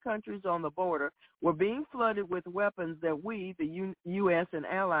 and other countries on the border were being flooded with weapons that we, the U.S. and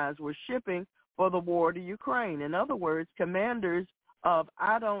allies, were shipping for the war to Ukraine. In other words, commanders of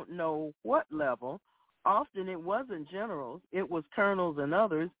I don't know what level, often it wasn't generals, it was colonels and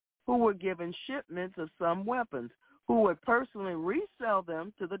others, who were given shipments of some weapons, who would personally resell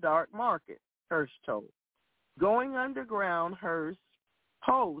them to the dark market, Hirsch told. Going underground, Hirsch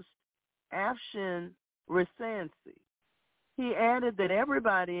host Afshin Resansi. He added that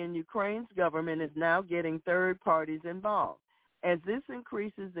everybody in Ukraine's government is now getting third parties involved, as this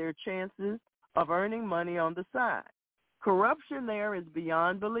increases their chances of earning money on the side. Corruption there is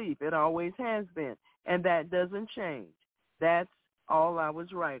beyond belief. It always has been, and that doesn't change. That's all I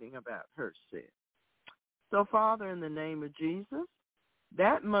was writing about, Hirsch said. So, Father, in the name of Jesus,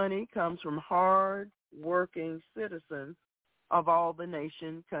 that money comes from hard-working citizens of all the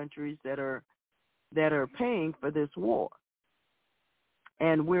nation countries that are paying for this war.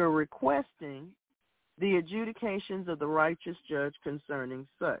 And we're requesting the adjudications of the righteous judge concerning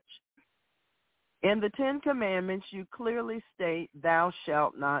such. In the 10 Commandments, you clearly state, thou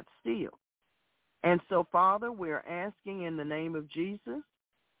shalt not steal. And so, Father, we're asking in the name of Jesus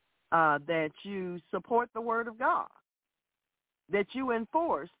that you support the word of God, that you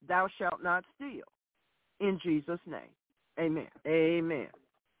enforce, thou shalt not steal, in Jesus' name. Amen. Amen.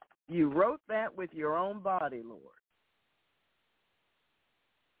 You wrote that with your own body, Lord.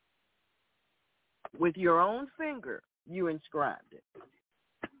 With your own finger, you inscribed it.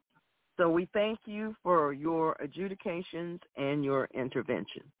 So we thank you for your adjudications and your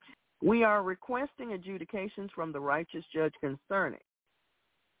intervention. We are requesting adjudications from the righteous judge concerning.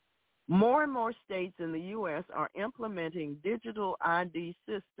 More and more states in the U.S. are implementing digital ID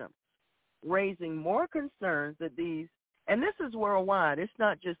systems, raising more concerns that these, and this is worldwide, it's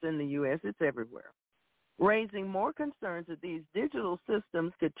not just in the U.S., it's everywhere, raising more concerns that these digital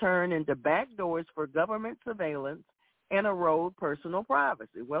systems could turn into backdoors for government surveillance and erode personal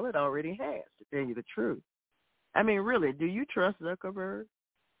privacy. Well, it already has, to tell you the truth. I mean, really, do you trust Zuckerberg?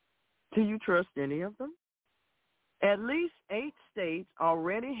 Do you trust any of them? At least 8 states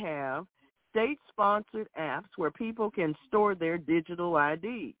already have state-sponsored apps where people can store their digital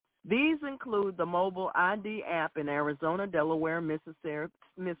ID. These include the mobile ID app in Arizona, Delaware,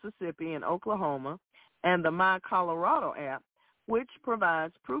 Mississippi, and Oklahoma, and the My Colorado app, which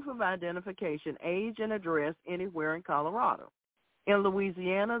provides proof of identification, age, and address anywhere in Colorado. In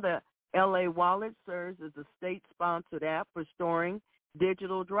Louisiana, the LA Wallet serves as a state-sponsored app for storing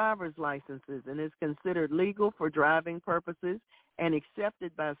digital driver's licenses and is considered legal for driving purposes and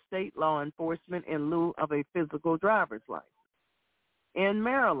accepted by state law enforcement in lieu of a physical driver's license. In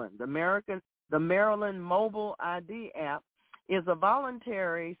Maryland, the Maryland Mobile ID app is a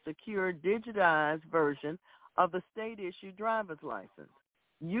voluntary, secure, digitized version of the state-issued driver's license.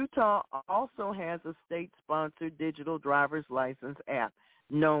 Utah also has a state-sponsored digital driver's license app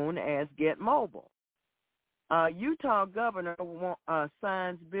known as Get Mobile. Utah governor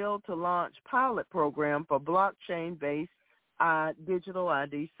signs bill to launch pilot program for blockchain-based digital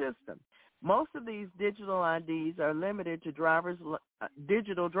ID system. Most of these digital IDs are limited to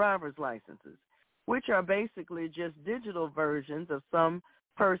digital driver's licenses, which are basically just digital versions of some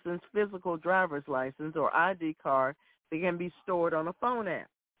person's physical driver's license or ID card that can be stored on a phone app.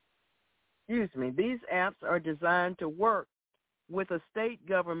 These apps are designed to work with a state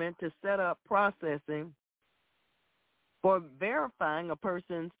government to set up processing for verifying a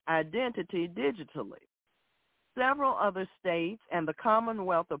person's identity digitally. Several other states and the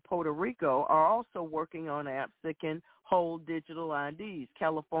Commonwealth of Puerto Rico are also working on apps that can hold digital IDs.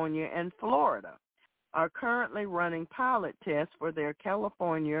 California and Florida are currently running pilot tests for their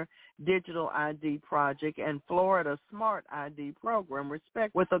California Digital ID project and Florida Smart ID program,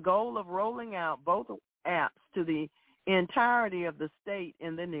 with a goal of rolling out both apps to the entirety of the state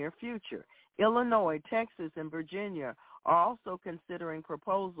in the near future. Illinois, Texas, and Virginia are also considering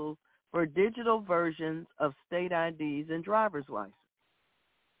proposals for digital versions of state IDs and driver's license.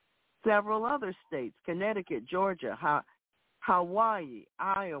 Several other states, Connecticut, Georgia, Hawaii,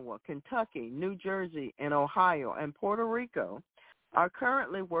 Iowa, Kentucky, New Jersey, and Ohio, and Puerto Rico are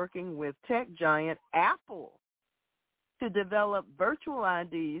currently working with tech giant Apple to develop virtual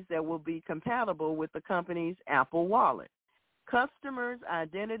IDs that will be compatible with the company's Apple Wallet. Customers'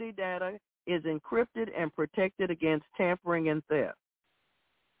 identity data is encrypted and protected against tampering and theft.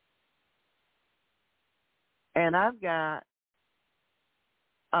 And I've got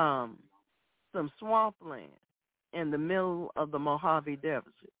some swampland in the middle of the Mojave Desert,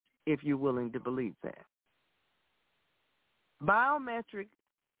 if you're willing to believe that. Biometric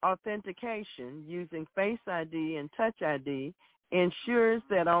authentication using Face ID and Touch ID ensures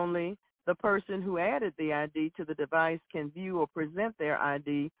that only the person who added the ID to the device can view or present their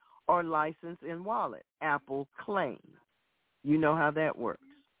ID or license in wallet, Apple claims. You know how that works.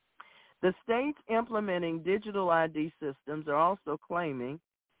 The states implementing digital ID systems are also claiming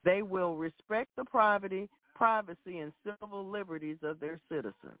they will respect the privacy and civil liberties of their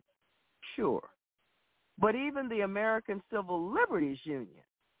citizens. Sure. But even the American Civil Liberties Union,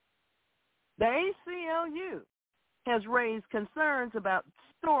 the ACLU, has raised concerns about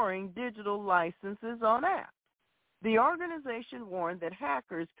storing digital licenses on apps. The organization warned that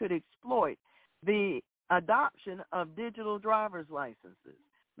hackers could exploit the adoption of digital driver's licenses.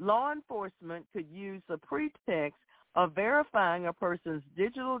 Law enforcement could use the pretext of verifying a person's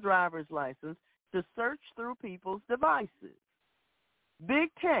digital driver's license to search through people's devices. Big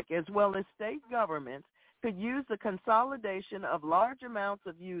tech, as well as state governments, could use the consolidation of large amounts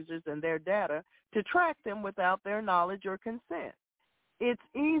of users and their data to track them without their knowledge or consent. It's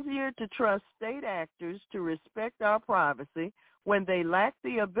easier to trust state actors to respect our privacy when they lack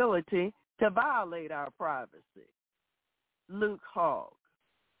the ability to violate our privacy. Luke Hogg.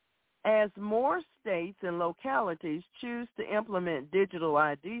 As more states and localities choose to implement digital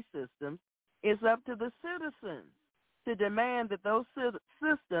ID systems, it's up to the citizens to demand that those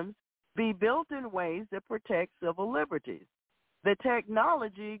systems be built in ways that protect civil liberties. The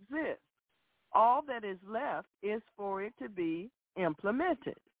technology exists. All that is left is for it to be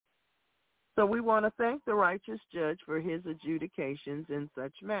implemented. So we want to thank the righteous judge for his adjudications in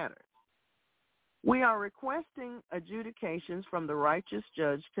such matters. We are requesting adjudications from the righteous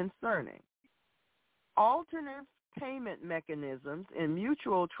judge concerning alternate payment mechanisms in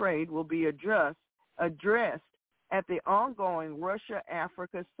mutual trade will be addressed at the ongoing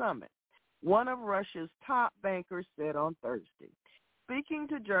Russia-Africa Summit, one of Russia's top bankers said on Thursday, speaking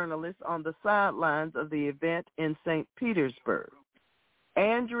to journalists on the sidelines of the event in St. Petersburg.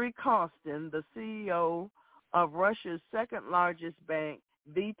 Andriy Kostin, the CEO of Russia's second-largest bank,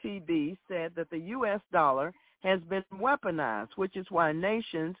 VTB, said that the U.S. dollar has been weaponized, which is why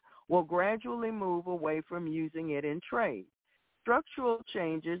nations will gradually move away from using it in trade. Structural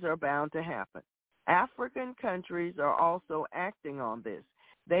changes are bound to happen. African countries are also acting on this.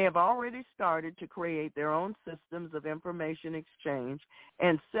 They have already started to create their own systems of information exchange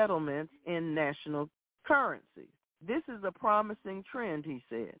and settlements in national currencies. This is a promising trend, he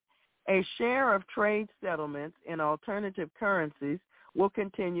said. A share of trade settlements in alternative currencies will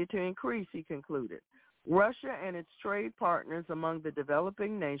continue to increase, he concluded. Russia and its trade partners among the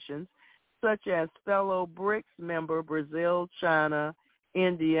developing nations, such as fellow BRICS member Brazil, China,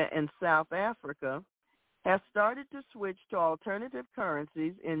 India, and South Africa, have started to switch to alternative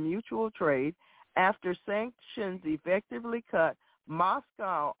currencies in mutual trade after sanctions effectively cut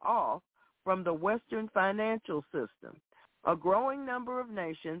Moscow off from the Western financial system. A growing number of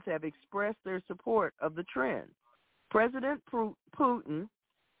nations have expressed their support of the trend. President Putin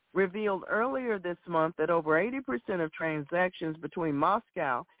revealed earlier this month that over 80% of transactions between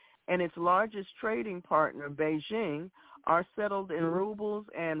Moscow and its largest trading partner, Beijing, are settled in rubles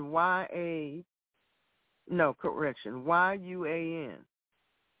and yuan.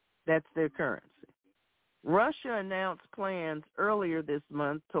 That's their currency. Russia announced plans earlier this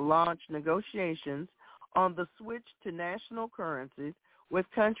month to launch negotiations on the switch to national currencies with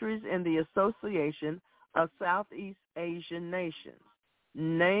countries in the Association of Southeast Asian Nations,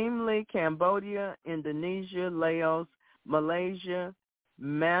 namely Cambodia, Indonesia, Laos, Malaysia,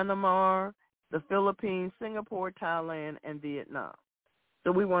 Myanmar, the Philippines, Singapore, Thailand, and Vietnam.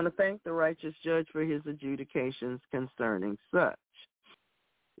 So we want to thank the righteous judge for his adjudications concerning such.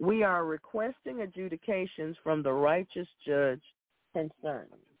 We are requesting adjudications from the righteous judge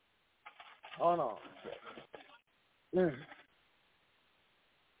concerning. Hold on.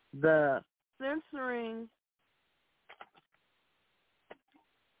 The censoring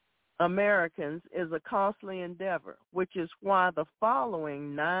Americans is a costly endeavor, which is why the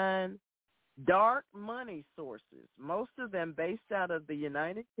following 9 dark money sources, most of them based out of the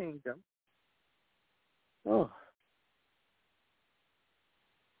United Kingdom.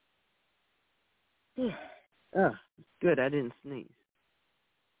 Good, I didn't sneeze.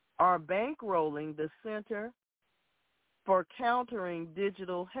 Are bankrolling the Center for Countering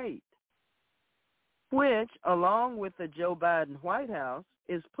Digital Hate, which, along with the Joe Biden White House,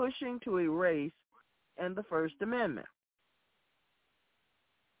 is pushing to erase and the First Amendment.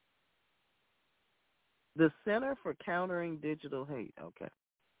 The Center for Countering Digital Hate, okay.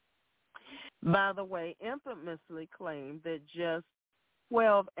 By the way, infamously claimed that just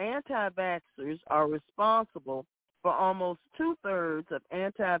 12 anti-vaxxers are responsible for almost 2/3 of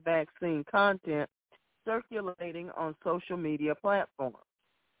anti-vaccine content circulating on social media platforms.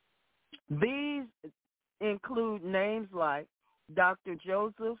 These include names like Dr.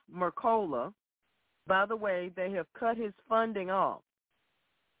 Joseph Mercola. By the way, they have cut his funding off.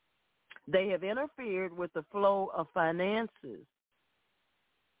 They have interfered with the flow of finances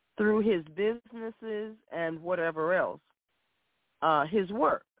through his businesses and whatever else, his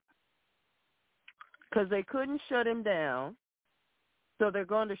work, because they couldn't shut him down, so they're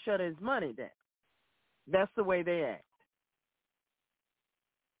going to shut his money down. That's the way they act.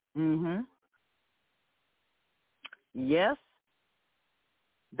 Yes,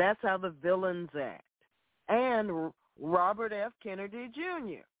 that's how the villains act. And Robert F. Kennedy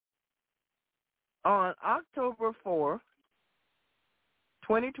Jr. On October 4th,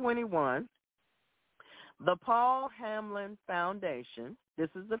 2021, the Paul Hamlin Foundation,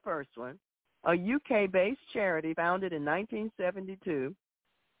 this is the first one, a UK-based charity founded in 1972,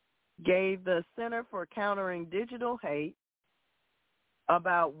 gave the Center for Countering Digital Hate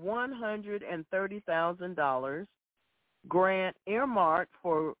about $130,000 grant earmarked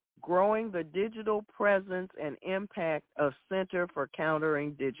for growing the digital presence and impact of Center for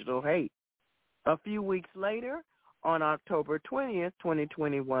Countering Digital Hate. A few weeks later, on October 20th,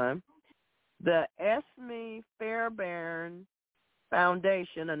 2021, the Esme Fairbairn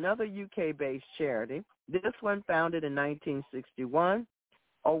Foundation, another UK-based charity, this one founded in 1961,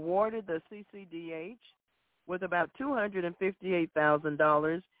 awarded the CCDH with about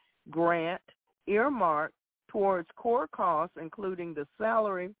 $258,000 grant earmarked towards core costs, including the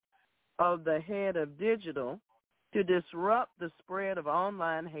salary of the head of digital, to disrupt the spread of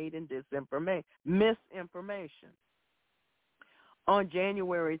online hate and misinformation. On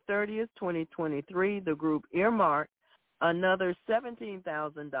January 30th, 2023, the group earmarked another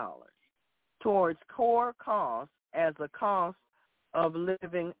 $17,000 towards core costs as a cost of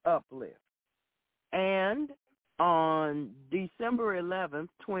living uplift. And on December 11th,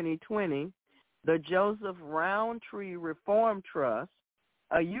 2020, the Joseph Rowntree Reform Trust,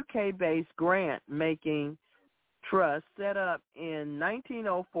 a UK-based grant-making trust set up in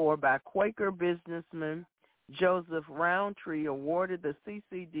 1904 by Quaker businessman Joseph Rowntree, awarded the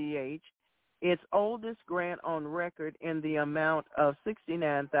CCDH its oldest grant on record in the amount of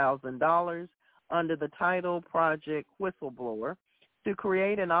 $69,000 under the title Project Whistleblower to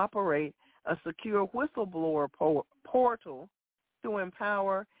create and operate a secure whistleblower portal to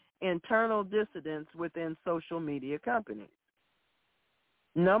empower internal dissidents within social media companies.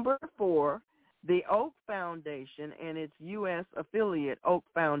 Number 4, the Oak Foundation and its U.S. affiliate, Oak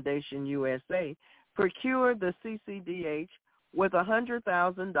Foundation USA, procured the CCDH with a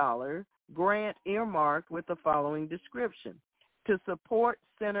 $100,000 grant earmarked with the following description: to support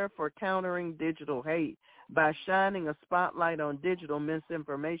Center for Countering Digital Hate by shining a spotlight on digital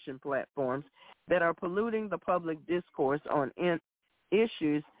misinformation platforms that are polluting the public discourse on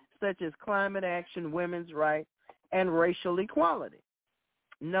issues such as climate action, women's rights, and racial equality.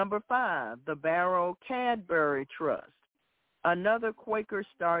 Number 5, the Barrow Cadbury Trust, another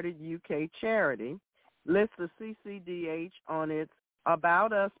Quaker-started UK charity, lists the CCDH on its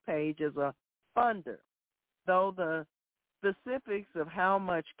About Us page as a funder, though the specifics of how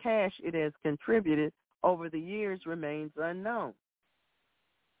much cash it has contributed over the years remains unknown.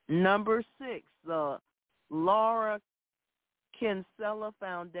 Number 6, the Laura Kinsella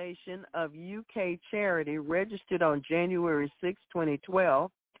Foundation of UK charity, registered on January 6,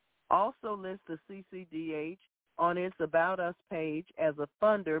 2012, also lists the CCDH on its About Us page as a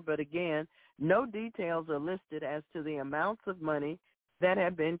funder, but again, no details are listed as to the amounts of money that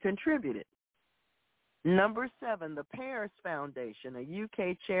have been contributed. Number 7, the Paris Foundation, a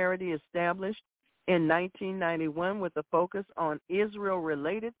UK charity established in 1991 with a focus on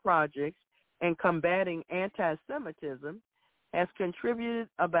Israel-related projects and combating anti-Semitism, has contributed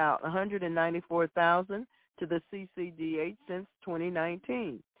about $194,000 to the CCDH since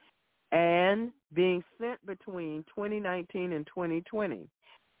 2019 and being sent between 2019 and 2020.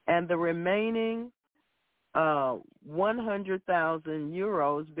 And the remaining 100,000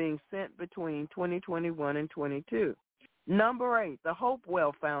 euros being sent between 2021 and 22. Number 8, the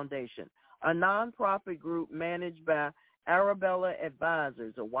Hopewell Foundation, a nonprofit group managed by Arabella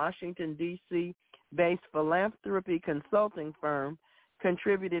Advisors, a Washington, D.C.-based philanthropy consulting firm,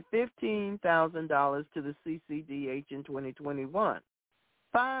 contributed $15,000 to the CCDH in 2021.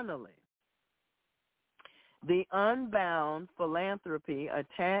 Finally, the Unbound Philanthropy, a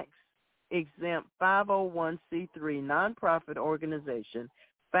tax-exempt 501c3 nonprofit organization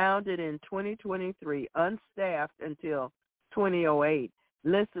founded in 2023, unstaffed until 2008,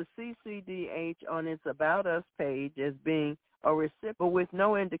 lists the CCDH on its About Us page as being a recipient with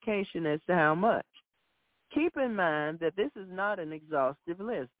no indication as to how much. Keep in mind that this is not an exhaustive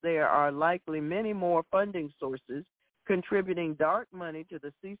list. There are likely many more funding sources contributing dark money to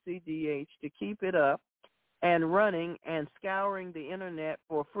the CCDH to keep it up and running and scouring the Internet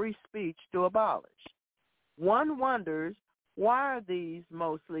for free speech to abolish. One wonders, why are these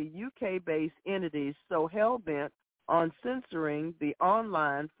mostly UK-based entities so hell-bent on censoring the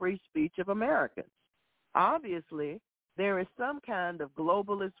online free speech of Americans? Obviously, there is some kind of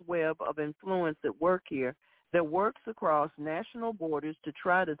globalist web of influence at work here that works across national borders to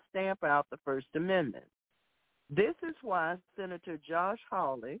try to stamp out the First Amendment. This is why Senator Josh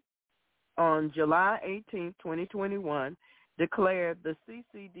Hawley, on July 18, 2021, declared the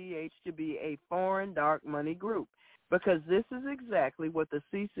CCDH to be a foreign dark money group, because this is exactly what the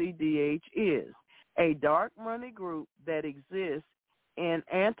CCDH is, a dark money group that exists in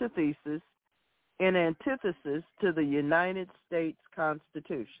antithesis to the United States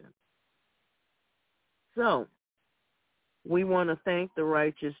Constitution. So, we want to thank the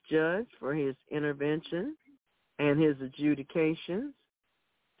righteous judge for his intervention and his adjudications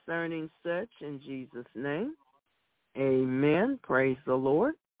concerning such, in Jesus' name. Amen. Praise the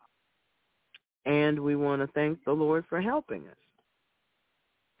Lord. And we want to thank the Lord for helping us,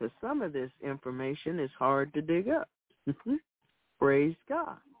 because some of this information is hard to dig up. Praise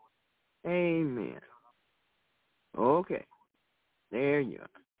God. Amen. Okay. There you are.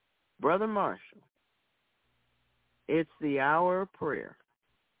 Brother Marshall, it's the hour of prayer.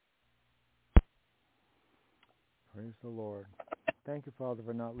 Praise the Lord. Thank you, Father,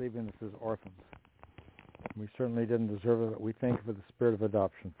 for not leaving us as orphans. We certainly didn't deserve it, but we thank you for the spirit of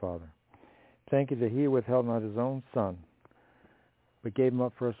adoption, Father. Thank you that he withheld not his own son, but gave him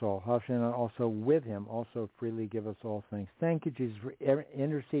up for us all. How shall not also with him also freely give us all things? Thank you, Jesus, for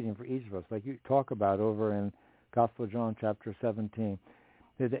interceding for each of us, like you talk about over in Gospel of John chapter 17.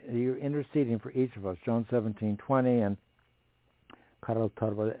 You're interceding for each of us, John 17:20, and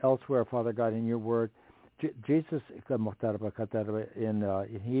elsewhere, Father God, in your word. Jesus,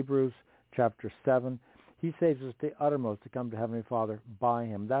 in Hebrews chapter 7, he saves us to the uttermost to come to Heavenly Father by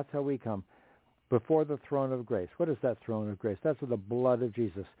him. That's how we come before the throne of grace. What is that throne of grace? That's with the blood of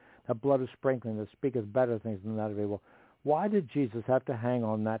Jesus. That blood of sprinkling that speaketh better things than that of Abel. Why did Jesus have to hang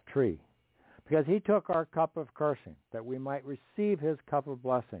on that tree? Because he took our cup of cursing, that we might receive his cup of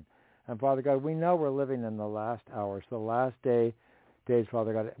blessing. And Father God, we know we're living in the last hours, the last days,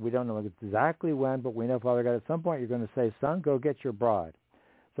 Father God. We don't know exactly when, but we know, Father God, at some point you're going to say, son, go get your bride.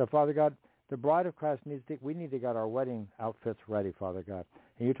 So, Father God, the bride of Christ we need to get our wedding outfits ready, Father God.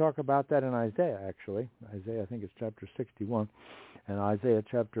 And you talk about that in Isaiah, actually. Isaiah, I think it's chapter 61, and Isaiah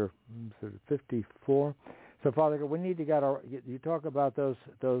chapter 54. So, Father God, we need to get you talk about those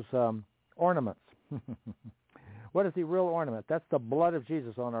ornaments. What is the real ornament? That's the blood of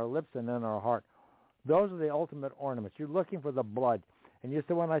Jesus on our lips and in our heart. Those are the ultimate ornaments. You're looking for the blood. And you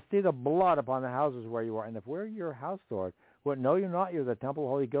say, when I see the blood upon the houses where you are, and if we're your house, Lord, well, no, you're not. You're the temple of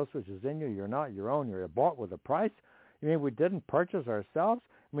the Holy Ghost which is in you. You're not your own. You're bought with a price. You mean we didn't purchase ourselves?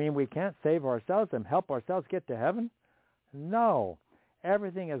 I mean we can't save ourselves and help ourselves get to heaven? No.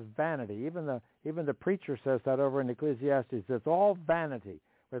 Everything is vanity. Even the preacher says that over in Ecclesiastes. It's all vanity.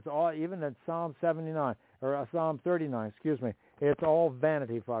 It's all, even in Psalm 79, or Psalm 39, excuse me, it's all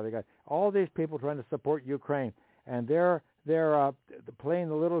vanity, Father God. All these people trying to support Ukraine, and they're playing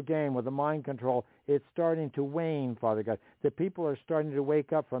the little game with the mind control. It's starting to wane, Father God. The people are starting to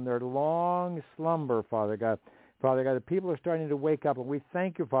wake up from their long slumber, Father God. Father God, the people are starting to wake up, and we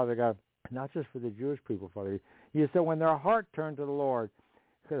thank you, Father God, not just for the Jewish people, Father. You said when their heart turned to the Lord,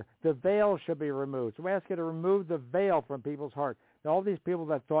 the veil should be removed. So we ask you to remove the veil from people's heart. And all these people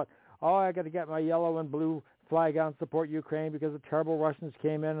that thought, oh, I got to get my yellow and blue flag out and support Ukraine because the terrible Russians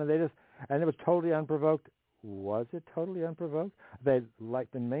came in, and it was totally unprovoked. Was it totally unprovoked? They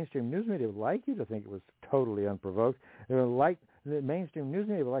like the mainstream news media would like you to think it was totally unprovoked. They would like the mainstream news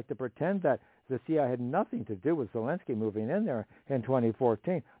media would like to pretend that the CIA had nothing to do with Zelensky moving in there in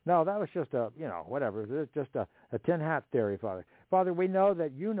 2014. No, that was just whatever. It was just a tin hat theory, Father. Father, we know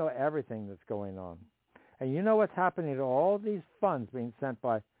that you know everything that's going on. And you know what's happening to all these funds being sent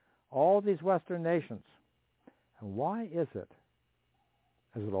by all these Western nations. And why is it?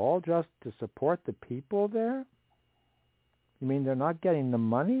 Is it all just to support the people there? You mean they're not getting the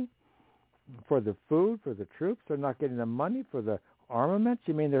money for the food, for the troops? They're not getting the money for the armaments?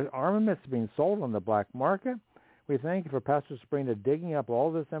 You mean there's armaments being sold on the black market? We thank you for Pastor Sabrina digging up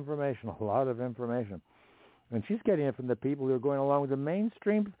all this information, a lot of information. And she's getting it from the people who are going along with the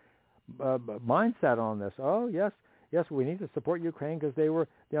mainstream mindset on this. Oh, yes, we need to support Ukraine because they were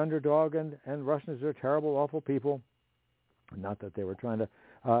the underdog, and Russians are terrible, awful people. Not that they were trying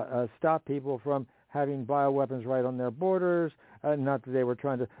to stop people from having bioweapons right on their borders. Not that they were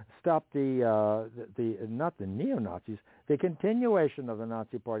trying to stop not the neo-Nazis, the continuation of the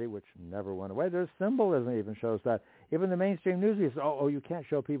Nazi Party, which never went away. Their symbolism even shows that. Even the mainstream news says, "Oh, you can't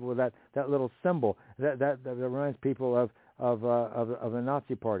show people with that little symbol that reminds people of the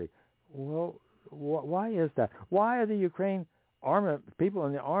Nazi Party." Well, why is that? Why are the Ukraine people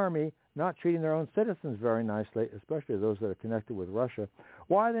in the army not treating their own citizens very nicely, especially those that are connected with Russia?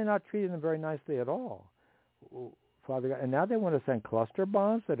 Why are they not treating them very nicely at all? Father God, and now they want to send cluster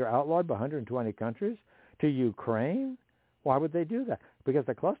bombs that are outlawed by 120 countries to Ukraine? Why would they do that? Because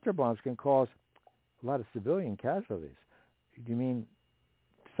the cluster bombs can cause a lot of civilian casualties. You mean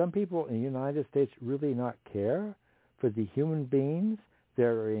some people in the United States really not care for the human beings that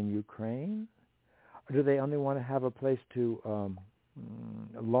are in Ukraine? Or do they only want to have a place to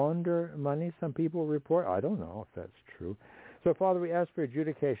launder money, some people report? I don't know if that's true. So, Father, we ask for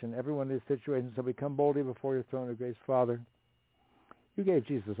adjudication in every one of these situations, so we come boldly before your throne of grace. Father, you gave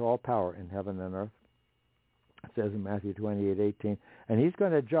Jesus all power in heaven and earth. It says in Matthew 28:18, and he's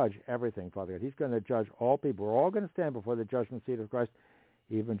going to judge everything, Father God. He's going to judge all people. We're all going to stand before the judgment seat of Christ.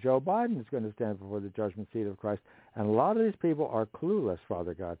 Even Joe Biden is going to stand before the judgment seat of Christ. And a lot of these people are clueless,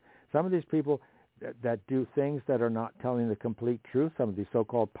 Father God. Some of these people that do things that are not telling the complete truth, some of these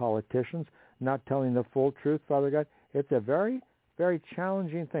so-called politicians not telling the full truth, Father God. It's a very, very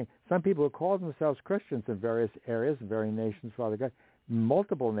challenging thing. Some people who call themselves Christians in various areas, in various nations, Father God,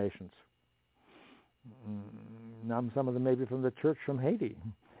 multiple nations. Some of them maybe from the church from Haiti,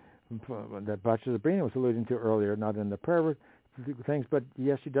 that Pastor Sabrina was alluding to earlier, not in the prayer things, but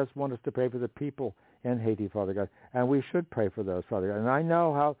yes, she does want us to pray for the people in Haiti, Father God, and we should pray for those, Father God. And I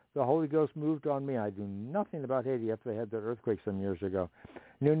know how the Holy Ghost moved on me. I knew nothing about Haiti after they had that earthquake some years ago.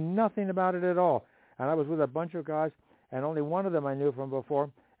 Knew nothing about it at all. And I was with a bunch of guys, and only one of them I knew from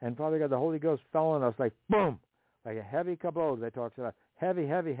before. And Father God, the Holy Ghost fell on us like boom, like a heavy kabod. They talk about heavy,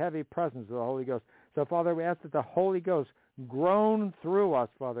 heavy, heavy presence of the Holy Ghost. So Father, we ask that the Holy Ghost groan through us,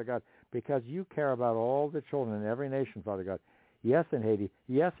 Father God, because you care about all the children in every nation, Father God. Yes, in Haiti.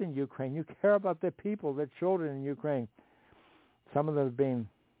 Yes, in Ukraine. You care about the people, the children in Ukraine. Some of them have been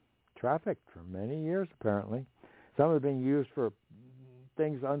trafficked for many years, apparently. Some have been used for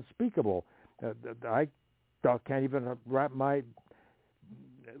things unspeakable. I can't even wrap my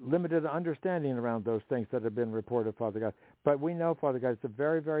limited understanding around those things that have been reported, Father God. But we know, Father God, it's a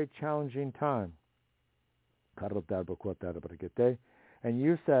very, very challenging time. And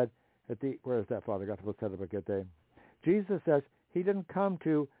you said, where is that, Father God? Jesus says he didn't come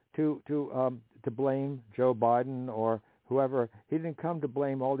to blame Joe Biden or whoever. He didn't come to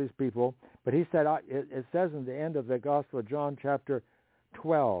blame all these people. But he said, it says in the end of the Gospel of John chapter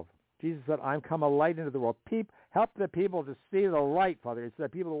 12, Jesus said, I'm come a light into the world. Help the people to see the light, Father. It's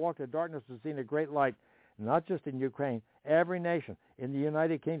that people who walk in darkness have seen a great light, not just in Ukraine, every nation. In the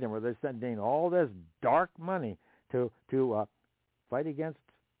United Kingdom, where they're sending all this dark money to fight against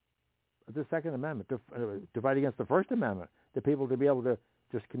the Second Amendment, to fight against the First Amendment, the people to be able to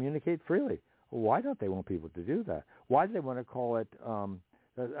just communicate freely. Why don't they want people to do that? Why do they want to call it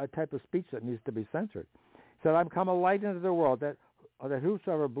a type of speech that needs to be censored? He said, I'm come a light into the world, that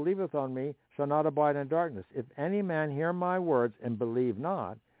whosoever believeth on me shall not abide in darkness. If any man hear my words and believe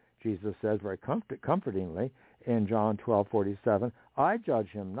not, Jesus says very comfortingly in John 12:47, I judge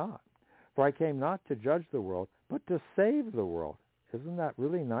him not. For I came not to judge the world, but to save the world. Isn't that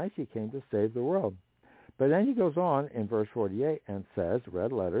really nice? He came to save the world. But then he goes on in verse 48 and says,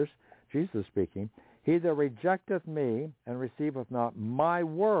 red letters, Jesus speaking, he that rejecteth me and receiveth not my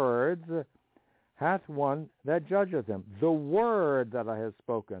words hath one that judgeth him. The word that I have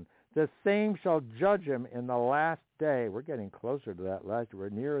spoken, the same shall judge him in the last day. We're getting closer to that last day. We're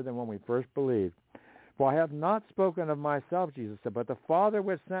nearer than when we first believed. For I have not spoken of myself, Jesus said, but the Father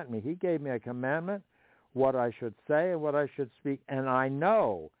which sent me, he gave me a commandment, what I should say and what I should speak. And I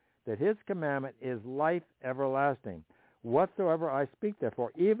know that his commandment is life everlasting. Whatsoever I speak,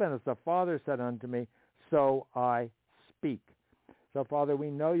 therefore, even as the Father said unto me, so I speak. So, Father,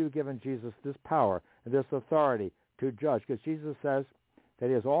 we know you've given Jesus this power and this authority to judge, because Jesus says that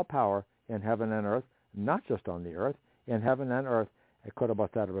he has all power in heaven and earth, not just on the earth, in heaven and earth.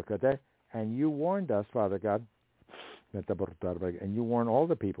 And you warned us, Father God, and you warn all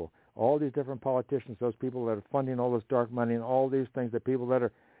the people, all these different politicians, those people that are funding all this dark money and all these things, the people that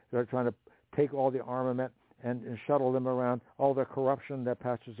are trying to take all the armament and shuttle them around, all the corruption that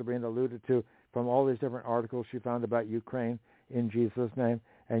Pastor Sabrina alluded to from all these different articles she found about Ukraine, in Jesus' name.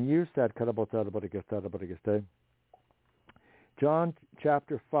 And you said, John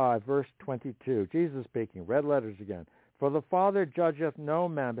chapter 5, verse 22, Jesus speaking, red letters again. For the Father judgeth no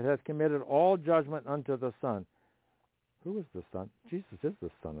man, but hath committed all judgment unto the Son. Who is the Son? Jesus is the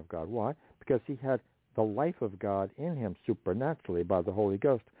Son of God. Why? Because he had the life of God in him supernaturally by the Holy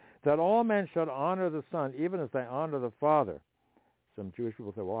Ghost, that all men should honor the Son, even as they honor the Father. Some Jewish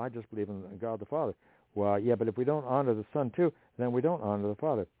people say, well, I just believe in God the Father. Well, yeah, but if we don't honor the Son too, then we don't honor the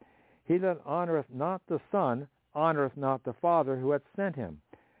Father. He that honoreth not the Son honoreth not the Father who hath sent him.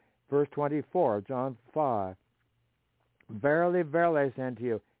 Verse 24, John 5. Verily, verily, I say unto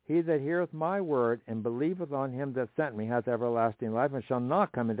you, he that heareth my word and believeth on him that sent me hath everlasting life, and shall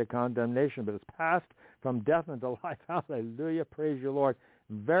not come into condemnation, but is passed from death unto life. Hallelujah, praise you, Lord.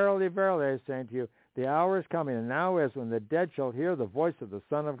 Verily, verily, I say unto you, the hour is coming, and now is, when the dead shall hear the voice of the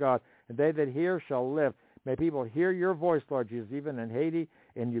Son of God, and they that hear shall live. May people hear your voice, Lord Jesus, even in Haiti,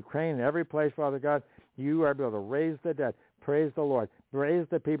 in Ukraine, in every place, Father God. You are able to raise the dead. Praise the Lord. Raise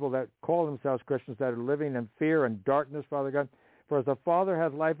the people that call themselves Christians, that are living in fear and darkness, Father God. For as the Father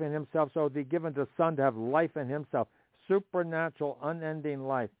has life in himself, so hath he given the Son to have life in himself. Supernatural, unending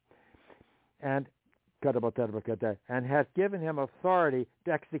life. And hath given him authority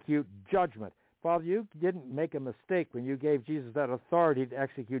to execute judgment. Father, you didn't make a mistake when you gave Jesus that authority to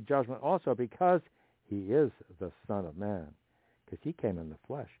execute judgment also, because he is the Son of Man, because he came in the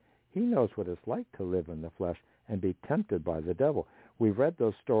flesh. He knows what it's like to live in the flesh and be tempted by the devil. We've read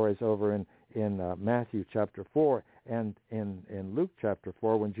those stories over in Matthew chapter 4 and in Luke chapter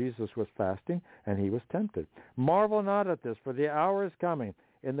 4 when Jesus was fasting and he was tempted. Marvel not at this, for the hour is coming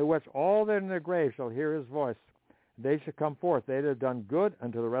in the which all that are in the grave shall hear his voice. They shall come forth, they that have done good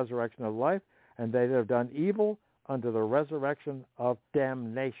unto the resurrection of life, and they that have done evil unto the resurrection of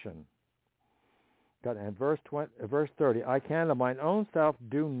damnation. And verse 30, I can of mine own self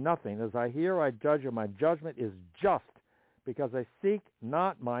do nothing. As I hear, I judge, and my judgment is just, because I seek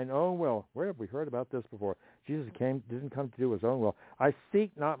not mine own will. Where have we heard about this before? Jesus didn't come to do his own will. I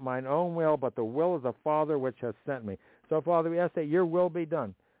seek not mine own will, but the will of the Father which has sent me. So, Father, we ask that your will be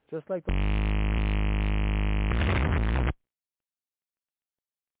done, just like the...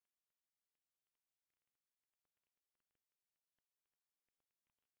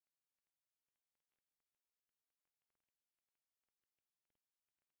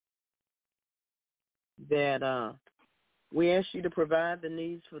 that we ask you to provide the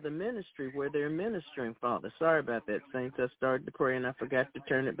needs for the ministry where they're ministering, Father. Sorry about that, saints. I started to pray and I forgot to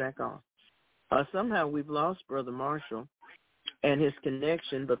turn it back on. Somehow we've lost Brother Marshall and his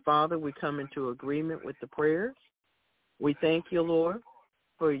connection, but Father, we come into agreement with the prayers. We thank you, Lord,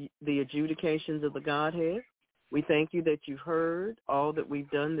 for the adjudications of the Godhead. We thank you that you've heard all that we've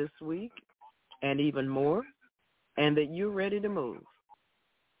done this week and even more, and that you're ready to move.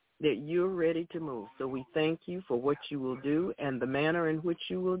 That you're ready to move. So we thank you for what you will do and the manner in which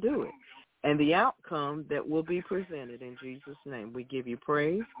you will do it and the outcome that will be presented in Jesus' name. We give you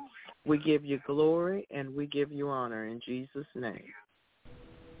praise, we give you glory, and we give you honor in Jesus' name.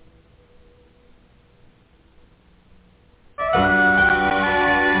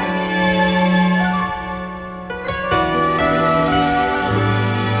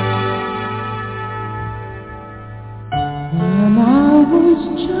 When I was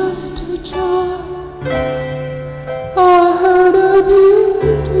just a child, I heard a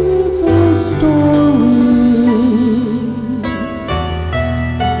beautiful story,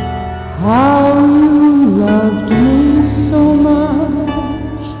 how you loved me so much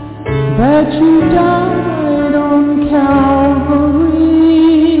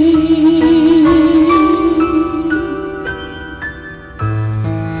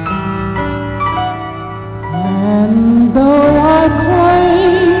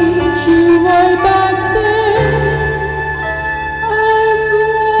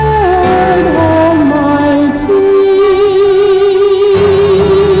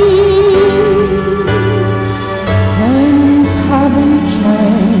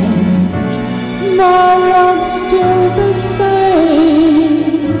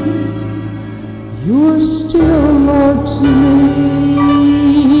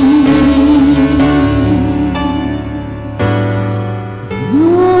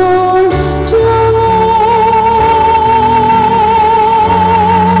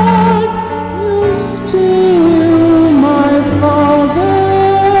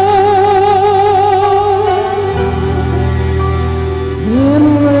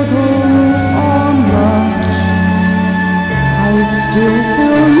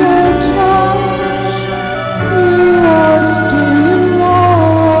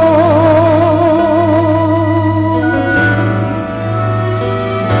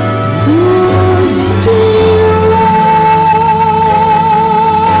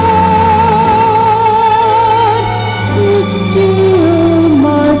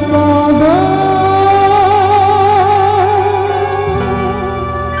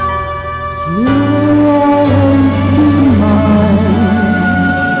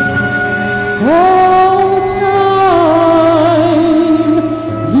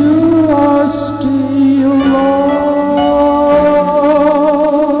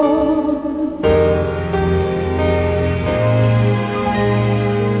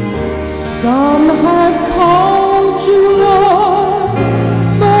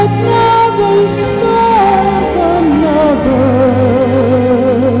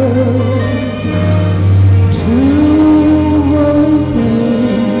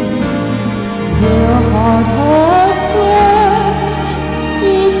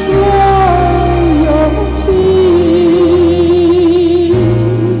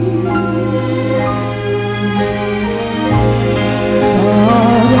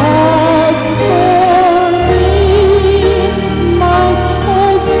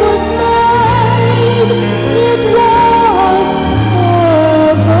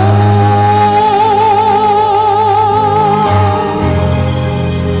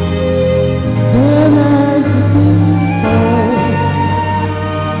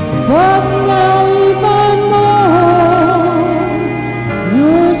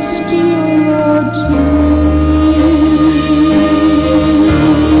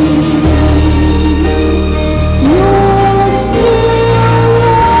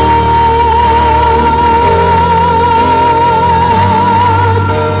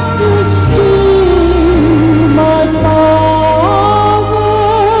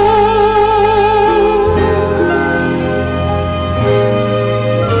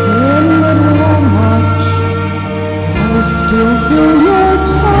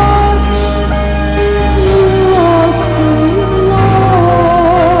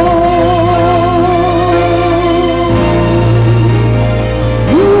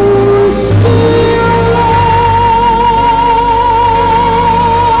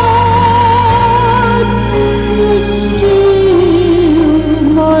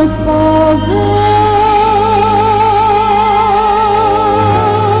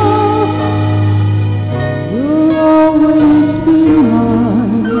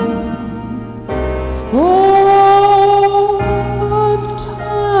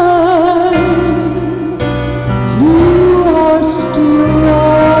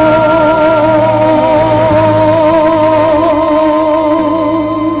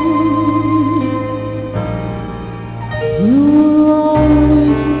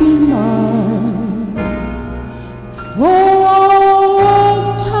Oh,